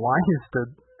getting wise to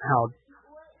how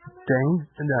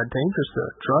dangerous the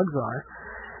drugs are.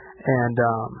 And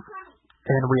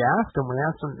we asked them,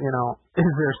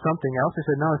 is there something else? They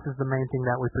said, no, this is the main thing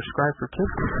that we prescribe for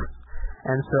kids.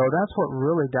 And so that's what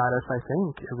really got us, I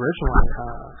think, originally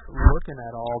looking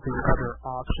at all the other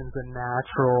options, the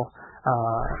natural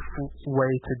way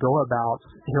to go about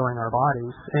healing our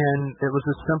bodies. And it was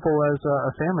as simple as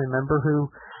a family member who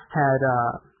had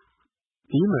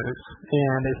emus,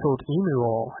 and they sold emu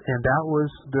oil, and that was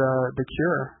the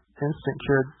cure, instant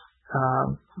cure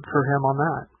for him on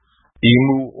that.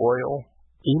 Emu oil?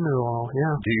 Emu oil,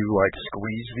 yeah. Do you like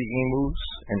squeeze the emus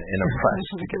in a press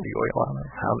to get the oil out of it?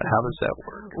 How does that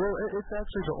work? Well, it's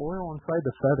actually the oil inside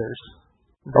the feathers.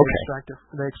 They extract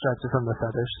it from the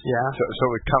feathers, yeah. So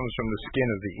it comes from the skin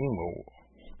of the emu.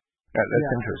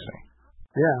 That's interesting.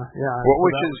 Yeah. Well,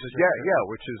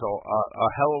 which is a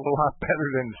hell of a lot better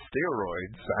than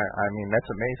steroids. I mean,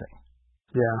 that's amazing.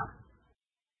 Yeah.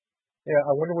 Yeah,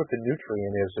 I wonder what the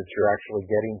nutrient is that you're actually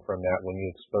getting from that when you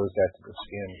expose that to the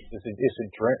skin. Do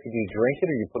you drink it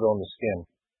or you put it on the skin?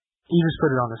 You just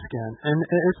put it on the skin, and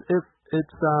it's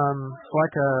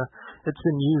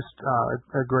been used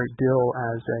a great deal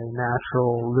as a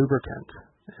natural lubricant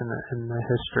in the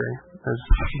history, is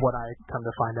what I come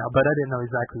to find out. But I didn't know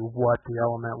exactly what the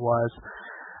element was.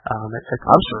 I'm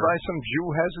surprised some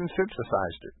Jew hasn't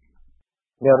synthesized it.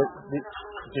 Now,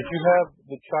 did you have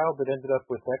the child that ended up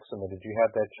with eczema? Did you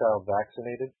have that child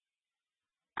vaccinated?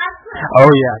 Oh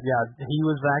yeah. He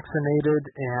was vaccinated,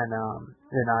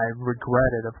 and I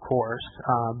regret it, of course.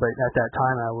 But at that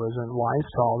time, I wasn't wise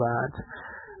to all that.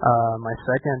 My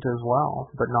second as well,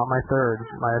 but not my third.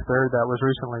 My third that was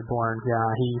recently born. Yeah,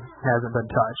 he hasn't been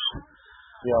touched.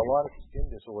 Yeah, a lot of skin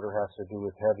disorder has to do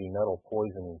with heavy metal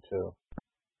poisoning too.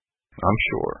 I'm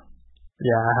sure.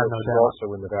 Yeah, I have no doubt.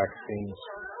 Also in the vaccines.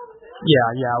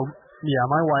 Yeah.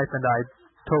 My wife and I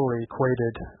totally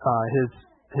equated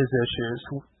his issues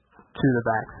to the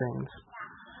vaccines.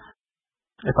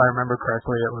 If I remember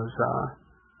correctly, it was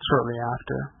shortly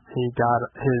after he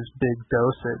got his big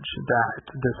dosage that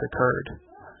this occurred.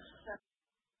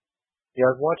 Yeah,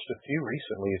 I've watched a few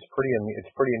recently. It's pretty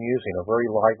amusing. A very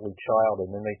lively child,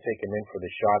 and then they take him in for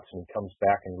the shots, and he comes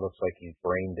back and he looks like he's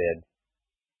brain dead.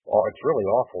 Oh, it's really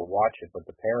awful to watch it, but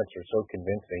the parents are so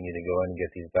convinced they need to go in and get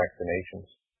these vaccinations.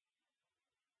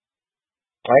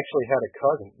 I actually had a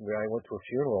cousin when I went to a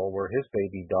funeral where his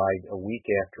baby died a week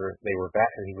after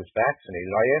he was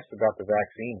vaccinated. I asked about the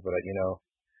vaccines, but they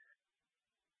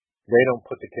don't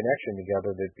put the connection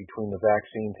together between the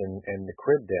vaccines and the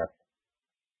crib death.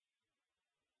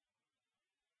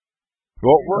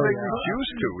 Well, they refuse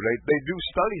to. They do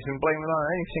studies and blame it on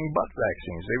anything but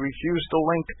vaccines. They refuse to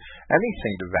link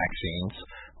anything to vaccines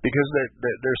because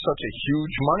they're such a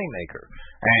huge moneymaker,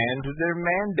 and they're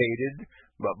mandated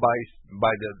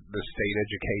by the state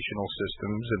educational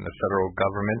systems and the federal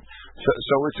government.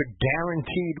 So it's a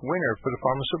guaranteed winner for the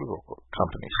pharmaceutical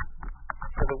companies.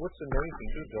 But what's amazing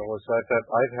too, Bill, is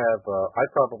I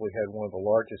probably had one of the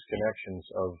largest connections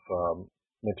of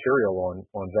material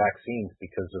on vaccines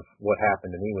because of what happened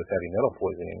to me with heavy metal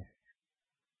poisoning.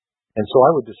 And so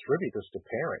I would distribute this to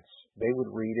parents. They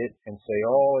would read it and say,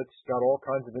 oh, it's got all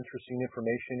kinds of interesting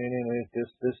information in it,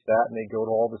 this, that, and they go to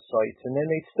all the sites, and then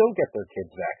they'd still get their kids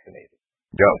vaccinated.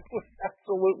 Yeah. It was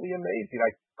absolutely amazing.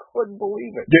 I couldn't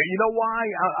believe it. You know why?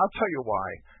 I'll tell you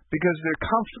why. Because they're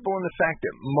comfortable in the fact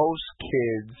that most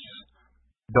kids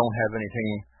don't have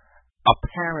anything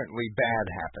apparently bad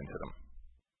happen to them.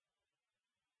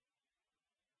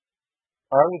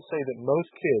 I would say that most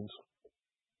kids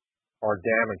are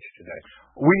damaged today.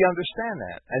 We understand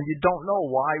that, and you don't know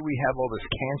why we have all this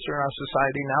cancer in our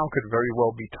society now. Could very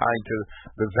well be tied to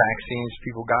the vaccines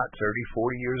people got 30,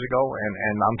 40 years ago,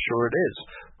 and I'm sure it is.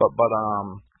 But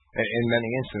in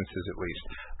many instances at least.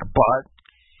 But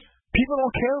people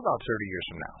don't care about 30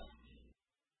 years from now.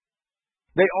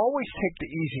 They always take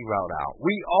the easy route out.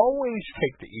 We always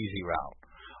take the easy route.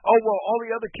 Oh, well, all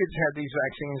the other kids had these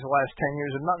vaccines the last 10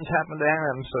 years and nothing's happened to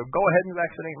them, so go ahead and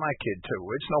vaccinate my kid too.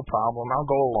 It's no problem. I'll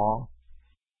go along.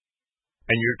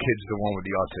 And your kid's the one with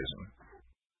the autism.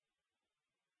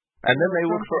 And then they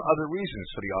look for other reasons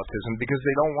for the autism because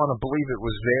they don't want to believe it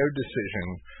was their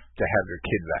decision to have their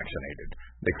kid vaccinated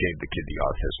that gave the kid the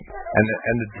autism.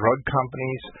 And the drug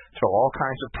companies throw all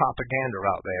kinds of propaganda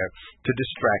out there to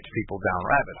distract people down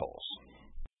rabbit holes.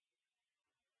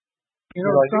 You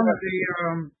know,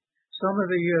 some of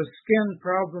the skin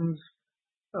problems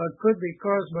could be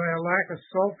caused by a lack of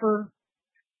sulfur.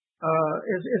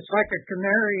 It's like a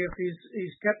canary if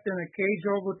he's kept in a cage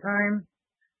all the time,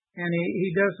 and he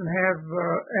doesn't have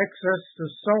access to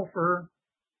sulfur.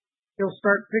 He'll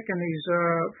start picking these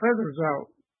feathers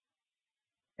out,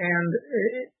 and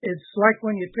it's like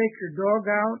when you take your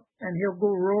dog out and he'll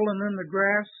go rolling in the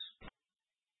grass.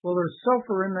 Well, there's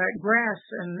sulfur in that grass,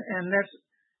 and that's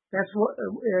what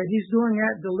he's doing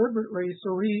that deliberately,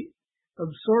 so he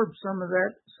absorbs some of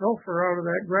that sulfur out of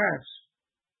that grass.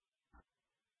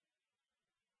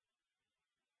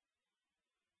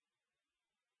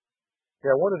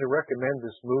 Yeah, I wanted to recommend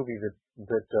this movie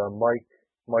that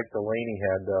Mike Delaney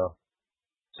had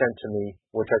sent to me,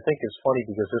 which I think is funny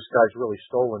because this guy's really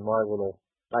stolen my little.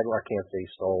 I can't say he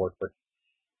stole it, but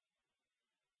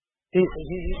He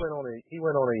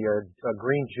went on a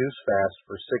green juice fast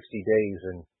for 60 days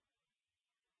and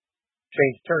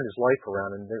turned his life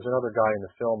around. And there's another guy in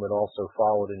the film that also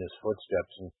followed in his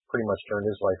footsteps and pretty much turned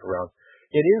his life around.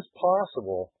 It is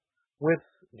possible with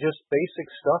just basic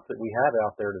stuff that we have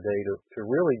out there today to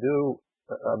really do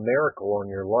a miracle on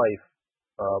your life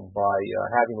by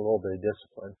having a little bit of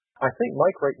discipline. I think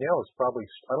Mike right now is probably,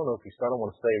 I don't know if I don't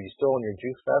want to say, are you still on your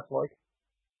juice fast, Mike?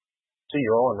 See,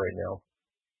 you're on right now.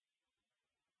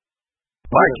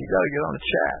 Mike, you got to get on the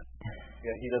chat.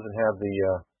 Yeah, he doesn't have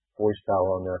the voice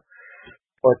power on there.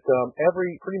 But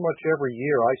pretty much every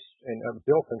year, and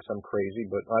Bill thinks I'm crazy,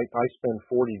 but I spend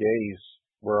 40 days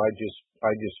where I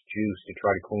just juice to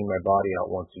try to clean my body out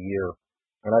once a year.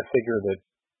 And I figure that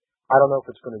I don't know if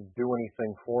it's going to do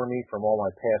anything for me from all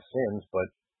my past sins, but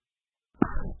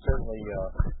it certainly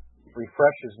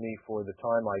refreshes me for the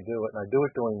time I do it. And I do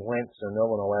it during Lent, so no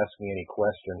one will ask me any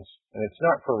questions. And it's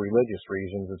not for religious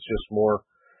reasons. It's just more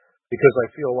because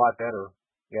I feel a lot better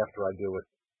after I do it.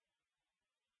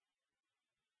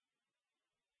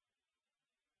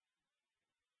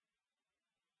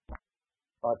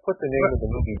 I put the name of the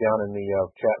movie down in the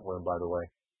chat room, by the way.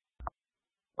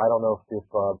 I don't know if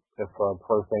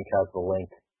ProThink has the link.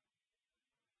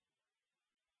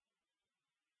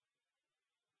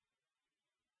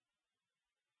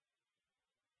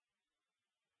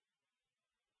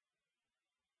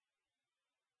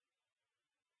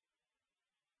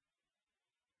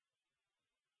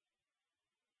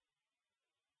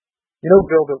 You know,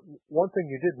 Bill, the one thing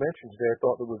you did mention today I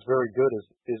thought that was very good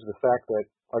is the fact that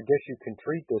I guess you can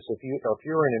treat this if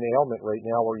you're in an ailment right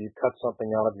now where you cut something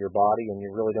out of your body and you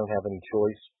really don't have any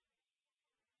choice.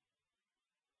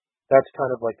 That's kind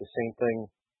of like the same thing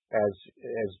as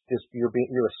just you're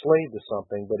a slave to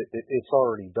something, but it's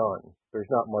already done. There's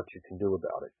not much you can do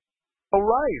about it. Oh,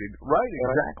 right,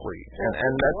 exactly.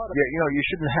 And that, you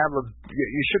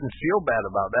shouldn't feel bad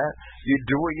about that. You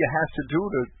do what you have to do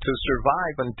to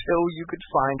survive until you could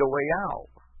find a way out.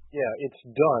 Yeah, it's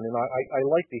done, and I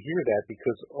like to hear that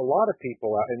because a lot of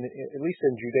people, and at least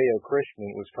in Judeo-Christian,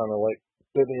 it was kind of like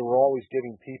they were always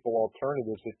giving people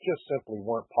alternatives that just simply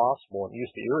weren't possible, and it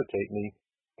used to irritate me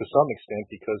to some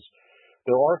extent because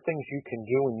there are things you can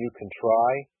do and you can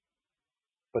try,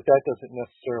 but that doesn't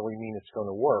necessarily mean it's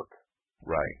going to work.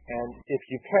 Right. And if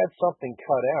you've had something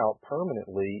cut out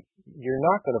permanently, you're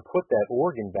not going to put that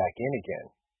organ back in again.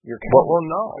 Well,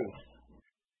 no.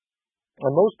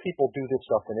 And most people do this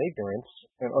stuff in ignorance,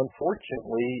 and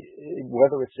unfortunately,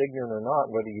 whether it's ignorant or not,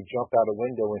 whether you jump out a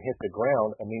window and hit the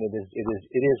ground, I mean,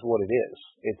 it is what it is.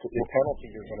 It's a penalty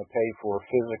you're going to pay for a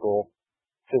physical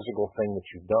thing that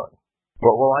you've done.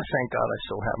 Well, I thank God I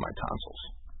still have my tonsils.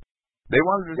 They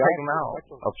wanted to take them out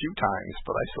a few times,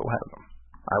 but I still have them.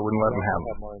 I wouldn't let them have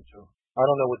them. Mine too. I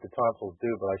don't know what the tonsils do,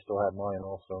 but I still have mine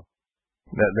also.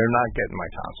 They're not getting my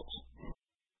tonsils.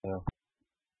 Yeah.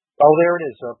 Oh, there it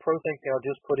is. ProThink now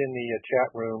just put in the chat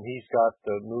room. He's got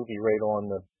the movie right on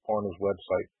his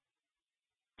website.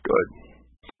 Good.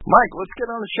 Mike, let's get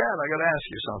on the chat. I got to ask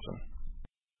you something.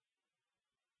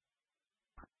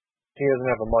 He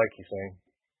doesn't have a mic, he's saying.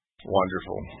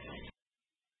 Wonderful.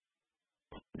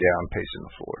 Yeah, I'm pacing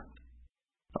the floor.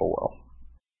 Oh, well.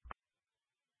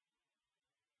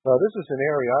 This is an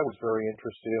area I was very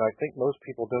interested in. I think most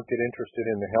people don't get interested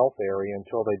in the health area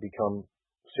until they become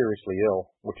seriously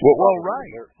ill. Which is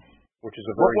right. Which is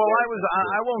a very.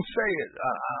 I won't say it.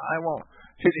 I won't.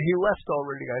 He left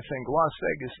already. I think Las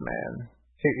Vegas man.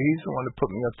 He's the one who put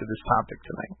me up to this topic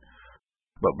tonight.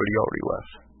 But he already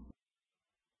left.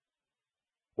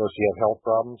 Does he have health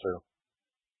problems or?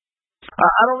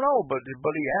 I don't know, but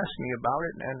he asked me about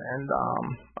it, and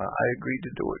I agreed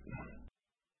to do it.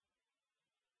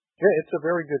 Yeah, it's a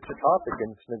very good topic,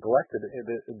 and it's neglected.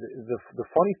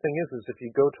 The funny thing is if you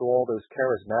go to all those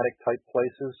charismatic type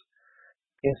places,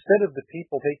 instead of the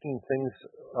people taking things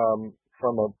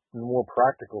from a more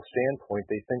practical standpoint,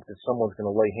 they think that someone's going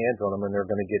to lay hands on them and they're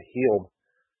going to get healed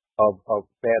of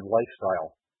bad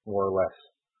lifestyle, more or less.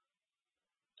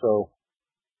 So,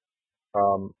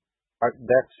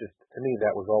 that's just, to me,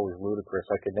 that was always ludicrous.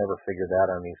 I could never figure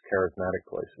that on these charismatic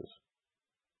places.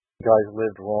 Guy's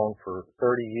lived wrong for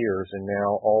 30 years, and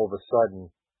now all of a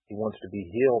sudden he wants to be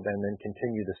healed and then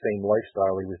continue the same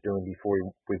lifestyle he was doing before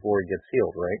he gets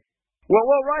healed, right? Well,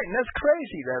 right, and that's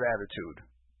crazy, that attitude.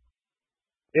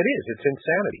 It is. It's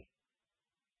insanity.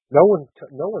 No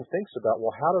one thinks about,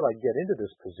 well, how did I get into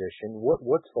this position?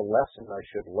 What's the lesson I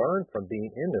should learn from being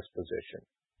in this position?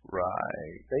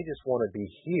 Right. They just want to be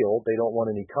healed. They don't want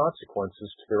any consequences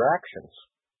to their actions.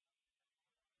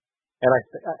 And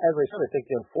as I said, I think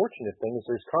the unfortunate thing is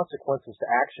there's consequences to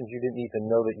actions you didn't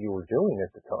even know that you were doing at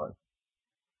the time.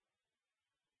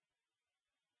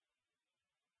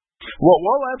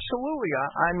 Well, absolutely.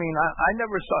 I mean, I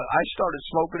never thought. I started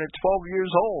smoking at 12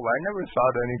 years old. I never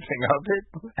thought anything of it.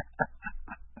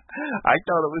 I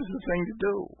thought it was the thing to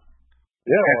do.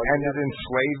 Yeah, and it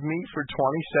enslaved me for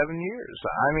 27 years.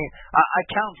 I mean, I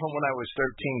count from when I was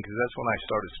 13 because that's when I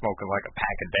started smoking like a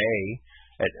pack a day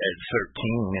at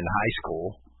 13 in high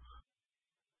school.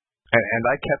 And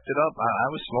I kept it up. I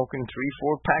was smoking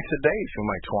 3-4 packs a day through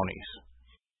my 20s.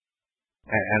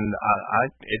 And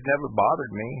it never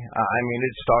bothered me. I mean,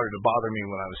 it started to bother me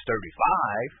when I was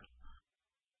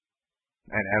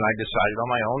 35. And I decided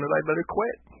on my own that I better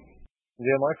quit.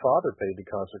 Yeah, my father paid the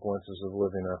consequences of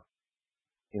living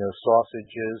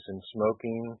sausages and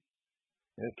smoking.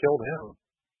 It killed him.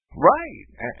 Right.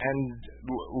 And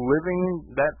living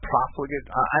that profligate,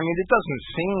 I mean, it doesn't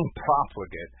seem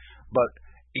profligate, but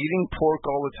eating pork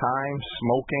all the time,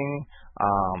 smoking,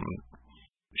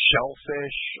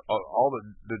 shellfish, all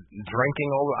the drinking,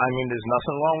 I mean, there's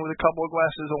nothing wrong with a couple of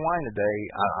glasses of wine a day.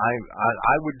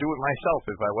 I would do it myself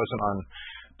if I wasn't on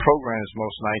programs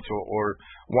most nights or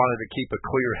wanted to keep a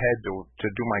clear head to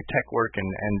do my tech work and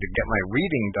to get my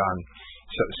reading done.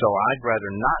 So I'd rather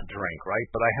not drink, right?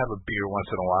 But I have a beer once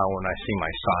in a while when I see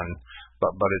my son,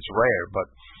 but it's rare. But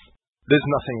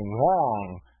there's nothing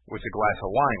wrong with a glass of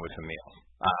wine with a meal.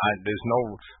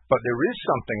 But there is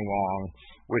something wrong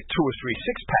with 2 or 3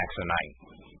 six-packs a night.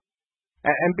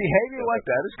 And behavior like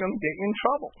that is going to get you in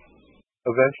trouble.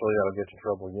 Eventually that'll get you in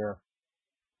trouble, yeah.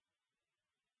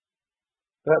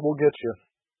 That will get you.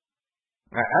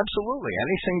 Absolutely.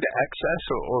 Anything to excess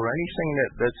or anything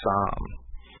that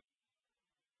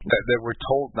we're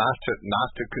told not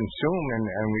to consume,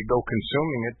 and we go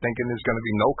consuming it thinking there's going to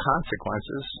be no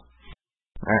consequences.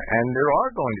 And there are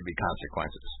going to be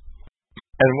consequences.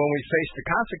 And when we face the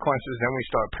consequences, then we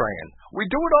start praying. We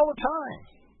do it all the time.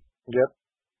 Yep.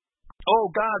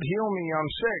 Oh, God, heal me. I'm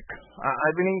sick.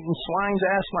 I've been eating swine's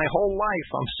ass my whole life.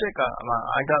 I'm sick.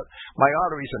 I got my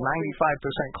arteries are 95%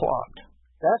 clogged.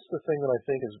 That's the thing that I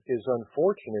think is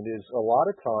unfortunate is a lot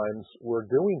of times we're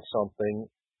doing something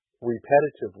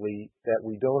repetitively that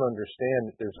we don't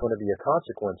understand that there's going to be a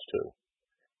consequence to.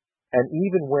 And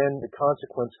even when the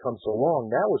consequence comes along,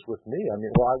 that was with me. I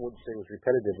mean, well, I wouldn't say it was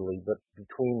repetitively, but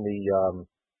between the,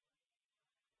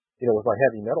 with my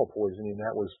heavy metal poisoning,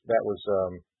 that was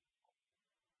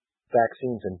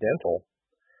vaccines and dental,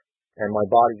 and my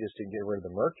body just didn't get rid of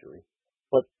the mercury.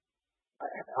 But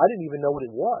I didn't even know what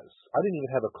it was. I didn't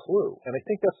even have a clue. And I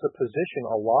think that's the position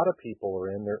a lot of people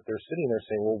are in. They're sitting there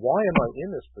saying, well, why am I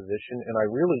in this position? And I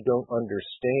really don't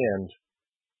understand.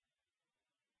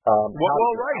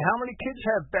 Right. How many kids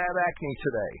have bad acne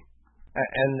today?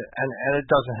 And it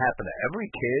doesn't happen to every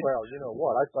kid. Well, you know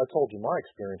what? I told you my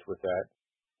experience with that.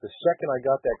 The second I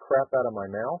got that crap out of my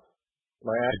mouth,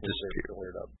 my acne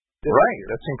cleared up. Right.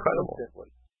 That's incredible.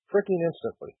 Freaking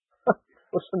instantly.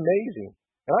 It was amazing.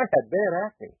 And I had bad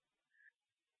acne.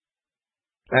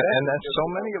 And that's so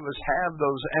many of us have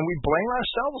those, and we blame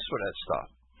ourselves for that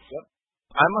stuff. Yep.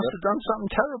 I must have done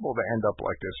something terrible to end up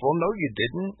like this. Well, no, you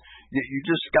didn't. You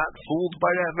just got fooled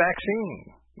by that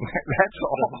vaccine. That's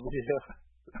all.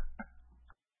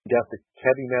 You got the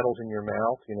heavy metals in your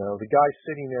mouth. The guy's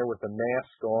sitting there with a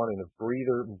mask on and a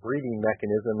breathing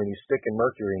mechanism, and he's sticking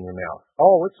mercury in your mouth.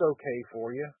 Oh, it's okay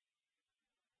for you.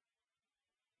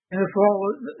 And if all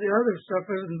the other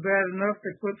stuff isn't bad enough,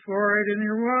 they put fluoride in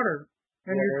your water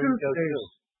and your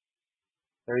toothpaste.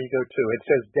 There you go too. It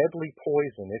says deadly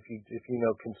poison if you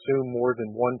consume more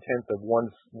than 1/10 of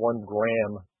 1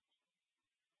 gram.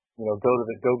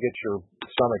 Go get your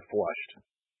stomach flushed.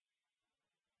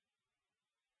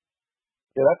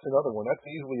 Yeah, that's another one. That's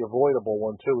easily avoidable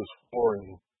one too, is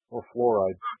fluorine or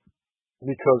fluoride,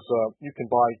 because you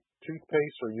can buy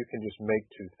toothpaste or you can just make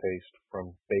toothpaste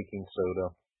from baking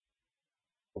soda.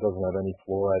 It doesn't have any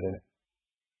fluoride in it.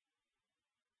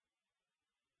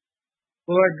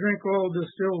 Well, I drink all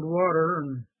distilled water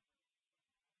and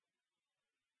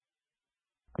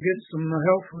get some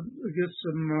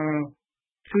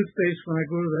toothpaste when I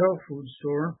go to the health food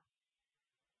store.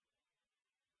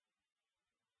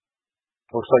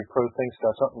 Looks like Pro Think's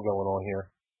got something going on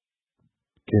here.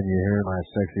 Can you hear my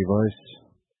sexy voice?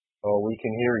 Oh, we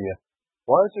can hear you.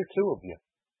 Why is there 2 of you?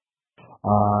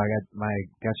 I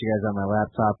got you guys on my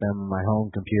laptop and my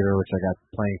home computer, which I got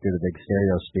playing through the big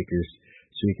stereo speakers,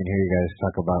 so you can hear you guys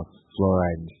talk about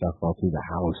fluoride and stuff all through the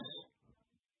house.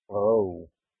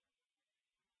 Oh.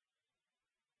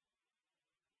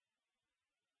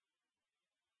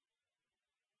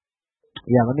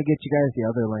 Yeah, let me get you guys the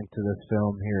other link to this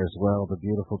film here as well, The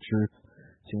Beautiful Truth.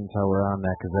 Seems how we're on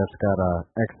that, because that's got an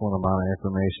excellent amount of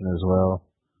information as well.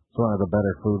 It's one of the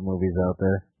better food movies out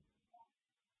there.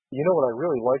 You know what I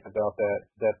really like about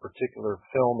that particular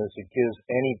film is it gives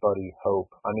anybody hope.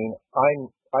 I mean,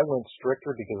 I went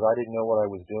stricter because I didn't know what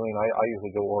I was doing. I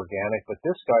usually go organic, but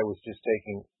this guy was just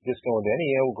going to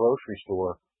any old grocery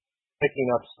store,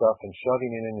 picking up stuff and shoving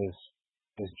it in his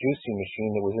juicing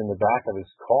machine that was in the back of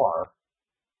his car,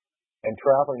 and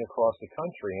traveling across the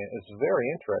country. And it's a very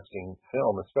interesting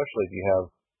film, especially if you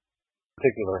have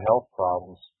particular health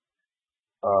problems.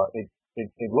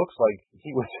 It looks like he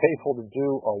was able to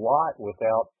do a lot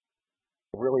without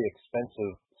a really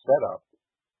expensive setup.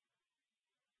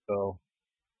 So.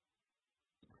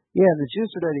 Yeah, the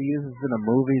juicer that he uses in the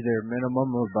movie, their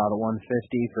minimum of about $150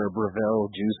 for a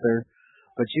Breville juicer.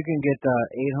 But you can get the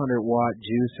 800-watt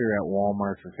juicer at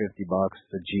Walmart for $50,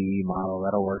 the GE model.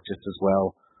 That'll work just as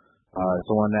well.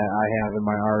 It's the one that I have in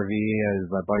my RV,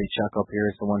 as my buddy Chuck up here.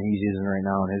 It's the one he's using right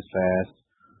now in his fast.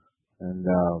 And,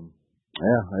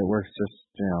 yeah, it works just,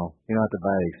 you don't have to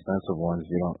buy the expensive ones.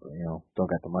 You don't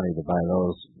got the money to buy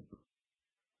those.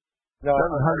 No,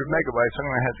 700 megabytes, I'm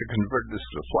going to have to convert this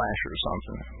to Flash or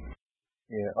something.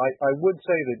 Yeah, I would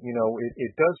say that,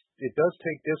 it does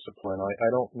take discipline. I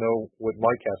don't know what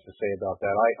Mike has to say about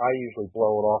that. I usually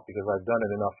blow it off because I've done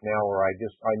it enough now where I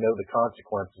know the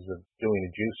consequences of doing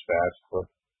a juice fast.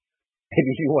 But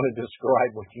maybe you want to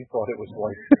describe what you thought it was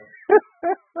like.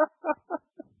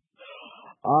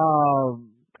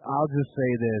 I'll just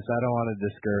say this. I don't want to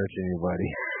discourage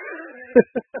anybody.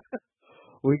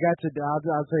 I'll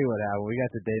tell you what happened. We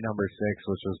got to day number 6,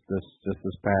 which was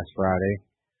this past Friday.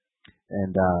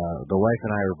 And the wife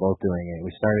and I were both doing it.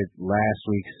 We started last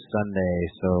week Sunday,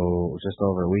 so just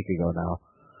over a week ago now.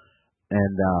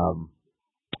 And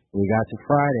we got to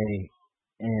Friday,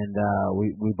 and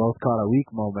we both caught a weak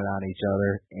moment on each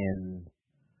other, and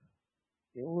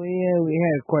we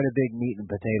had quite a big meat and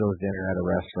potatoes dinner at a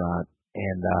restaurant,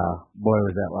 and boy,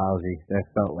 was that lousy. That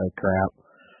felt like crap.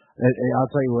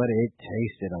 I'll tell you what, it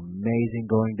tasted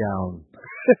amazing going down.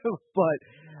 But,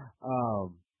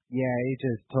 yeah, it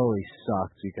just totally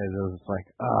sucked because it was like,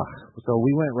 ugh. So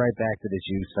we went right back to the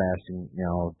juice fasting,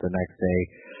 the next day.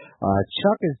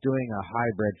 Chuck is doing a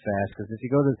hybrid fast because if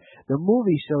you go to the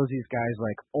movie, shows these guys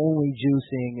like only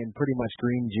juicing and pretty much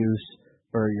green juice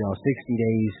for 60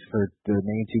 days for the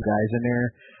main two guys in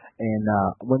there. And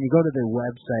when you go to their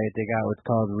website, they got what's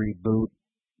called Reboot.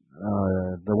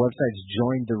 The website's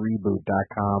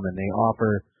jointhereboot.com, and they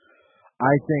offer,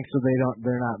 I think, so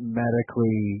they're not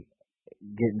medically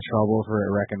get in trouble for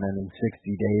recommending 60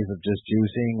 days of just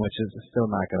juicing, which is still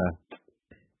not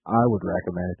I would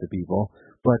recommend it to people.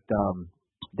 But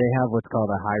they have what's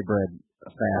called a hybrid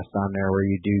fast on there where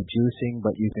you do juicing,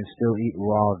 but you can still eat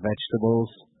raw vegetables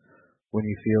when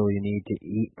you feel you need to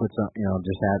put some,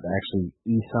 just have to actually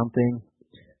eat something.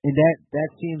 And that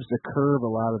seems to curb a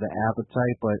lot of the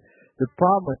appetite, but the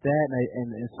problem with that,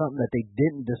 and it's something that they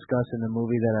didn't discuss in the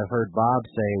movie that I've heard Bob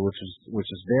say, which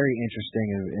is very interesting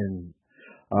and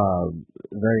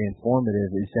very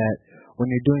informative, is that when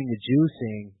you're doing the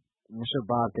juicing, I'm sure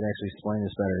Bob could actually explain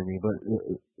this better than me, but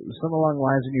something along the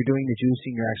lines when you're doing the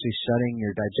juicing, you're actually shutting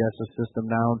your digestive system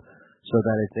down so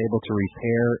that it's able to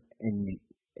repair and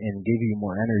give you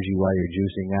more energy while you're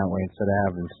juicing that way instead of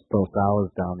having those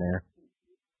solids down there.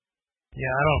 Yeah,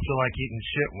 I don't feel like eating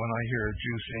shit when I hear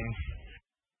juicing.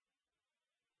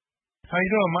 How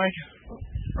you doing, Mike?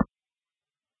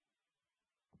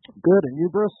 Good, and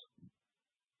you, Bruce?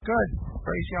 Good.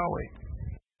 Praise Yahweh.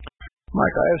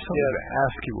 Mike, I have something to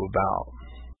ask you about.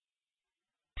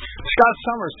 Scott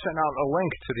Summers sent out a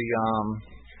link to the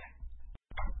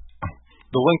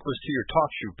link was to your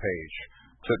TalkShoe page,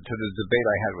 to the debate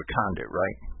I had with Condit,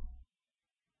 right?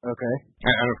 Okay.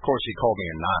 And of course he called me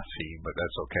a Nazi, but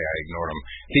that's okay, I ignored him.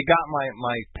 He got my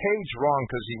page wrong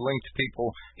because he linked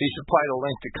people, he supplied a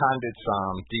link to Condit's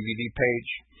DVD page,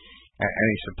 and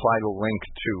he supplied a link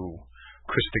to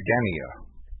Christogenea,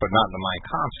 but not the Mein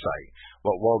Kampf site.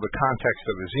 Well, the context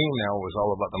of his email was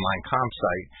all about the Mein Kampf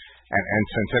site, and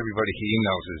since everybody he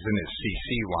emails is in his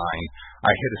CC line,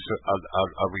 I hit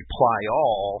a reply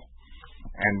all,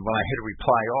 and when I hit a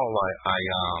reply all, I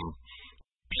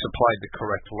supplied the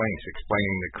correct links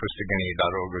explaining that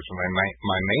Christogenea.org is my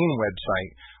main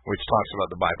website, which talks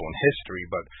about the Bible and history,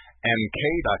 but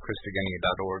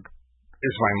mk.christogenea.org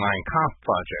is my Mein Kampf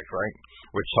project, right,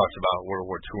 which talks about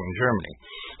World War II in Germany.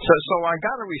 So I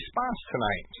got a response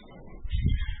tonight,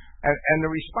 and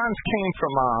the response came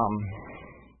from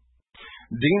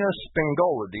Dina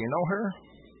Spingola. Do you know her?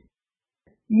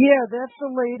 Yeah, that's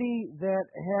the lady that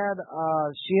had,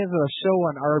 she has a show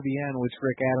on RBN, which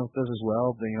Rick Adams does as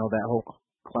well, that whole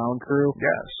clown crew.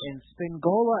 Yes. In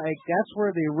Spingola, that's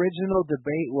where the original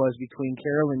debate was between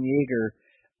Carolyn Yeager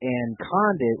and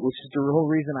Condit, which is the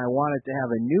whole reason I wanted to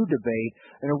have a new debate.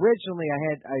 And originally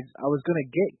I was going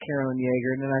to get Carolyn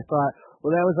Yeager, and then I thought,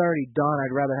 well, that was already done.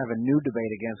 I'd rather have a new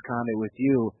debate against Condit with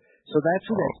you. So that's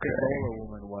who that Spingola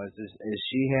woman was, is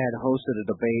she had hosted a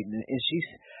debate, and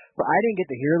but I didn't get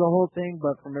to hear the whole thing,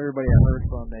 but from everybody I heard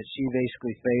from, that she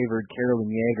basically favored Carolyn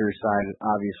Yeager's side,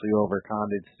 obviously, over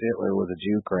Condit Stittler with a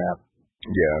Jew crap.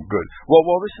 Yeah, good.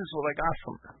 Well, this is what I got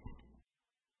from her.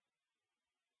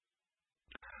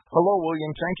 Hello,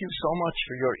 William. Thank you so much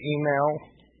for your email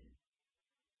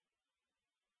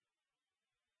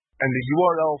and the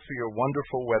URL for your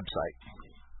wonderful website.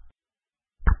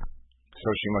 So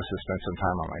she must have spent some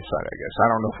time on my site, I guess. I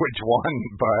don't know which one,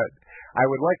 but I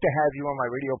would like to have you on my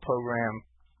radio program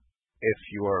if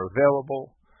you are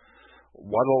available.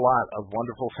 What a lot of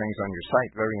wonderful things on your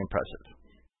site. Very impressive.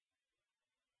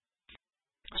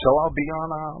 So I'll be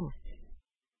on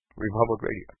Republic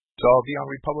Radio.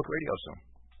 Soon.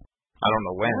 I don't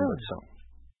know when, but soon.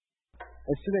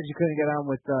 It's too bad you couldn't get on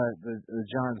with the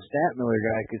John Statmiller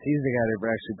guy, because he's the guy that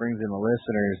actually brings in the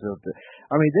listeners.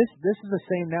 This is the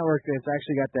same network that's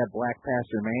actually got that Black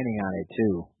Pastor Manning on it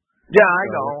too. Yeah, I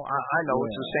know. I know. Yeah.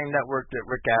 It's the same network that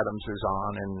Rick Adams is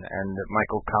on, and that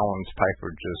Michael Collins Piper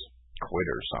just quit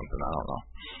or something. I don't know.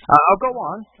 I'll go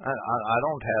on.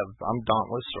 I'm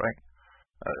dauntless, right?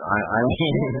 I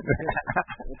mean,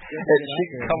 she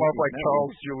can come up like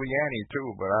Charles Giuliani too,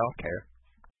 but I don't care.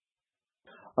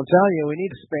 I'm telling you, we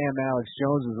need to spam Alex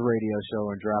Jones's radio show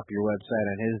and drop your website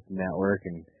on his network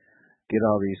and get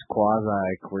all these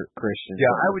quasi-Christians.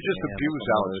 Yeah, I would just abuse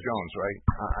Alex Jones, right?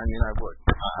 I would.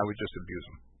 I would just abuse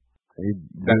him.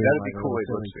 That'd be Kool-Aid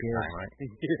lipstick time, right?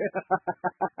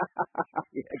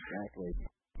 Yeah, exactly.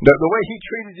 The way he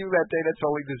treated you that day, that's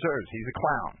all he deserves. He's a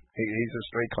clown. He's a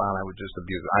straight clown. I would just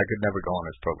abuse him. I could never go on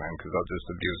his program because I'll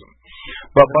just abuse him.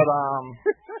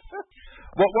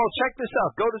 Well, check this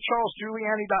out. Go to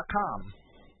charlesgiuliani.com.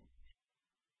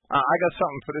 I got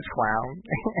something for this clown.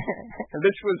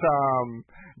 This was,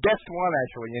 guest one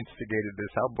actually instigated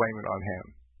this. I'll blame it on him.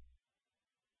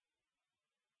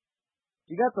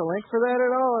 You got the link for that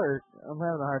at all, or I'm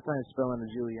having a hard time spelling the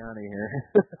Giuliani here.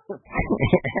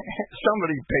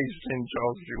 Somebody paste in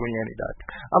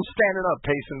charlesgiuliani.com. I'm standing up,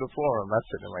 pacing the floor. I'm not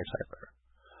sitting in my typewriter.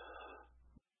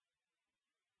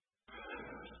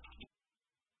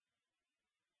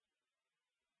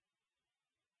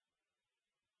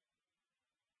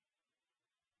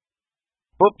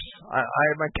 Oops, I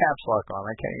have my caps lock on.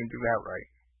 I can't even do that right.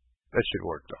 That should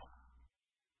work, though.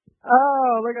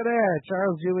 Oh, look at that.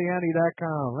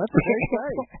 CharlesGiuliani.com. That's a great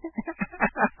site.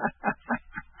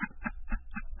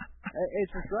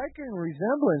 It's a striking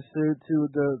resemblance to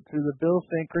the Bill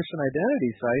St. Christian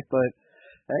Identity site, but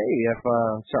hey, if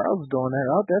Charles is going that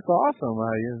route, that's awesome.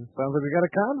 Sounds like we got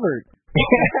a convert.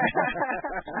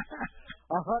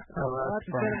 I'll have to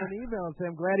send him an email and say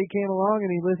I'm glad he came along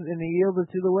and he listened and he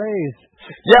yielded to the ways.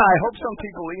 Yeah, I hope some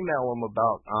people email him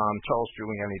about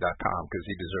charlesgiuliani.com because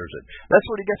he deserves it. That's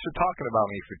what he gets for talking about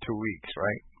me for 2 weeks,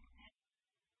 right?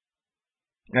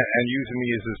 And using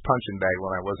me as his punching bag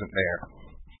when I wasn't there.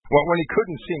 When he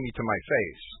couldn't see me to my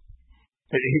face.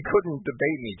 He couldn't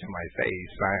debate me to my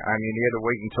face. I mean, he had to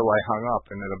wait until I hung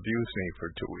up and then abuse me for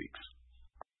 2 weeks.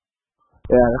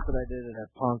 Yeah, that's what I did to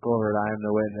that punk over at I Am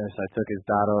the Witness. I took his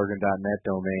 .org and .net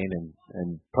domain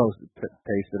and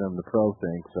pasted him the pro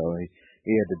thing, so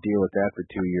he had to deal with that for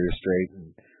 2 years straight.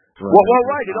 And well,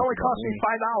 right. It only cost me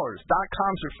 $5.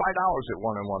 .coms are $5 at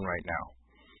 1&1 right now.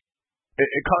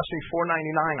 It cost me $4.99.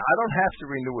 I don't have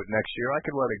to renew it next year. I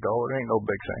could let it go. It ain't no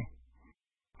big thing.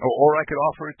 Or I could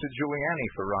offer it to Giuliani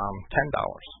for $10.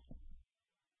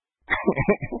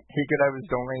 He could have his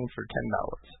domain for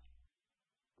 $10.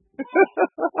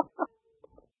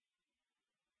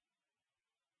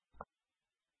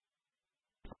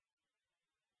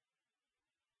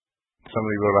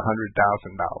 Somebody wrote $100,000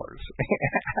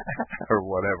 or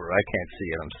whatever. I can't see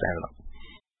it. I'm standing up.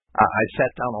 I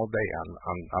sat down all day.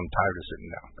 I'm tired of sitting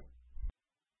down.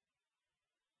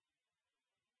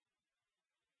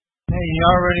 Hey, you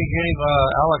already gave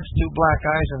Alex 2 black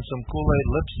eyes and some Kool-Aid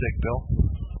lipstick, Bill.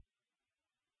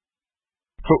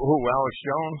 Who? Alex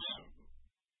Jones?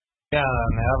 Yeah,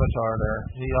 an avatar there.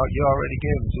 You already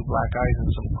gave him 2 black eyes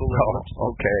and some Kool-Aid lipstick.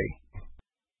 Okay.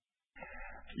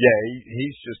 Yeah,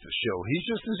 he's just a shill. He's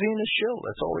just a Xena shill.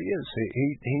 That's all he is.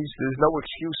 There's no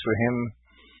excuse for him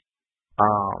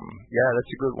Yeah,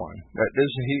 that's a good one.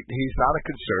 He's not a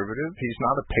conservative. He's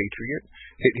not a patriot.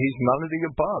 He's none of the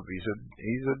above.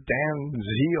 He's a damn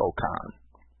zeocon.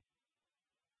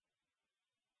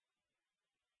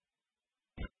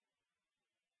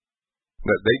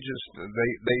 That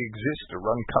they exist to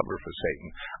run cover for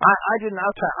Satan.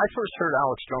 I first heard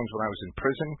Alex Jones when I was in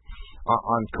prison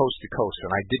on Coast to Coast,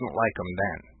 and I didn't like him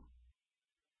then.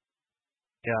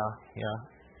 Yeah.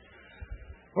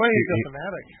 Well, he's a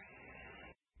fanatic.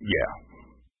 Yeah.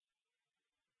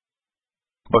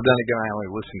 But then again, I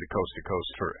only listen to Coast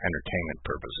for entertainment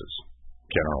purposes,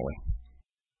 generally.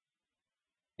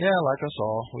 Yeah, like us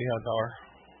all.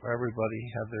 Everybody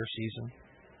had their season.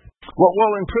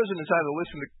 Well, in prison, it's either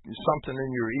listen to something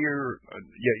in your ear,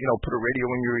 put a radio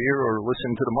in your ear, or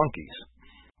listen to the monkeys.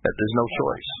 There's no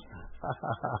choice.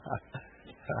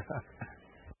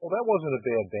 Well, that wasn't a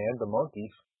bad band, the Monkees.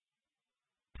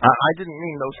 I didn't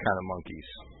mean those kind of monkeys.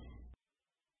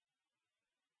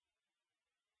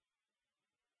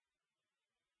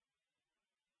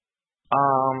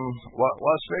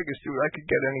 Las Vegas, dude, I could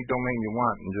get any domain you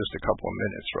want in just a couple of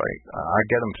minutes, right? I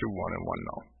get them through 1&1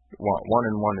 though. 1&1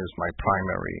 is my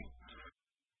primary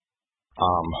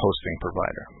hosting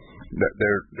provider.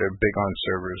 They're big on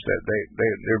servers.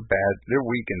 They're bad. They're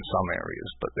weak in some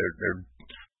areas, but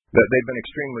they've been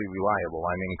extremely reliable.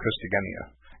 I mean,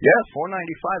 Christogenea. Yeah, $4.95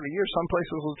 a year. Some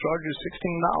places will charge you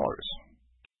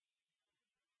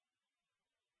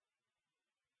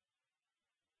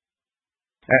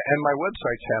 $16. And my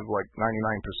websites have like 99%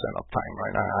 uptime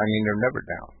right now. I mean, they're never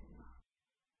down.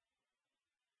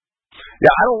 Yeah,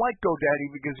 I don't like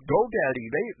GoDaddy because GoDaddy,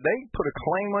 they put a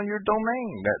claim on your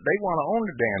domain that they want to own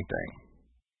the damn thing.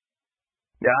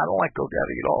 Yeah, I don't like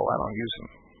GoDaddy at all. I don't use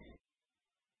them.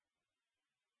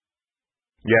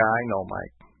 Yeah, I know,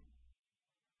 Mike.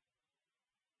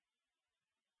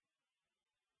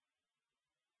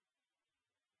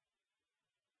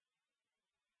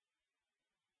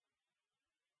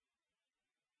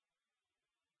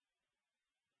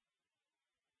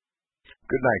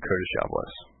 Good night, Curtis. God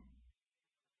bless.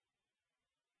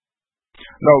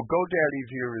 No, GoDaddy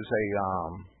here is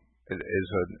an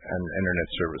internet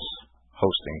service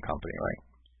hosting company, right?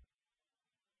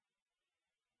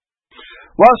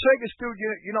 Las Vegas, dude,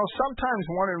 sometimes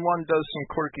 1&1 does some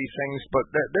quirky things, but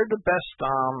they're the best.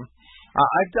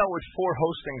 I've dealt with 4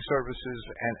 hosting services,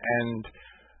 and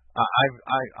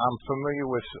I'm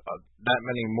familiar with that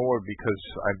many more because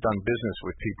I've done business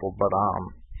with people. But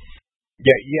 1&1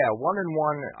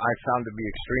 I found to be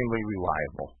extremely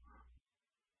reliable.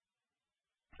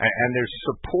 And their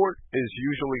support is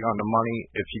usually on the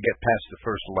money if you get past the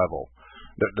first level.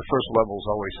 The first level is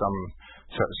always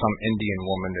some Indian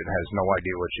woman that has no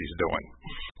idea what she's doing.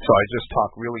 So I just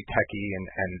talk really techie,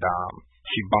 and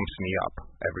she bumps me up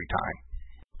every time.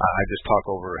 I just talk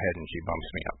over her head and she bumps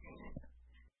me up.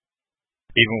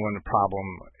 Even when the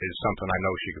problem is something I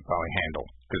know she could probably handle,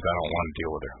 because I don't want to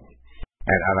deal with her.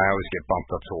 And I always get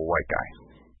bumped up to a white guy.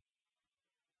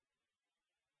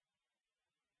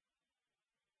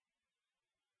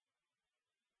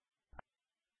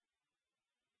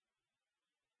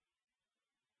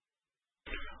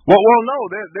 Well, no,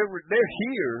 they're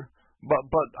here, but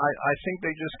I think they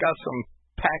just got some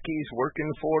packies working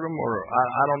for them, or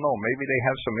I don't know. Maybe they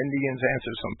have some Indians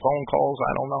answer some phone calls.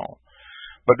 I don't know.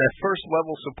 But that first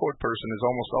level support person is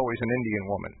almost always an Indian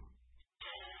woman.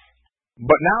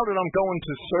 But now that I'm going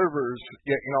to servers,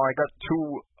 I got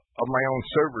 2 of my own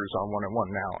servers on 1&1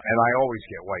 now, and I always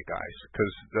get white guys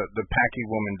because the packy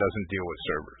woman doesn't deal with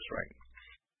servers, right?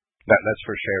 That's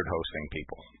for shared hosting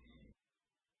people.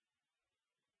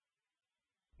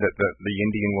 The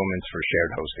Indian woman's for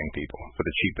shared hosting people, for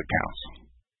the cheap accounts.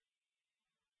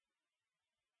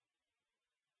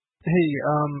 Hey,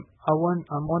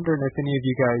 I'm wondering if any of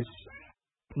you guys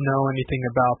know anything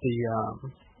about the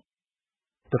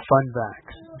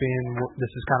FunVax. This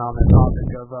is kind of on the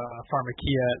topic of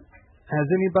Pharmaceuticals. Has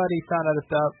anybody found out if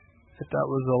that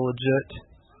was a legit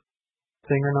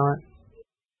thing or not?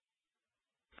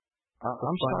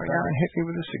 I'm sorry, Aaron, hit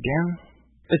me with this again.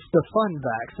 It's the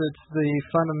FunVax. It's the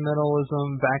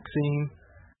fundamentalism vaccine.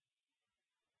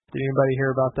 Did anybody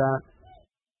hear about that?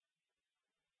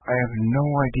 I have no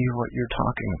idea what you're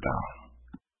talking about.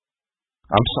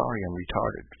 I'm sorry, I'm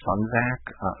retarded.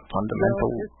 FunVac?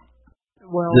 Fundamental?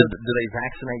 Well, do they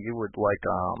vaccinate you with, like,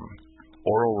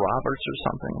 Oral Roberts or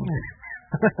something?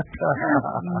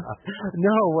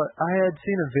 No, I had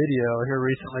seen a video here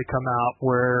recently come out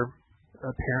where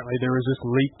apparently there was this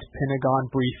leaked Pentagon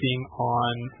briefing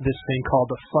on this thing called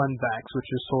the FunVax,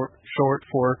 which is short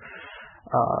for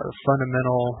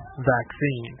fundamental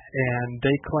vaccine, and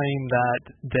they claim that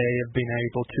they have been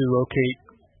able to locate,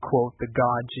 quote, the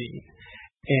God gene.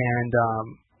 And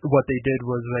what they did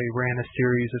was they ran a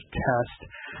series of tests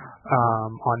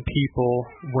on people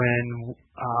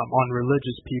on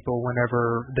religious people.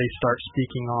 Whenever they start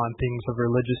speaking on things of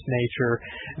religious nature,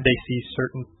 they see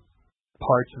certain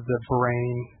parts of the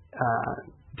brain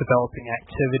developing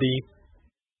activity.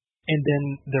 And then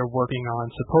they're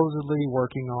supposedly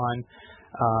working on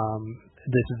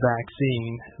this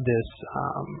vaccine, this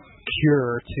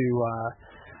cure to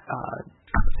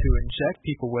inject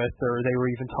people with, or they were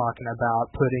even talking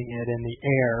about putting it in the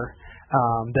air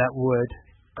that would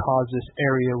cause this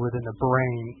area within the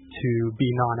brain to be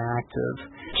non-active.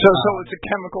 So it's a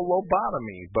chemical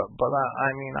lobotomy, but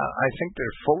I think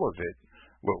they're full of it.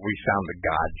 What we found the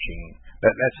God gene.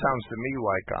 That sounds to me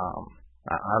like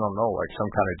I don't know, like some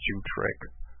kind of Jew trick.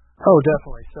 Oh,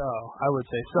 definitely so. I would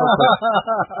say so.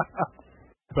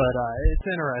 But it's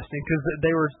interesting because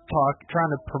they were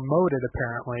trying to promote it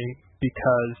apparently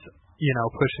because,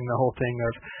 pushing the whole thing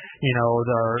of,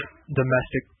 the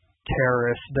domestic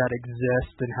terrorists that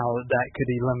exist and how that could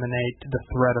eliminate the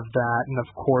threat of that. And of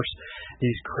course,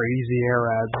 these crazy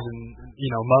Arabs and,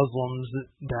 Muslims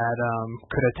that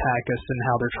could attack us, and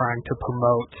how they're trying to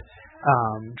promote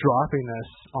dropping this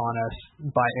on us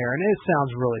by air. And it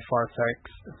sounds really far-fetched,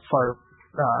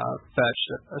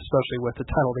 especially with the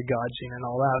title The God Gene and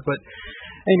all that. But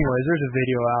anyways, there's a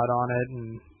video out on it,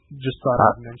 and just thought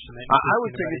I'd mention it. I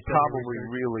would think it probably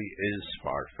really is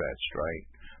far-fetched, right?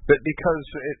 But because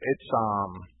it's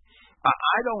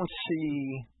I don't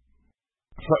see.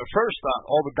 First,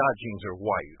 all the God genes are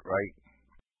white, right?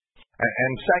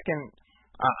 And second,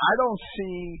 I don't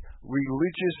see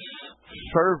religious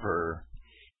fervor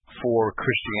for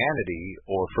Christianity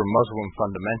or for Muslim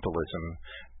fundamentalism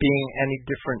being any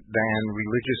different than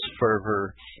religious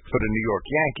fervor for the New York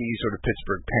Yankees or the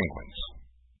Pittsburgh Penguins.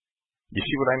 You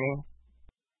see what I mean?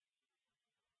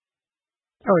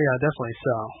 Oh yeah, definitely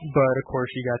so. But of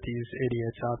course you got these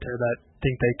idiots out there that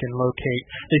think they can locate,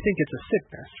 they think it's a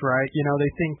sickness, right?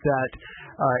 They think that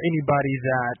anybody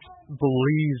that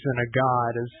believes in a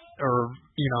God is, or,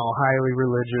 highly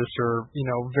religious or,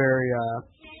 very,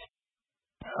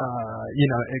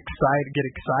 get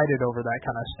excited over that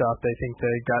kind of stuff. They think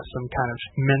they got some kind of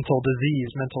mental disease,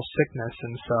 mental sickness.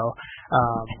 And so,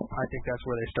 I think that's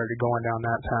where they started going down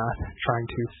that path, trying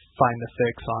to find the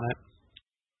fix on it.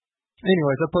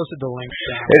 Anyways, I posted the link.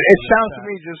 It sounds to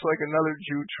me just like another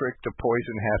Jew trick to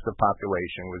poison half the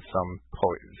population with some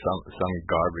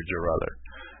garbage or other.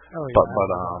 Oh yeah. But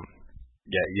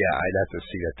yeah, I'd have to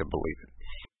see that to believe it.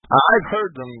 I've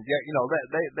heard them. Yeah,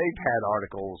 they've had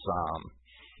articles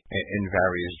in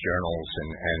various journals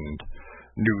and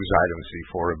news items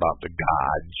before about the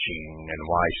God gene and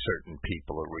why certain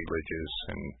people are religious,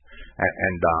 and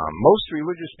most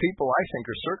religious people I think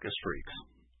are circus freaks.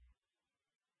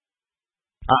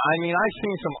 I've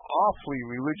seen some awfully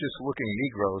religious-looking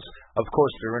Negroes. Of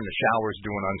course, they're in the showers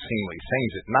doing unseemly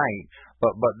things at night,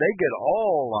 but they get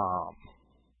all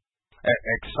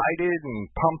excited and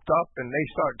pumped up, and they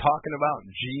start talking about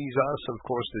Jesus. Of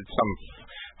course, it's some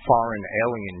foreign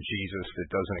alien Jesus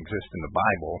that doesn't exist in the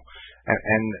Bible,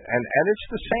 and it's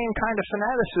the same kind of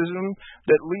fanaticism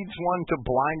that leads one to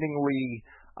blindingly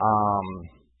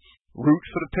root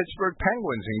for the Pittsburgh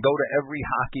Penguins and go to every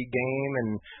hockey game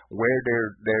and wear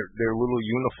their little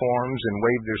uniforms and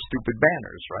wave their stupid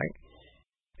banners, right?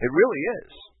 It really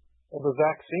is. Well, the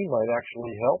vaccine might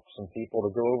actually help some people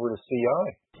to go over to CI.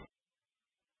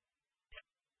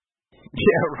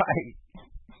 Yeah, right.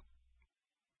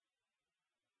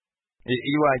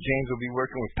 Eli James will be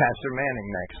working with Pastor Manning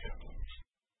next.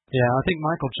 Yeah, I think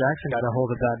Michael Jackson got a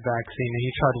hold of that vaccine, and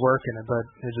he tried working it, but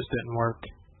it just didn't work.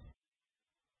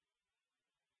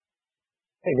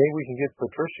 Hey, maybe we can get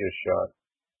Patricia a shot.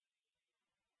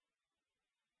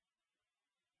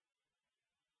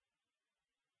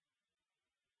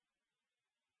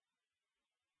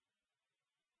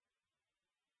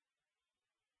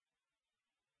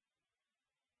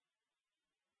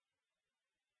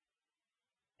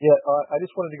 Yeah, I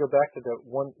just wanted to go back to that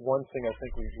one thing. I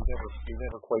think we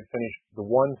never quite finished. The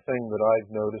one thing that I've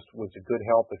noticed was a good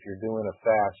help if you're doing a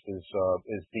fast is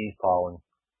bee pollen,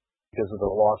 because of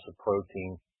the loss of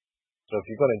protein. So if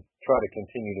you're going to try to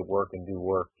continue to work and do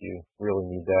work, you really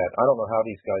need that. I don't know how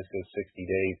these guys go 60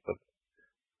 days, but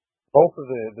both of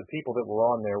the people that were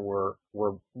on there were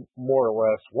more or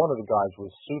less, one of the guys was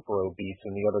super obese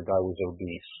and the other guy was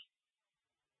obese.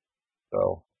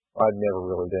 So I've never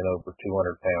really been over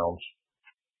 200 pounds.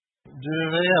 Do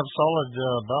they have solid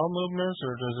bowel movements,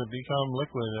 or does it become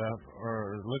liquid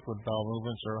liquid bowel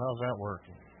movements, or how's that work?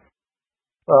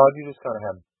 You just kind of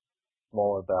have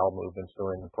smaller bowel movements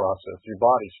during the process. Your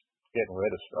body's getting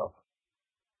rid of stuff.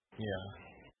 Yeah.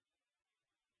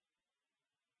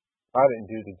 I didn't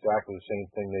do exactly the same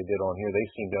thing they did on here. They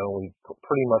seem to only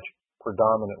pretty much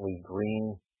predominantly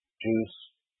green juice,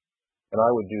 and I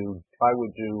do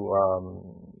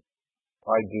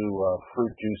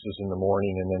fruit juices in the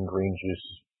morning and then green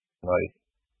juice at night.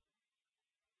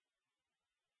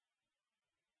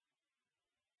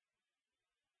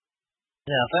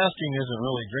 Yeah, fasting isn't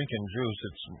really drinking juice,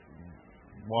 it's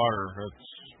water.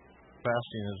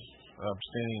 Fasting is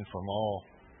abstaining from all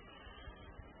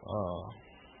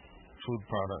food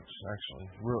products, actually.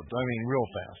 Real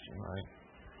fasting, right?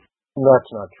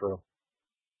 That's not true.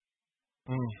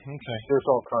 Okay. There's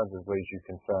all kinds of ways you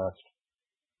can fast.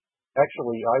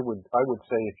 Actually, I would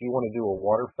say if you want to do a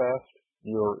water fast,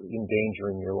 you're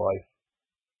endangering your life.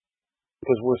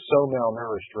 Because we're so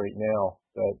malnourished right now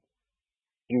that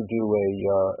you do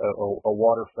a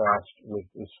water fast with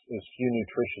as few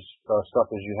nutritious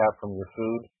stuff as you have from your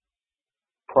food,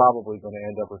 probably going to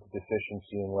end up with a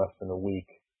deficiency in less than a week.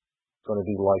 It's going to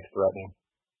be life-threatening.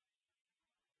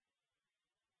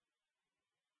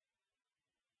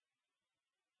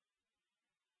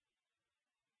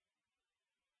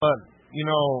 But, in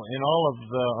all of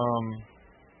the,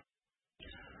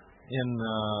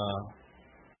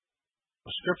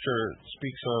 Scripture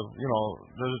speaks of,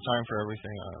 there's a time for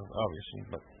everything, obviously,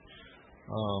 but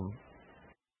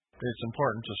it's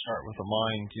important to start with the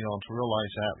mind, to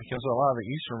realize that, because a lot of the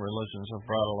Eastern religions have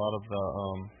brought a lot of the,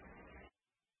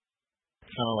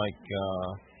 kind of like,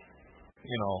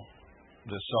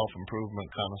 the self-improvement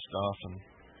kind of stuff, and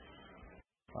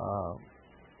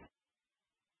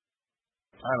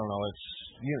I don't know, it's,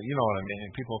 you know what I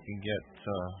mean, people can get,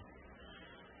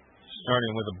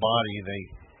 starting with the body,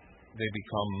 they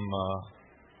become,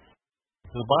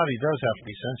 the body does have to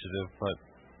be sensitive, but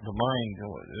the mind,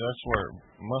 that's where it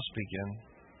must begin,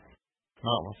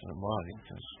 not with the body,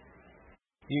 because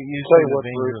you see the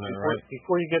danger there, right?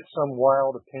 Before you get some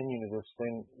wild opinion of this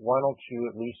thing, why don't you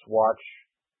at least watch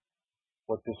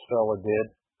what this fella did?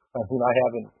 I mean, I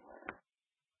haven't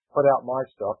put out my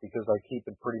stuff because I keep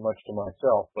it pretty much to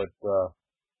myself, but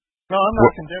no, I'm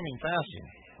not condemning fasting.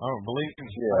 I don't believe in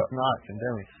I'm not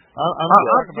condemning.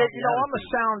 I'm a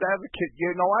sound advocate.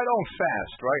 I don't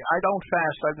fast, right? I don't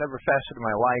fast. I've never fasted in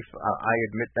my life. I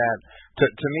admit that.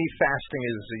 To me, fasting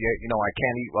is, I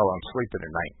can't eat while I'm sleeping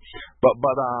at night. But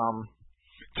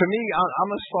to me,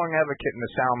 I'm a strong advocate in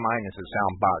a sound mind is a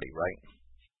sound body, right?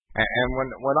 And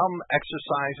when I'm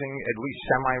exercising at least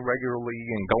semi-regularly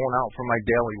and going out for my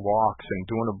daily walks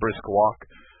and doing a brisk walk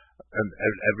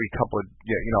every couple of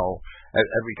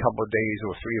days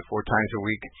or 3 or 4 times a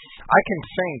week, I can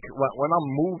think when I'm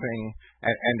moving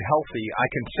and healthy, I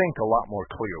can think a lot more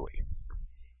clearly.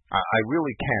 I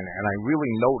really can, and I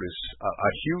really notice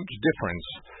a huge difference.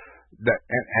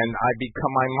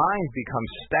 My mind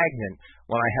becomes stagnant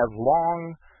when I have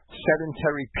long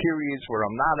sedentary periods where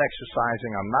I'm not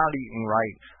exercising, I'm not eating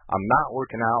right, I'm not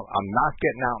working out, I'm not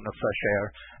getting out in the fresh air,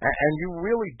 and you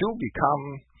really do become,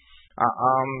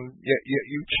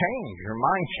 you change, your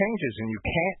mind changes, and you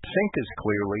can't think as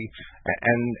clearly,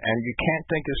 and you can't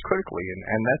think as critically,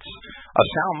 and that's, a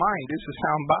sound mind is a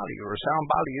sound body, or a sound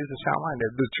body is a sound mind.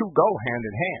 The two go hand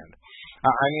in hand.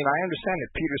 I understand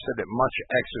that Peter said that much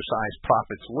exercise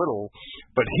profits little,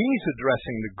 but he's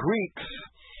addressing the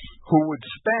Greeks who would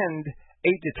spend 8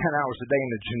 to 10 hours a day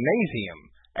in the gymnasium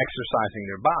exercising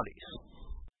their bodies,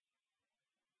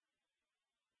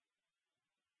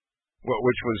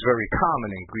 which was very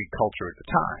common in Greek culture at the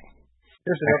time.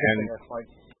 Here's another thing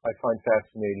I find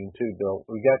fascinating too, Bill.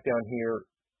 We got down here,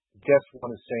 guest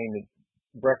one is saying that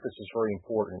breakfast is very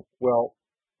important. Well,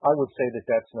 I would say that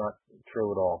that's not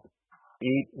true at all.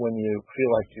 Eat when you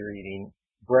feel like you're eating.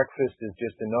 Breakfast is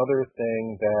just another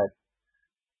thing that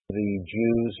the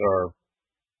Jews are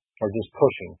just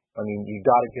pushing. I mean, you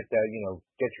got to get that,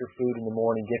 get your food in the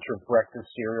morning, get your breakfast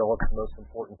cereal. It's the most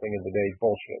important thing of the day.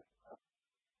 Bullshit.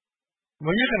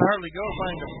 Well, you can hardly go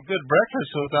find a good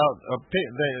breakfast without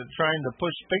trying to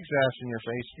push pig's ass in your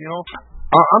face,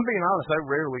 I'm being honest, I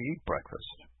rarely eat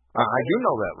breakfast. I do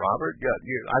know that, Robert.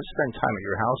 I spend time at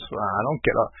your house. I don't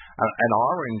get an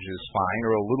orange is fine,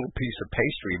 or a little piece of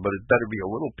pastry, but it better be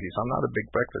a little piece. I'm not a big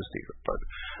breakfast eater, but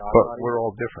we're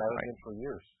all different, right? I haven't been for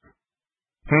years.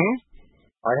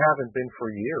 I haven't been for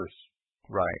years.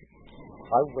 Right.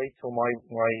 I wait till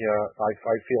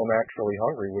I feel naturally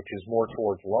hungry, which is more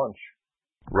towards lunch.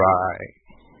 Right.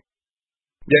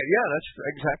 Yeah, that's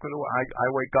exactly the way. I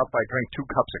wake up, I drink 2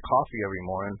 cups of coffee every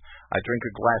morning. I drink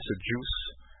a glass of juice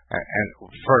and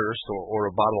first, or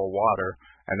a bottle of water,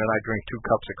 and then I drink 2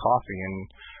 cups of coffee. And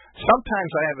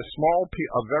sometimes I have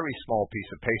a very small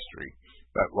piece of pastry,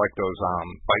 like those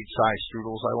bite-sized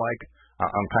strudels I like.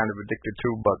 I'm kind of addicted to,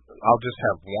 but I'll just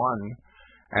have one,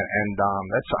 and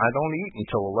I don't eat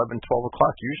until 11, 12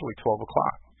 o'clock. Usually 12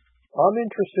 o'clock. I'm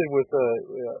interested with,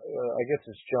 I guess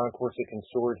it's John Corsican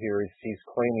Sword here. He's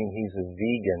claiming he's a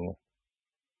vegan.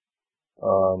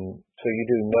 So you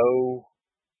do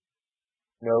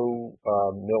no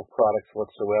milk products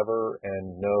whatsoever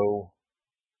and no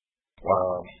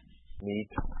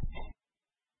meat.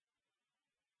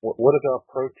 What about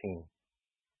protein?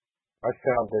 I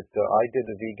found that I did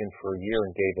the vegan for a year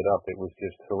and gave it up. It was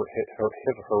just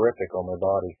horrific on my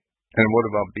body. And what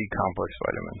about B complex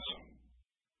vitamins?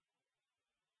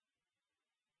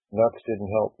 Nuts didn't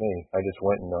help me. I just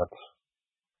went nuts.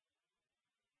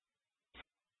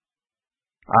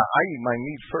 I eat my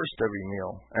meat first every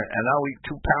meal, and I'll eat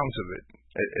 2 pounds of it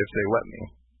if they let me,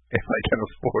 if I can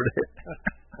afford it.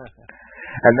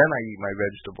 And then I eat my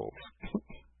vegetables.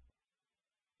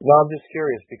 No, I'm just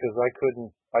curious because I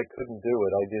couldn't do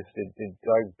it.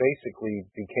 I basically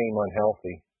became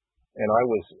unhealthy, and I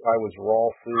was raw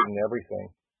food and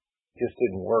everything. It just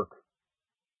didn't work.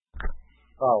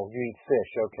 Oh, you eat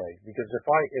fish, okay. Because if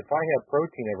I had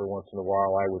protein every once in a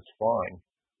while, I was fine.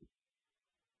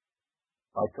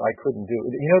 I couldn't do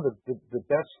it. You know, the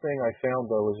best thing I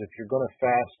found, though, is if you're going to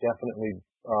fast, definitely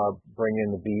bring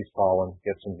in the bees pollen,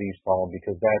 get some bees pollen,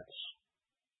 because that's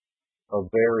a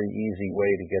very easy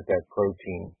way to get that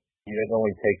protein. It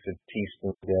only takes a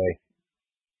teaspoon a day.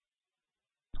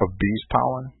 Of bees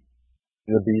pollen?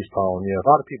 The bees pollen, yeah. A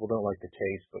lot of people don't like the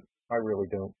taste, but I really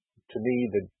don't. To me,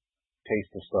 the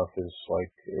taste of stuff is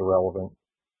like irrelevant.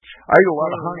 I eat a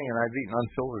lot of honey, and I've eaten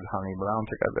unfiltered honey, but I don't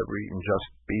think I've ever eaten just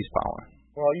bees pollen.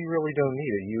 Well, you really don't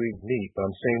need it. You eat meat, but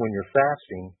I'm saying when you're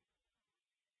fasting,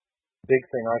 the big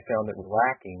thing I found that was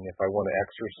lacking if I want to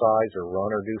exercise or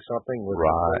run or do something was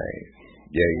right.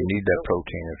 Yeah, you need that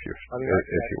protein if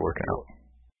you're working out.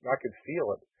 I could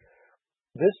feel it.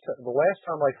 The last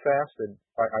time I fasted,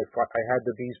 I had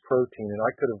the bees protein, and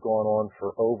I could have gone on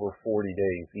for over 40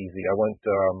 days easy. I went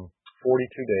 42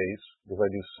 days because I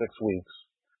do 6 weeks.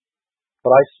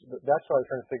 But that's why I was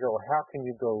trying to figure out, how can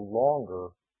you go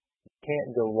longer? You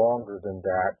can't go longer than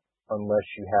that unless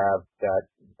you have that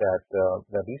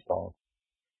bees pollen.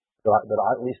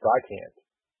 At least I can't,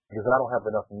 because I don't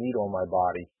have enough meat on my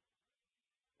body.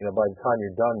 You know, by the time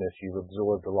you're done this, you've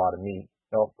absorbed a lot of meat.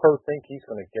 Now, Pro think he's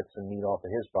going to get some meat off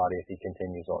of his body if he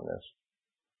continues on this.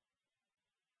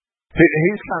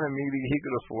 He's kind of meaty. He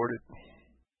could afford it.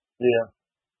 Yeah.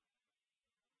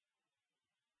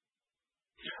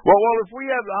 Well, if we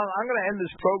have, I'm going to end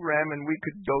this program, and we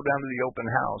could go down to the open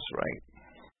house, right?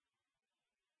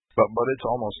 But it's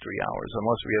almost 3 hours,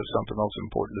 unless we have something else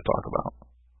important to talk about.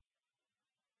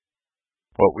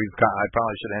 Well, I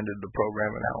probably should have ended the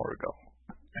program an hour ago.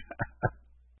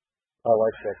 I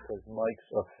like that because Mike's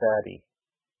a fatty.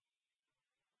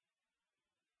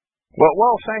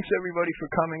 Well, thanks everybody for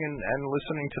coming and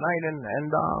listening tonight, and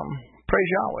praise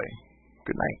Yahweh.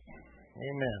 Good night.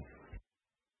 Amen.